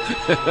 that's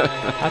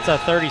a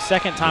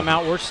 30-second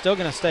timeout. We're still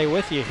going to stay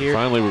with you here.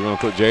 Finally, we're going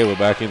to put Jayla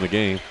back in the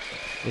game.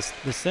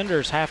 The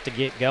Senators have to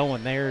get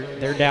going.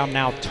 They're down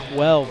now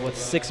 12 with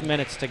 6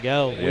 minutes to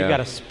go. Yeah. We've got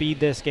to speed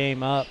this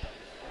game up.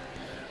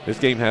 This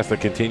game has to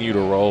continue to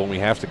roll, and we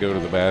have to go to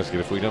the basket.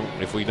 If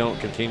we don't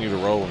continue to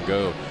roll and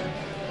go,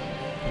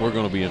 we're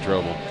going to be in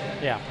trouble.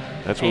 Yeah.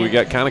 That's where we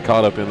got kind of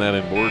caught up in that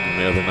in Borden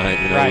the other night.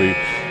 You know,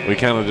 right. we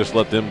kind of just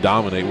let them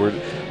dominate.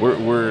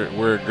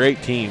 We're a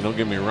great team. Don't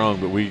get me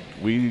wrong, but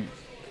we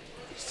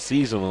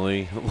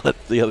seasonally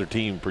let the other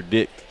team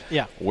predict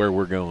where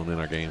we're going in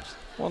our games.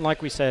 Well, and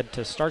like we said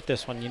to start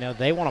this one, you know,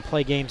 they want to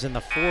play games in the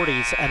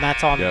 40s, and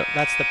that's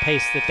the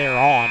pace that they're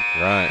on.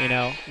 Right. You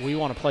know, we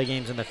want to play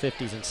games in the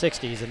 50s and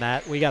 60s, and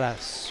that we got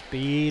to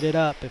speed it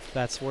up if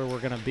that's where we're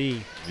going to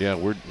be. Yeah,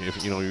 we're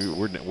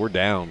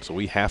down, so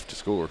we have to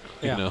score.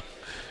 Yeah. You know,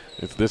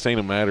 this ain't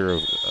a matter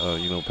of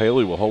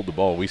Paoli will hold the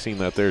ball. We seen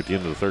that there at the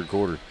end of the third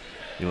quarter.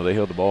 You know, they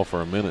held the ball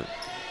for a minute.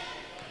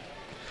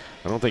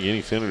 I don't think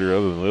any Senator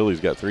other than Lily's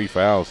got 3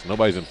 fouls.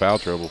 Nobody's in foul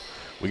trouble.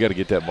 We got to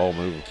get that ball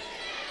moving.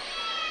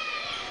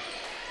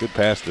 Good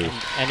pass to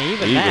and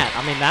even that,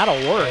 I mean,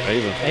 that'll work.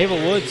 Ava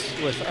Woods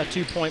with a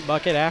 2-point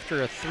bucket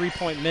after a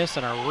 3-point miss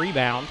and a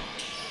rebound.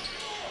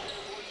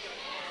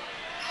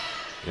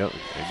 Yep,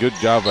 a good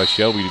job by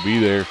Shelby to be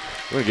there.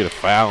 We're going to get a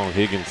foul on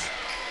Higgins.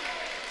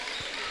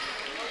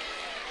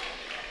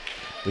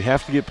 We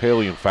have to get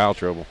Paoli in foul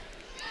trouble.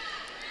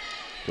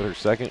 Got her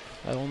second?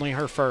 Only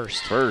her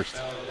first. So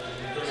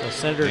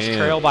Senators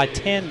trail by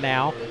 10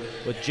 now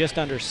with just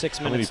under 6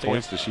 How minutes many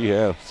points does she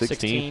have?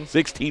 16.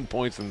 16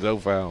 points and no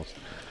fouls.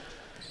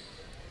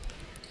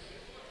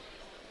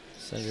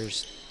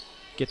 Senators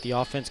get the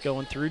offense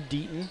going through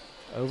Deaton.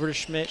 Over to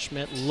Schmidt.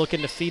 Schmidt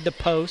looking to feed the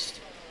post.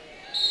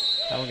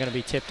 That one going to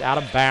be tipped out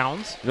of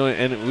bounds. You know,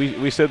 and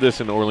we said this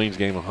in the Orleans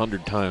game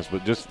 100 times,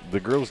 but just the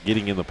girls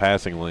getting in the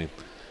passing lane.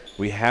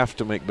 We have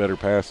to make better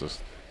passes.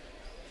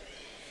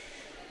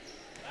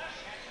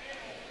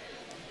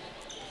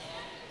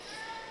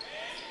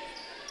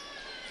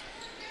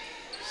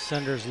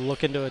 Senators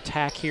looking to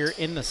attack here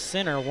in the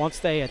center. Once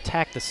they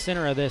attack the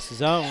center of this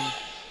zone,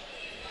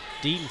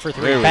 Deaton for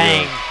 3,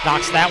 bang,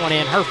 knocks that one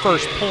in. Her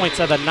first points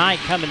of the night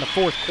come in the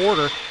fourth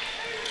quarter.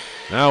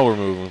 Now we're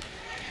moving.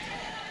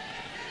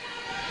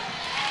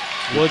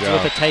 Woods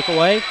with a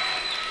takeaway.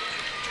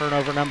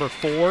 Turnover number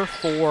 4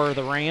 for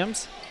the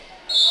Rams.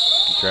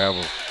 Good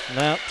travel.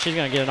 No, she's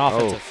going to get an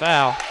offensive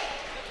foul.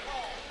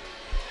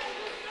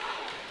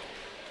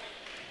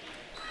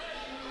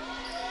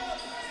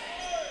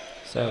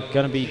 So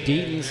going to be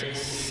Deaton's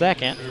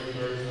second.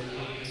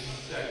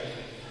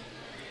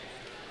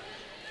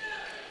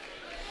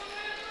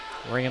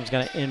 Rams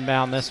going to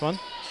inbound this one.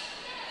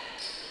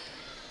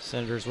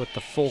 Senators with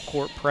the full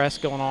court press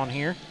going on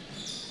here.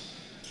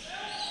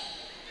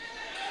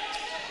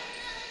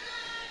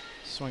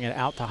 Swing it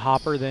out to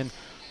Hopper, then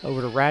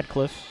over to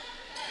Radcliffe.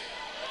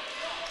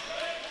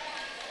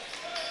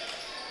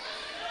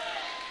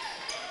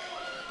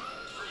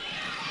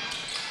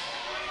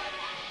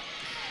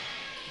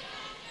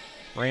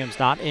 Rams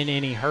not in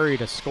any hurry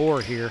to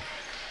score here.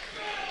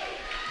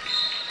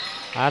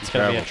 That's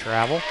going to be a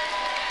travel.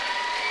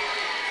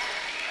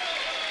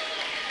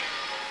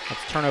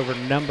 That's turnover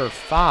number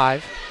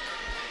 5.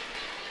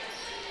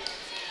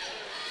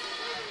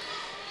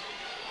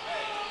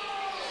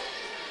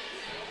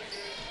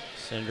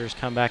 Senators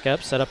come back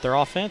up, set up their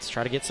offense,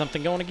 try to get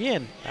something going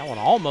again. That one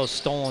almost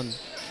stolen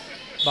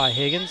by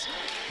Higgins.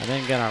 And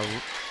then going to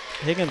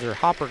Higgins or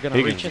Hopper going to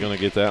reach in? Higgins going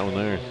to get that one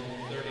there.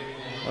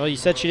 Well, you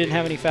said she didn't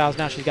have any fouls.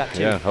 Now she's got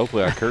 2. Yeah,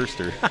 hopefully I cursed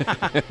her.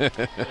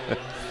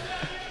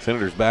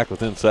 Senators back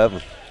within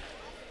 7.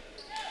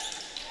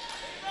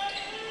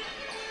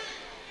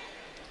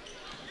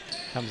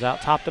 Comes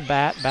out top to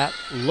Bat. Bat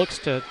looks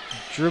to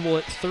dribble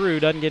it through.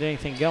 Doesn't get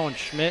anything going.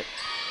 Schmidt.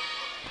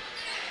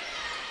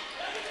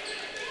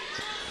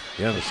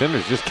 Yeah, the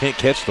Senators just can't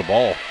catch the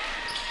ball.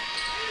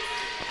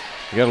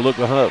 You got to look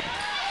up.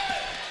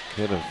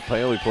 You had a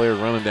Paoli player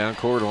running down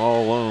court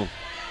all alone.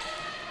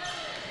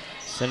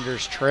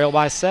 Senators trail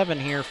by 7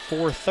 here.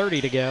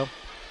 4:30 to go.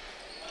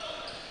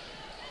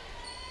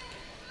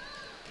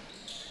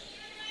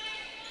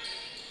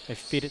 They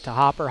feed it to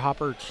Hopper.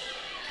 Hopper,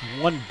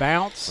 one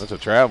bounce. That's a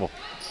travel.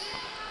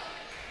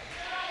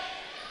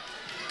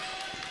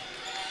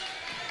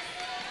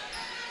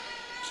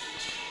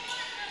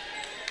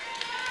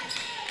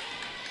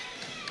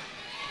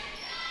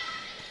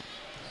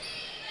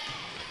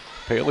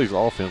 Paoli's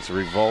offense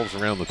revolves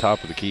around the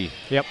top of the key.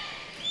 Yep.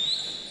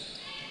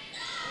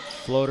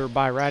 Floater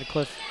by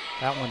Radcliffe.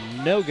 That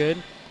one no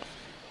good.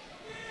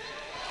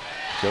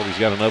 Shelby's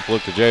got an up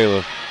look to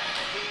Jayla.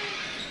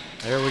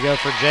 There we go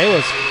for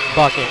Jayla's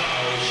bucket.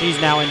 She's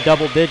now in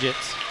double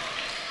digits.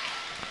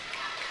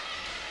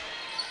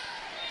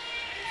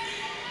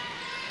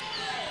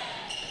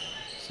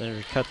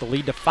 Senators cut the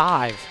lead to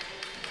 5.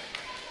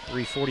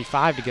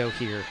 3:45 to go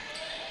here.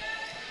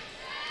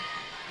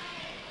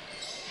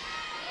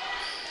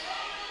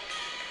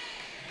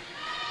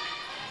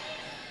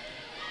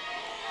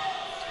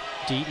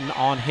 Deaton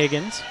on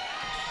Higgins.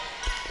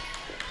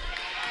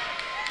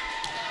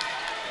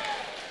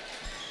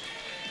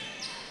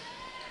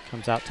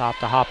 Comes out top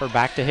to Hopper,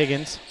 back to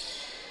Higgins.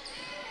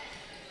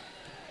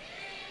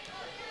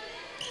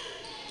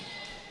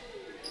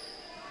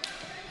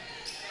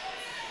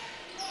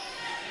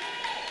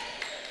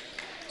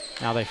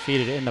 Now they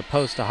feed it in the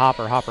post to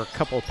Hopper. Hopper, a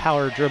couple of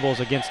power dribbles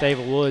against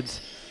Ava Woods.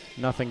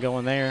 Nothing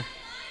going there.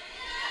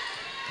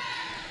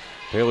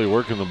 Paoli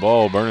working the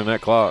ball, burning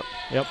that clock.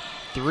 Yep,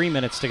 3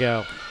 minutes to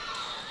go.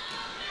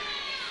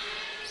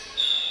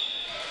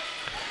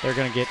 They're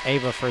going to get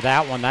Ava for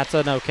that one. That's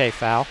an okay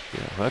foul.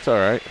 Yeah, that's all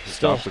right.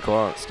 Stops the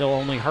clock. Still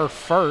only her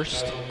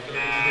first.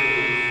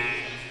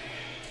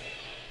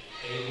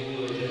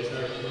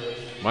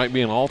 Might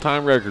be an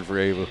all-time record for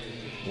Ava.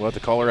 We'll have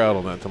to call her out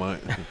on that tonight.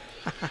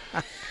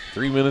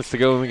 3 minutes to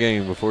go in the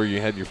game before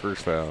you had your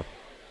first foul.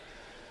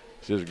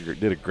 She just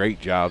did a great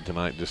job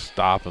tonight just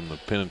stopping the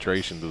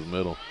penetration to the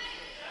middle.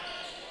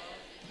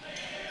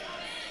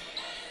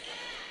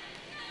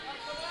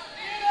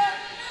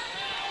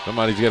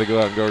 Somebody's got to go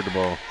out and guard the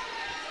ball.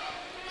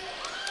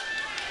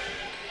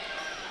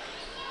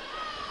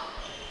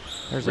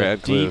 There's a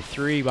deep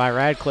 3 by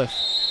Radcliffe.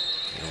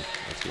 Yeah,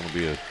 that's going to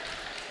be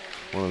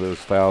one of those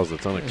fouls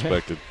that's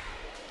unexpected.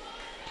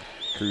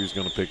 Cruz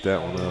going to pick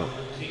that one up.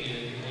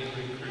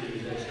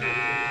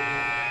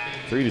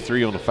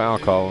 3-3 on the foul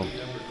column.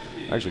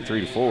 Actually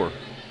 3-4.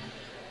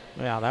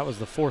 Yeah, that was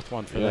the 4th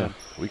one for them.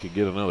 We could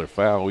get another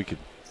foul. We could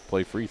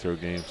play free throw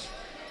games.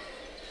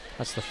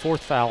 That's the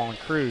 4th foul on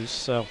Cruz,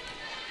 so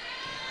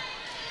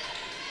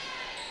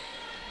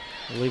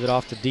we'll leave it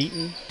off to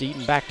Deaton.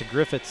 Deaton back to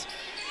Griffiths.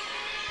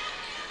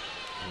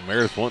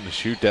 Meredith wanting to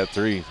shoot that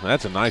 3.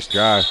 That's a nice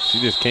drive. She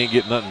just can't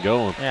get nothing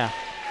going. Yeah.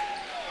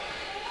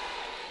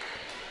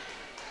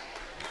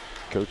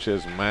 Coach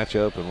says match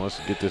up and let's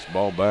get this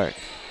ball back.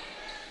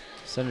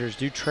 Senators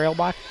do trail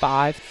by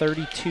 5,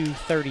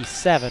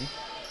 32-37.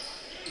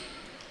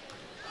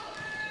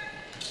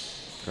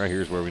 Right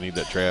here's where we need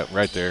that trap.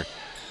 Right there.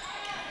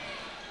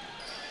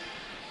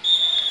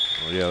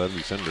 Well, yeah, that'd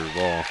be Senators'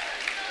 ball.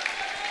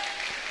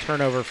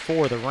 Turnover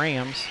for the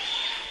Rams.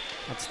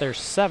 That's their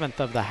 7th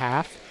of the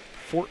half,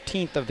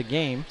 14th of the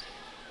game.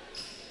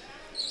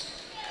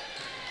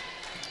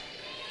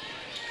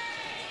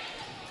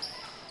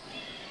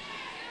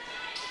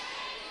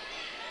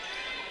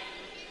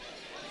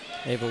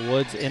 Ava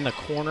Woods in the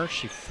corner.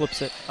 She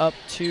flips it up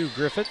to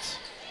Griffiths.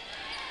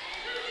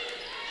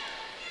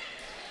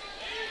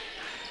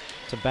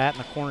 To Bat in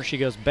the corner. She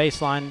goes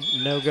baseline.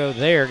 No go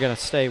there. Going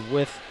to stay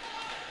with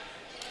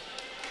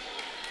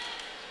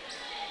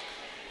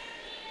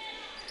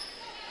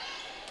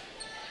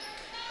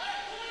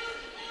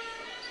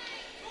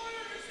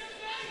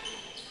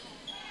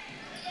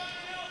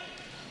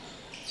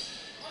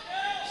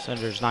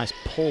Senators. Nice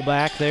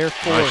pullback there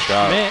for nice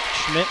Schmidt.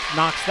 Schmidt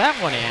knocks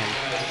that one in.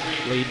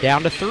 Lead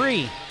down to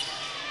 3.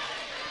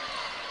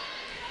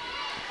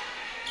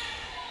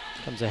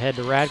 Comes ahead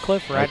to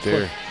Radcliffe. Right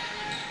there.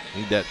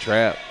 Need that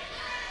trap.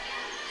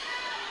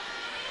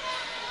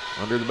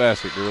 Under the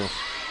basket, girls.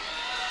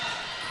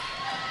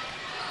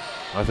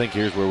 I think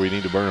here's where we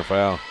need to burn a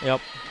foul.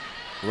 Yep.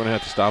 We're going to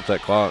have to stop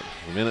that clock.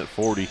 A minute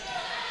 40.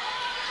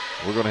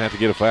 We're going to have to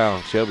get a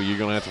foul. Shelby, you're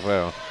going to have to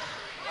foul.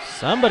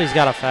 Somebody's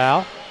got a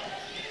foul.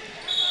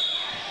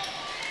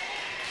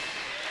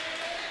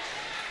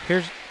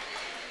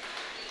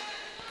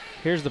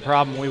 Here's the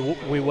problem.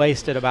 We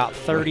wasted about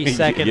 30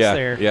 seconds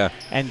there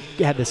and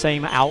had the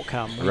same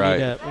outcome.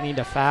 We need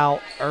to foul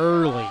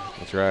early.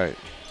 That's right.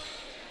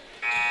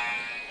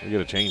 We got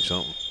to change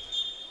something.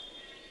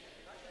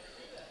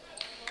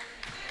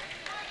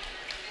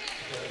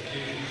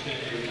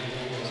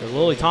 So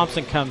Lily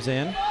Thompson comes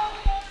in.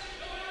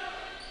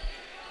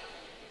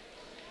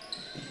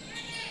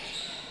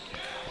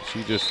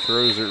 She just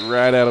throws it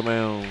right out of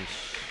bounds.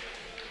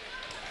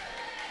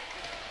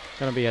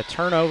 Going to be a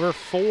turnover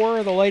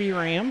for the Lady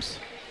Rams.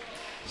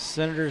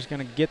 Senator's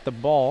going to get the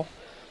ball.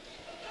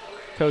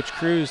 Coach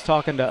Cruz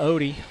talking to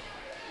Odie.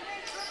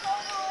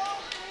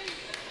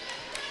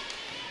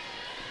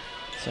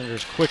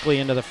 Senators quickly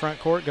into the front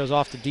court, goes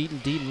off to Deaton.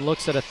 Deaton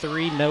looks at a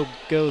three, no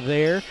go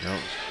there. No,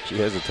 she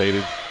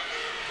hesitated.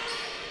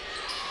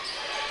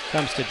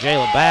 Comes to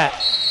Jayla Batt,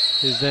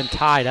 who's then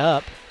tied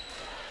up.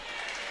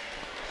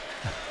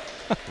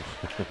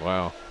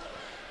 Wow.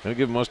 Don't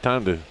give him much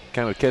time to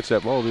kind of catch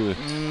that ball, do we?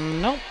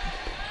 Nope.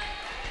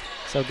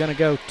 So going to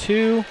go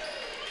to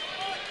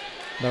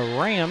the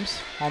Rams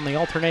on the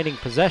alternating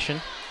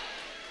possession.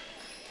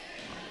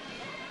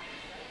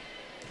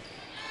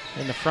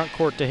 In the front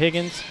court to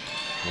Higgins.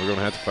 We're going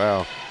to have to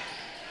foul.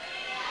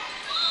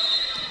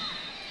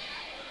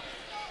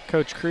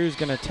 Coach Cruz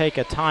going to take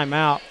a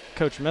timeout.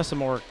 Coach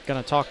Messamore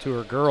going to talk to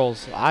her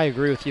girls. I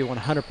agree with you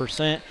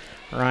 100%,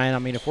 Ryan. I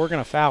mean, if we're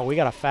going to foul, we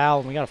got to foul,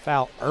 and we got to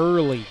foul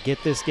early.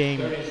 Get this game,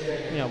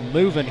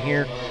 moving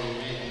here,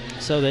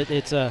 so that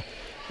it's a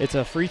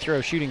free throw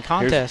shooting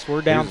contest.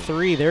 We're down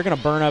 3. They're going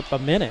to burn up a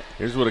minute.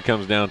 Here's what it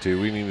comes down to.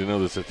 We need to know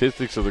the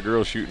statistics of the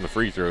girls shooting the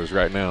free throws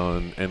right now,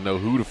 and know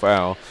who to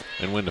foul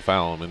and when to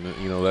foul them.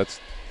 And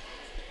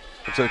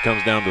that's what it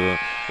comes down to the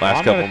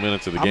last couple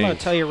minutes of the game. I'm going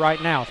to tell you right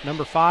now, if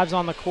number 5's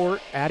on the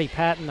court, Addie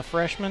Patton, the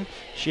freshman,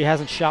 she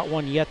hasn't shot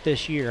one yet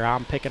this year.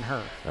 I'm picking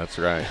her. That's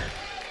right.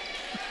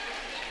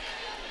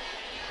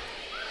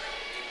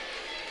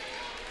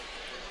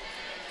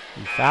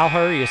 You foul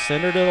her, you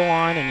send her to the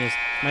line, and you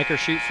make her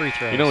shoot free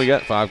throws. We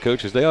got 5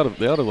 coaches. They ought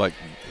to like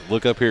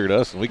look up here at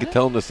us, and we could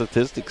tell them the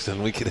statistics,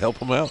 and we could help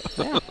them out.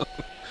 Yeah.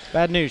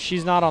 Bad news,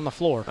 she's not on the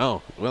floor.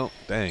 Oh, well,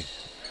 dang.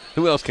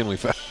 Who else can we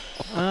foul?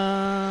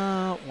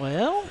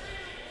 Well.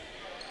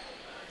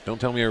 Don't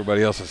tell me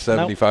everybody else is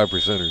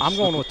 75%ers. I'm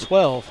going with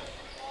 12.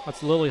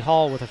 That's Lily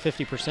Hall with a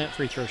 50%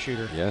 free throw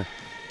shooter. Yeah.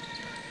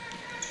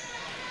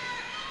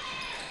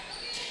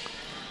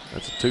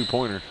 That's a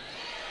 2-pointer.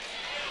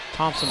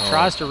 Thompson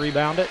tries to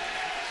rebound it.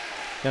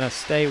 Going to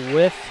stay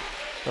with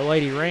the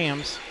Lady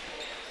Rams.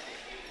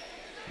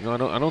 I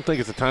don't think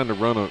it's a time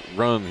to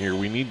run here.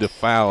 We need to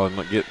foul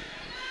and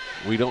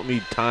we don't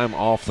need time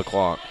off the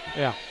clock.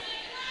 Yeah.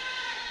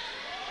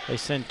 They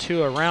send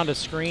 2 around a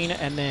screen,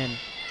 and then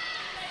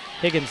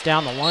Higgins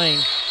down the lane.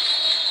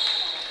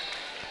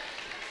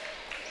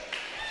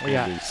 We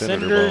got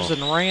Senators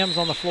and Rams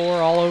on the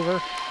floor all over.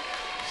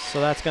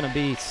 So that's going to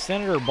be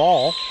Senator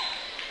ball.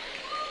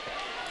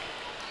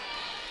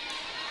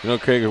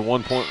 Craig,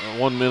 1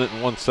 minute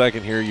and 1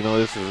 second here.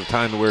 This is a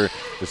time to where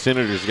the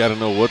Senators got to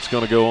know what's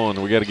going to go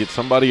on. We got to get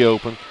somebody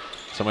open.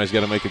 Somebody's got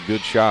to make a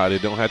good shot.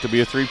 It don't have to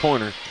be a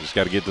three-pointer. Just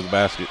got to get to the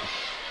basket.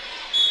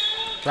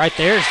 Right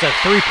there's the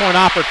three-point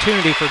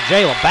opportunity for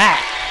Jayla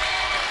Batt.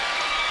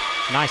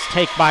 Nice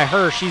take by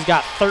her. She's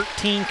got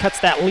 13, cuts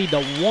that lead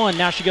to 1.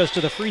 Now she goes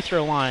to the free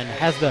throw line.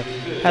 Has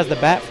the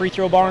Batt free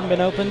throw barn been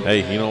open?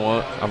 Hey, you know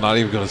what? I'm not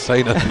even going to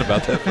say nothing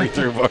about that free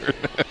throw barn.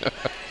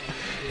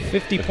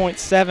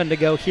 50.7 to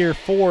go here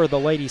for the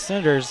Lady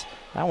Senators.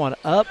 That one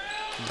up.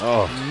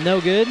 Oh, no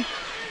good.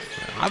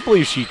 I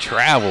believe she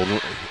traveled.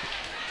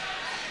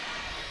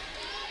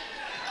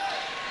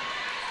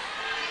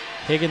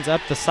 Higgins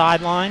up the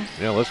sideline.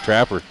 Yeah, let's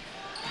trap her.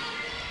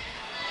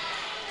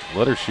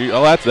 Let her shoot.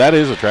 Oh, that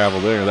is a travel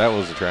there. That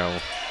was a travel.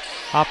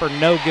 Hopper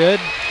no good.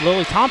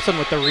 Lily Thompson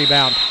with the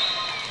rebound.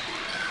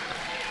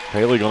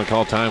 Paoli going to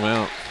call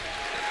timeout.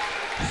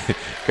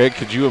 Craig,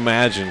 could you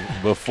imagine,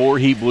 before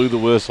he blew the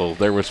whistle,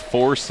 there was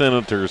 4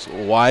 Senators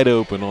wide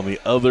open on the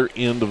other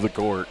end of the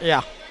court.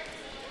 Yeah.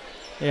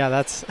 Yeah,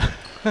 that's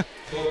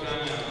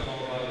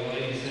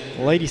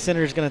Lady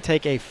Senators going to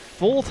take a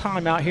full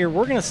timeout here.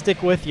 We're going to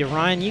stick with you,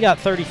 Ryan. You got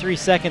 33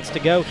 seconds to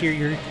go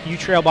here. You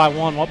trail by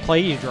 1. What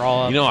play you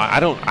draw up? I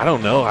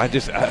don't know.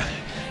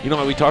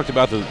 We talked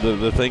about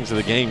the things of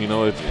the game.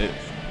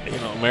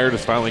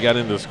 Meredith finally got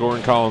into the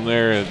scoring column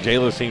there, and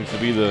Jayla seems to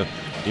be the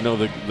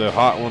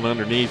hot one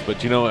underneath.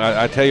 But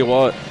I tell you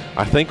what,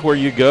 I think where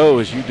you go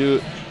is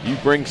you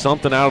bring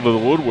something out of the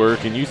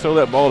woodwork and you throw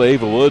that ball to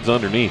Ava Woods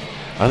underneath.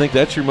 I think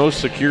that's your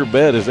most secure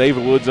bet is Ava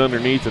Woods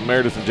underneath and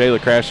Meredith and Jayla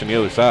crashing the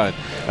other side.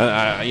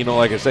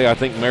 Like I say, I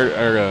think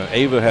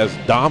Ava has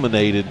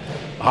dominated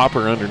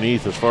Hopper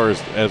underneath as far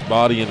as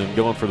bodying and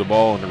going for the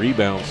ball and the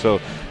rebound.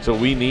 So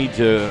we need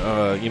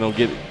to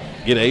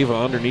get Ava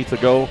underneath the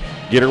goal,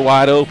 get her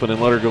wide open, and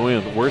let her go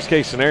in. Worst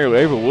case scenario,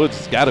 Ava Woods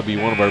has got to be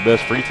one of our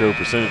best free throw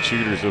percentage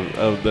shooters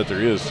of that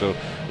there is. So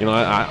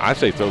I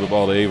say throw the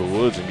ball to Ava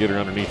Woods and get her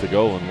underneath the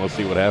goal, and let's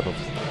see what happens.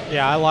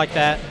 Yeah, I like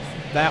that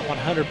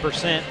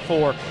 100%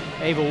 for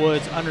Ava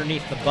Woods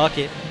underneath the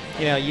bucket.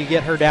 you know, you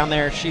get her down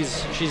there,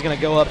 she's going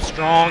to go up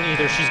strong.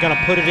 Either she's going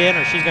to put it in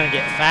or she's going to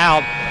get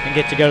fouled and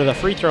get to go to the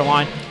free throw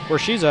line, where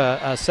she's a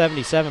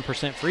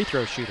 77% free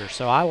throw shooter.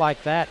 So I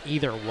like that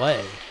either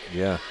way.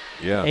 Yeah,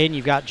 yeah. And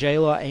you've got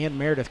Jayla and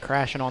Meredith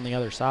crashing on the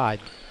other side.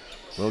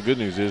 Well, good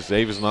news is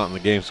Ava's not in the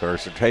game, so our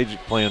strategic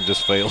plan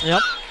just failed.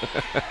 Yep.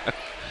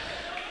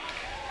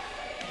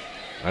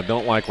 I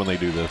don't like when they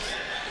do this.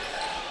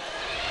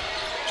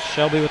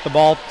 Shelby with the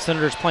ball.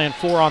 Senators playing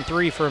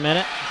 4-on-3 for a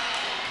minute.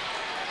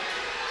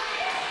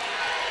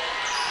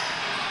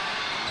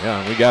 Yeah,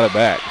 and we got it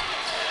back.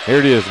 Here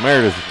it is,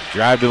 Meredith,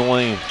 drive to the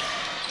lane.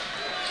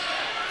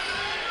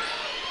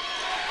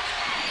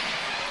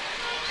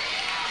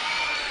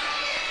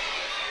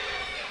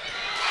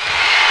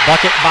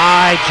 Bucket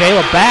by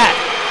Jayla Batt.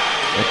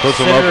 It puts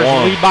them Senators up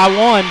 1. lead by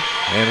 1.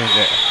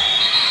 And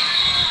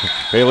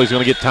Bailey's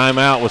going to get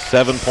timeout with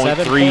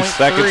 7.3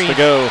 seconds to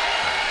go.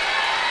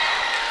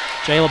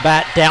 Jayla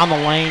Batt down the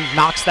lane,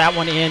 knocks that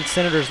one in.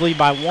 Senators lead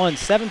by 1.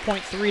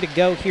 7.3 to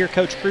go here.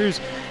 Coach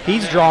Cruz,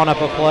 he's drawing up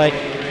a play.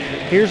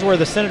 Here's where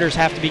the Senators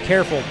have to be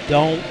careful.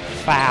 Don't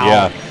foul.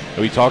 Yeah,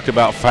 we talked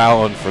about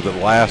fouling for the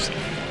last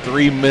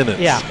 3 minutes.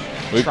 Yeah.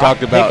 We've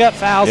talked about pick up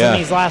fouls in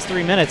these last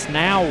 3 minutes.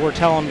 Now we're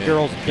telling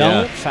girls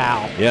don't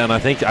foul. Yeah, and I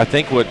think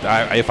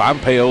if I'm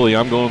Paoli,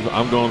 I'm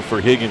going for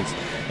Higgins,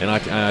 and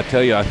I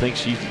tell you, I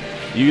think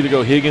you either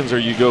go Higgins or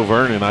you go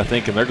Vernon. I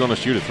think, and they're going to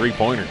shoot a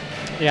 3-pointer.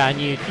 Yeah,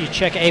 and you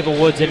check Ava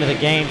Woods into the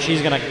game.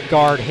 She's going to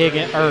guard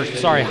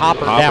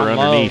Hopper down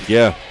underneath. low.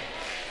 Yeah.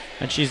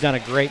 And she's done a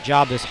great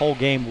job this whole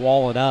game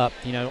walling up.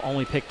 You know,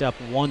 only picked up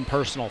 1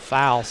 personal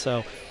foul.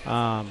 So,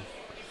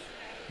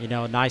 you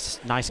know,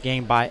 nice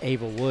game by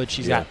Ava Woods.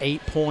 She's got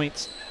 8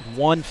 points,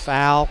 1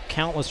 foul,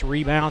 countless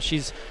rebounds.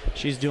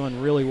 She's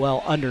doing really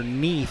well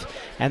underneath,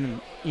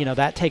 and you know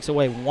that takes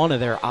away one of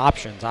their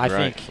options. I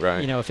think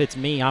you know, if it's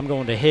me, I'm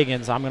going to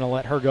Higgins. I'm going to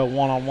let her go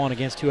one-on-one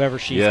against whoever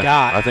she's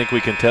got. I think we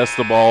can test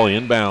the ball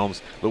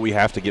inbounds, but we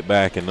have to get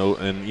back and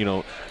you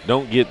know,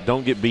 don't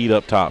get beat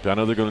up top. I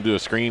know they're going to do a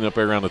screen up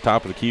there around the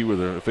top of the key where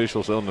the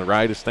officials on the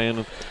right is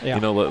standing. Yeah.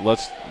 You know,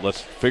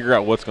 let's figure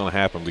out what's going to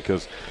happen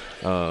because.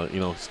 You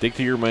know, stick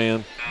to your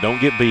man.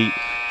 Don't get beat.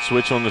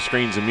 Switch on the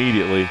screens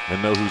immediately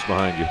and know who's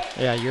behind you.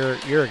 Yeah,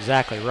 you're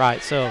exactly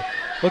right. So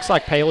looks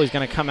like Paoli's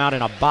going to come out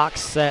in a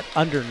box set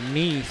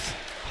underneath.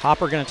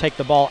 Hopper going to take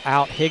the ball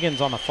out. Higgins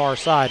on the far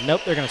side.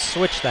 Nope, they're going to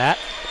switch that.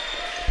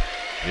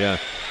 Yeah,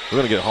 we're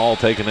going to get Hall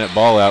taking that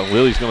ball out.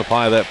 Lily's going to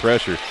apply that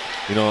pressure.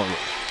 You know,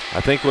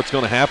 I think what's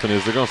going to happen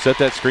is they're going to set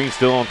that screen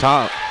still on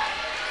top.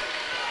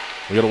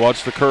 We got to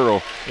watch the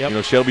curl. Yep. You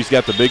know, Shelby's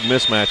got the big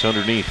mismatch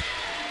underneath.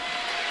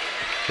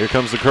 Here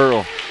comes the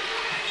curl.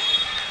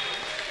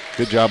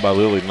 Good job by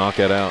Lily to knock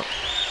that out.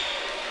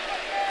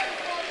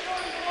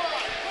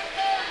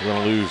 We're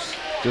going to lose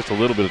just a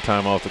little bit of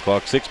time off the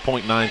clock.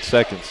 6.9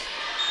 seconds.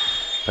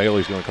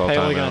 Paoli's going to call timeout.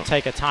 Paoli going to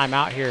take a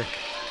timeout here.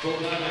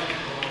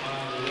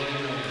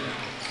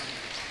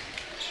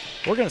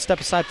 We're going to step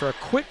aside for a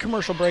quick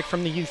commercial break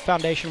from the Youth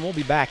Foundation. We'll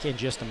be back in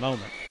just a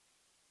moment.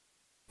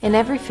 In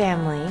every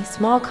family,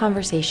 small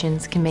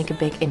conversations can make a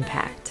big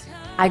impact.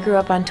 I grew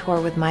up on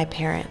tour with my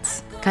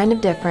parents. Kind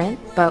of different,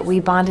 but we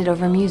bonded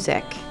over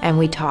music and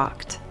we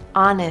talked.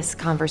 Honest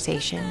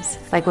conversations,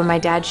 like when my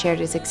dad shared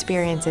his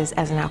experiences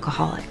as an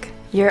alcoholic.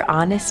 Your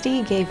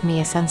honesty gave me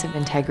a sense of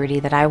integrity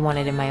that I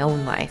wanted in my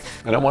own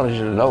life. And I wanted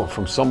you to know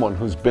from someone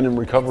who's been in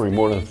recovery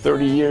more than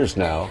 30 years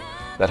now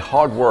that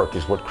hard work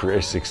is what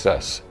creates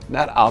success,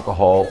 not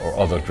alcohol or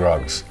other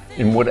drugs,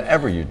 in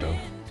whatever you do.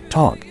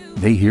 Talk,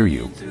 they hear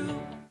you.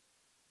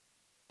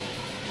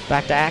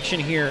 Back to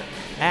action here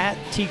at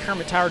T.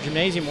 Kermit Tower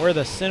Gymnasium, where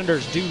the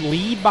Senators do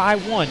lead by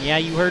 1. Yeah,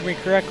 you heard me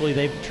correctly.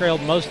 They've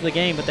trailed most of the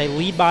game, but they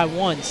lead by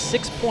 1.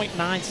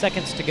 6.9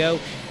 seconds to go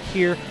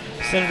here.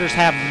 Senators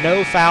have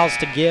no fouls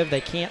to give.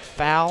 They can't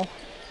foul.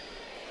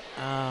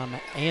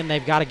 And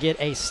they've got to get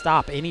a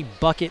stop. Any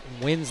bucket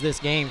wins this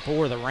game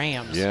for the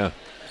Rams. Yeah.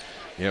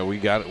 Yeah, we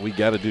got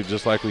to do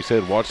just like we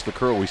said. Watch the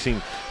curl. We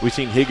seen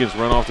Higgins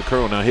run off the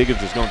curl. Now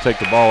Higgins is going to take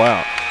the ball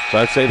out. So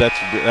I'd say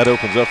that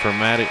opens up for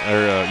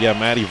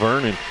Maddie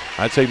Vernon.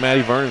 I'd say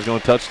Maddie Vernon's going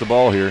to touch the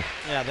ball here.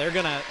 Yeah, they're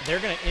gonna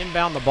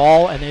inbound the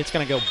ball, and it's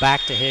going to go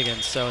back to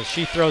Higgins. So as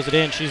she throws it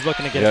in, she's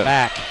looking to get it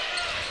back.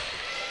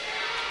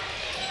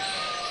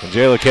 And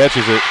Jayla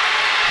catches it.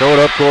 Throw it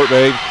up court,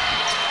 babe.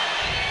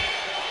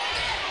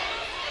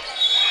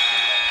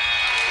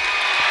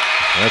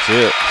 That's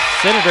it.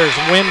 Senators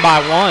win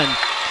by 1.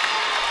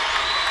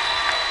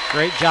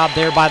 Great job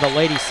there by the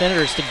Lady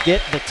Senators to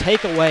get the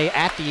takeaway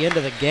at the end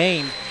of the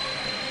game.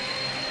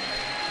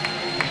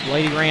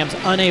 Lady Rams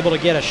unable to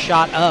get a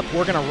shot up.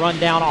 We're going to run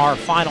down our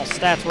final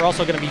stats. We're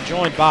also going to be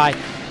joined by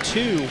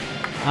 2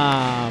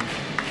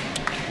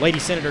 Lady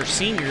Senators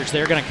seniors.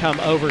 They're going to come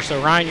over. So,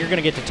 Ryan, you're going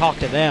to get to talk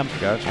to them.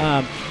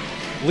 Gotcha.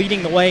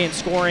 Leading the way in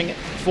scoring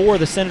for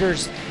the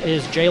Senators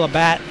is Jayla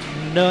Batt.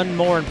 None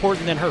more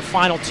important than her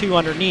final 2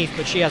 underneath,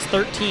 but she has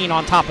 13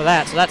 on top of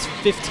that, so that's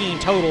 15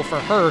 total for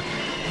her.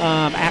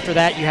 After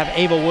that, you have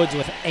Ava Woods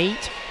with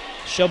 8.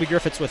 Shelby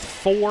Griffiths with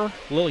 4,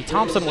 Lily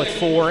Thompson with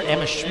 4,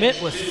 Emma Schmidt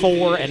with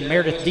 4, and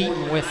Meredith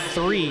Deaton with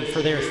 3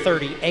 for their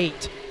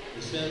 38.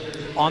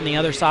 On the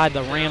other side,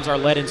 the Rams are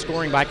led in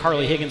scoring by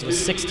Carly Higgins with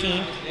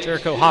 16.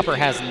 Jericho Hopper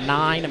has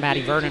 9,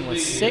 Maddie Vernon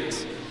with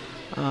 6,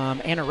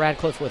 Anna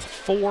Radcliffe with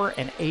 4,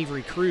 and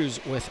Avery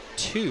Cruz with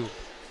 2.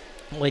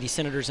 Lady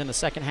Senators in the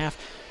second half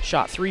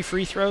shot 3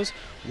 free throws,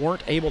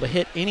 weren't able to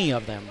hit any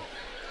of them.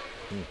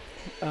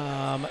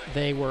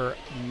 They were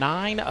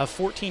 9 of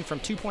 14 from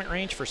 2-point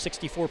range for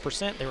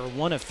 64%. They were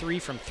 1 of 3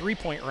 from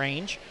 3-point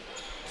range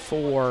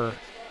for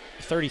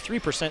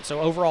 33%. So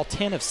overall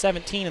 10 of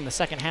 17 in the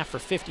second half for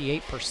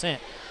 58%.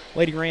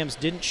 Lady Rams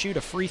didn't shoot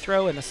a free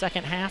throw in the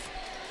second half.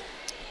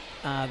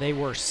 They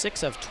were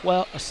 6 of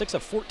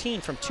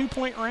 14 from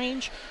 2-point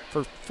range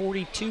for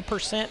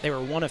 42%. They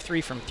were 1 of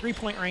 3 from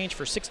 3-point range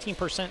for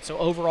 16%. So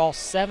overall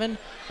 7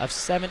 of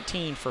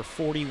 17 for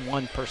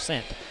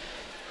 41%.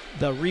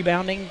 The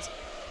rebounding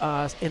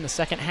in the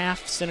second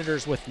half,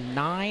 Senators with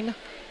 9,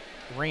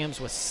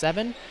 Rams with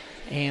 7,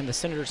 and the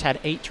Senators had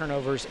 8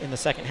 turnovers in the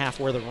second half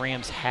where the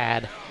Rams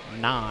had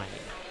 9.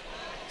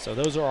 So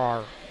those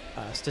are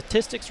our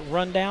statistics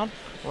rundown.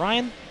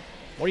 Ryan,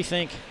 what do you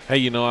think?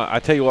 Hey, I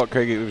tell you what,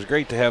 Craig, it was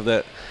great to have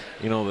that,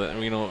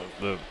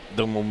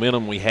 the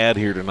momentum we had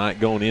here tonight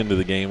going into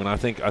the game, and I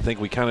think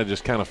we kind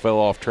of fell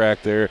off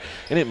track there,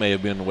 and it may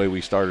have been the way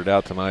we started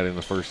out tonight in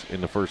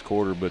the first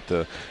quarter,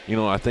 but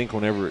I think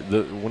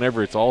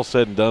whenever it's all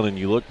said and done and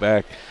you look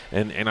back,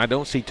 and I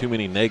don't see too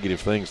many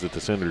negative things that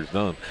the Senators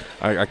done.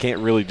 I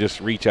can't really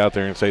just reach out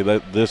there and say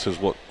that this is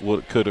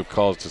what could have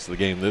caused us the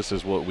game. This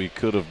is what we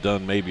could have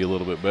done maybe a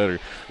little bit better.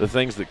 The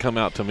things that come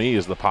out to me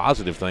is the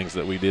positive things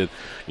that we did.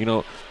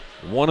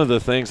 One of the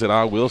things that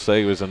I will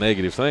say was a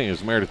negative thing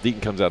is Meredith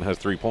Deaton comes out and has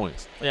 3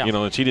 points. Yeah.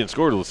 And she didn't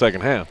score till the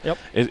second half. Yep.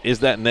 Is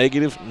that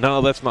negative?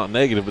 No, that's not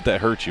negative, but that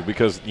hurts you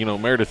because,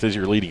 Meredith is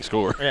your leading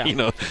scorer.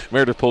 Yeah.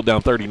 Meredith pulled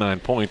down 39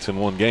 points in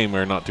one game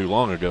there not too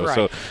long ago.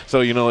 Right.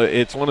 So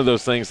it's one of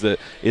those things that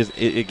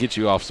it gets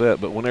you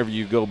offset. But whenever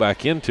you go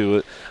back into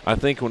it, I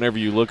think whenever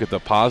you look at the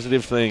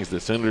positive things that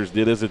Senators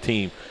did as a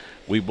team,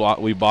 we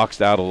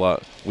boxed out a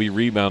lot. We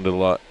rebounded a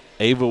lot.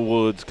 Ava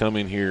Woods come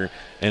in here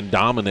and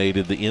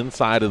dominated the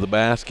inside of the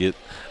basket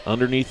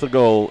underneath the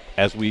goal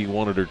as we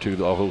wanted her to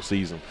the whole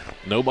season.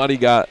 Nobody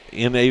got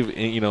in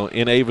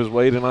Ava's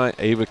way tonight.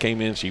 Ava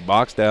came in, she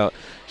boxed out.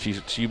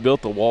 She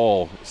built the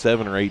wall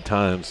 7 or 8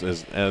 times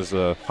as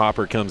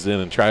Hopper comes in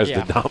and tries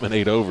to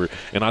dominate over.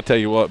 And I tell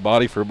you what,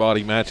 body for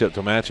body, matchup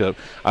to matchup,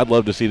 I'd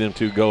love to see them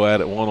two go at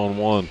it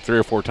one-on-one 3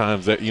 or 4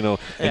 times. That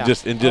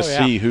and just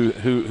see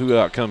who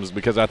outcomes,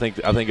 because I think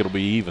it'll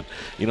be even.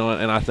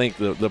 And I think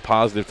the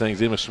positive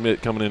things, Emma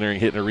Schmidt coming in there and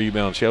hitting a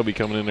rebound, Shelby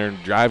coming in there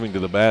and driving to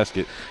the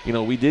basket.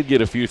 We did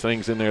get a few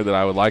things in there that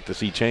I would like to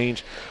see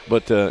change,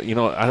 but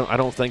I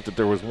don't think that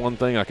there was one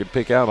thing I could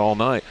pick out all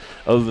night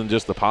other than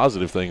just the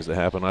positive things that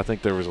happened. I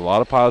think there was a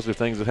lot of positive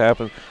things that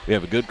happened. We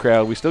have a good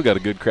crowd. We still got a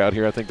good crowd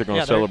here. I think they're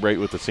going to celebrate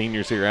with the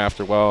seniors here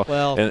after a while.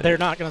 Well, they're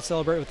not going to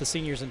celebrate with the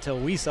seniors until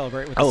we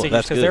celebrate with the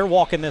seniors, because they're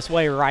walking this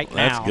way right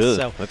now. That's good.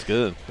 So that's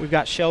good. We've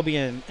got Shelby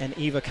and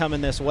Eva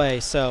coming this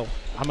way, so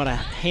I'm going to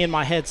hand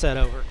my headset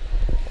over.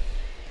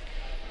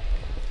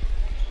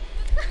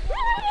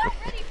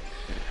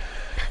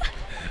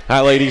 Hi,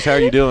 ladies. How are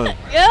you doing?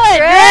 Good.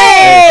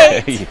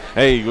 Great.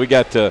 Hey, we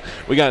got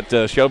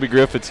Shelby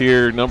Griffiths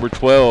here, number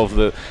 12,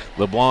 the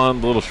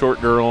blonde little short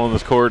girl on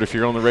this court if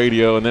you're on the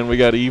radio, and then we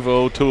got Eva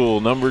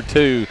O'Toole, number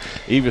 2.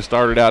 Eva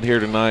started out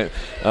here tonight.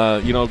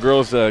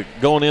 Girls,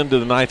 going into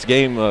the night's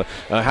game,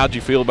 how'd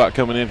you feel about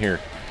coming in here?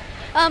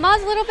 I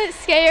was a little bit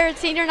scared.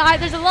 Senior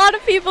night, there's a lot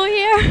of people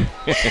here.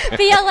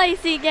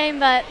 PLAC game,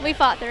 but we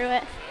fought through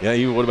it. Yeah,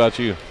 Eva, what about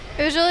you?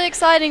 It was really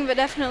exciting, but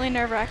definitely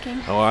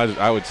nerve-wracking. Oh,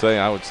 I would say,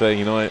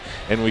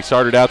 and we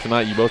started out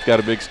tonight. You both got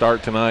a big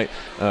start tonight,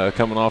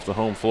 coming off the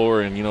home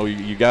floor, and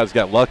you guys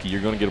got lucky.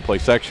 You're going to get to play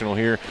sectional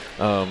here.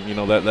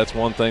 That's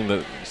one thing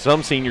that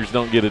some seniors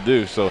don't get to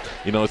do. So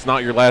it's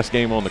not your last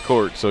game on the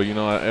court. So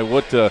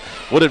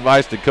what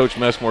advice did Coach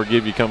Messmore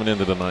give you coming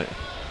into tonight?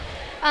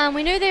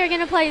 We knew they were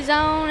going to play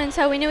zone, and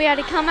so we knew we had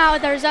to come out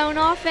with our zone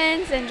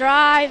offense and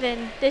drive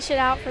and dish it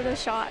out for the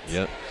shots.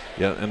 Yep.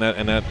 Yeah,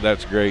 and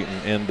that's great.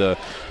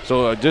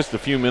 So just a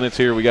few minutes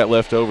here we got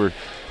left over.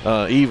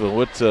 Eva,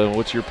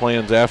 what's your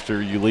plans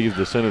after you leave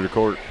the Senator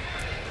Court?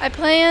 I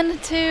plan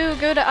to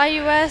go to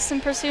IUS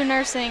and pursue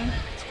nursing.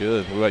 That's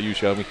good. What about you,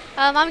 Shelby?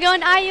 I'm going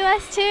to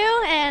IUS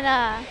too,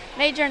 and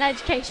major in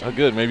education. Oh,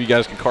 good. Maybe you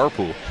guys can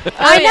carpool.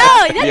 I know.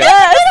 That's a good idea.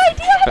 I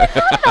haven't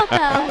thought about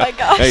that. Oh my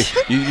gosh.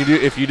 Hey, you do,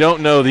 if you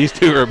don't know, these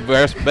two are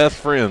best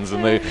friends,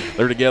 and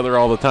they're together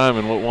all the time.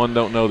 And what one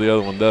don't know, the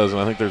other one does. And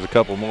I think there's a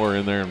couple more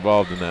in there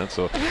involved in that.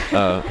 So,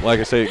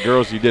 like I say,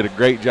 girls, you did a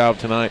great job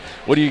tonight.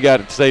 What do you got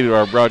to say to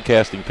our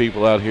broadcasting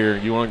people out here?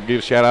 You want to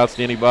give shout-outs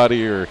to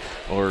anybody, or?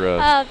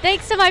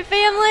 Thanks to my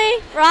family,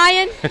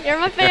 Ryan. You're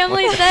my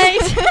family.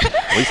 Thanks.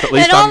 At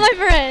least and all my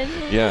friends.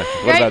 Yeah.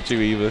 What about you,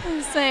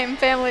 Eva? Same,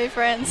 family,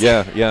 friends.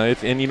 Yeah.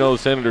 And the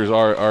Senators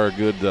are a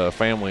good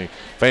family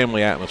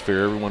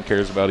atmosphere. Everyone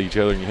cares about each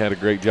other, and you had a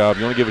great job.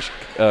 You want to give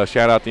a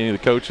shout out to any of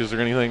the coaches or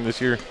anything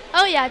this year?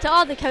 Oh, yeah, to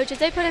all the coaches.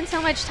 They put in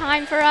so much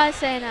time for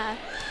us, and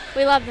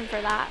we love them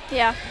for that.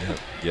 Yeah.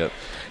 Yep.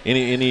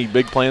 Any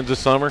big plans this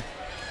summer?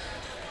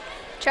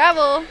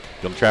 Travel.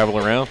 Gonna travel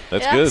around?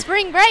 That's good.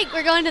 Spring break,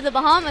 we're going to the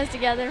Bahamas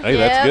together. Hey,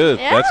 that's good.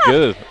 Yeah. That's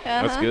good.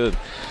 Uh-huh. That's good.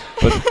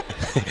 But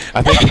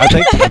I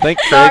think Craig.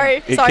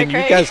 Sorry, can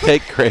Craig. you guys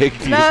take Craig?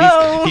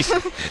 No.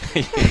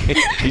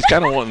 He's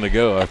kind of wanting to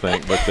go, I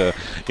think. But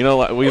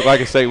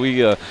like I say,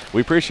 we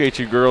appreciate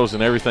you girls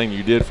and everything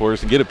you did for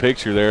us. And get a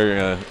picture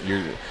there.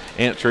 Your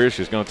Aunt Trish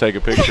is going to take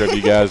a picture of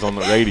you guys on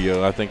the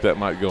radio. I think that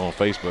might go on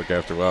Facebook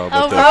after a while.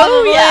 But,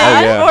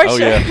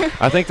 yeah.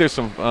 I think there's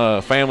some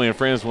family and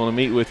friends want to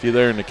meet with you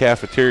there in the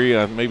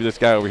cafeteria. Maybe this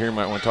guy over here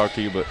might want to talk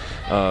to you. But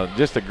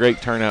just a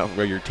great turnout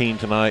for your team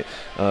tonight.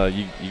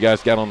 You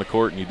guys got on the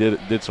court and you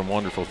did some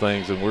wonderful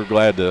things, and we're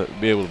glad to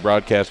be able to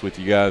broadcast with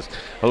you guys.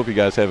 Hope you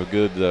guys have a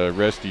good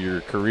rest of your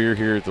career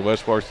here at the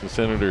West Washington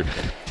Senator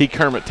T.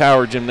 Kermit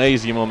Tower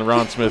Gymnasium on the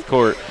Ron Smith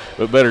Court.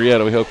 But better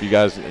yet, we hope you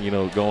guys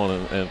go on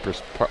and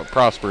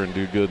prosper and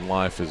do good in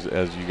life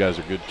as you guys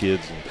are good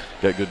kids and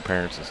got good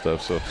parents and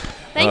stuff. So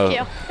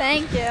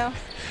Thank you.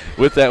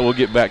 With that, we'll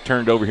get back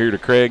turned over here to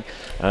Craig.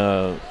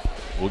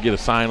 We'll get a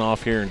sign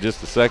off here in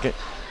just a second.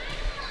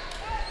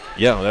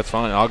 Yeah, that's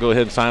fine. I'll go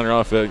ahead and sign her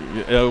off. We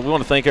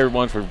want to thank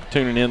everyone for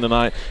tuning in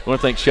tonight. We want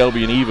to thank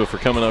Shelby and Eva for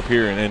coming up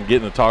here and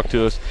getting to talk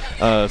to us.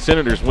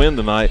 Senators win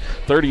tonight,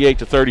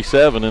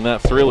 38-37, and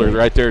that thriller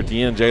right there at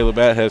the end. Jay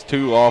Labatt has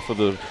two off of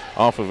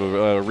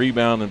a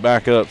rebound and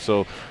back up.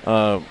 So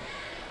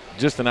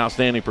just an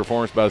outstanding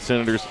performance by the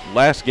Senators.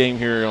 Last game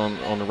here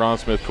on the Ron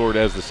Smith Court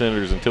as the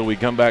Senators until we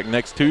come back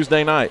next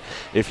Tuesday night.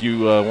 If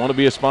you want to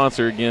be a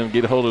sponsor, again,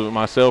 get a hold of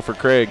myself or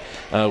Craig.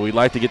 We'd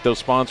like to get those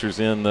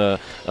sponsors in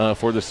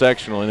for the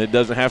sectional, and it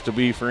doesn't have to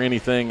be for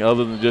anything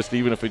other than just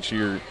even if it's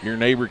your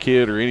neighbor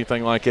kid or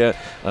anything like that.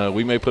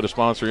 We may put a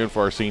sponsor in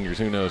for our seniors.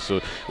 Who knows? So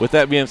with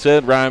that being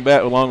said, Ryan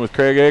Batt along with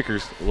Craig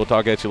Akers, we'll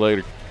talk at you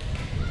later.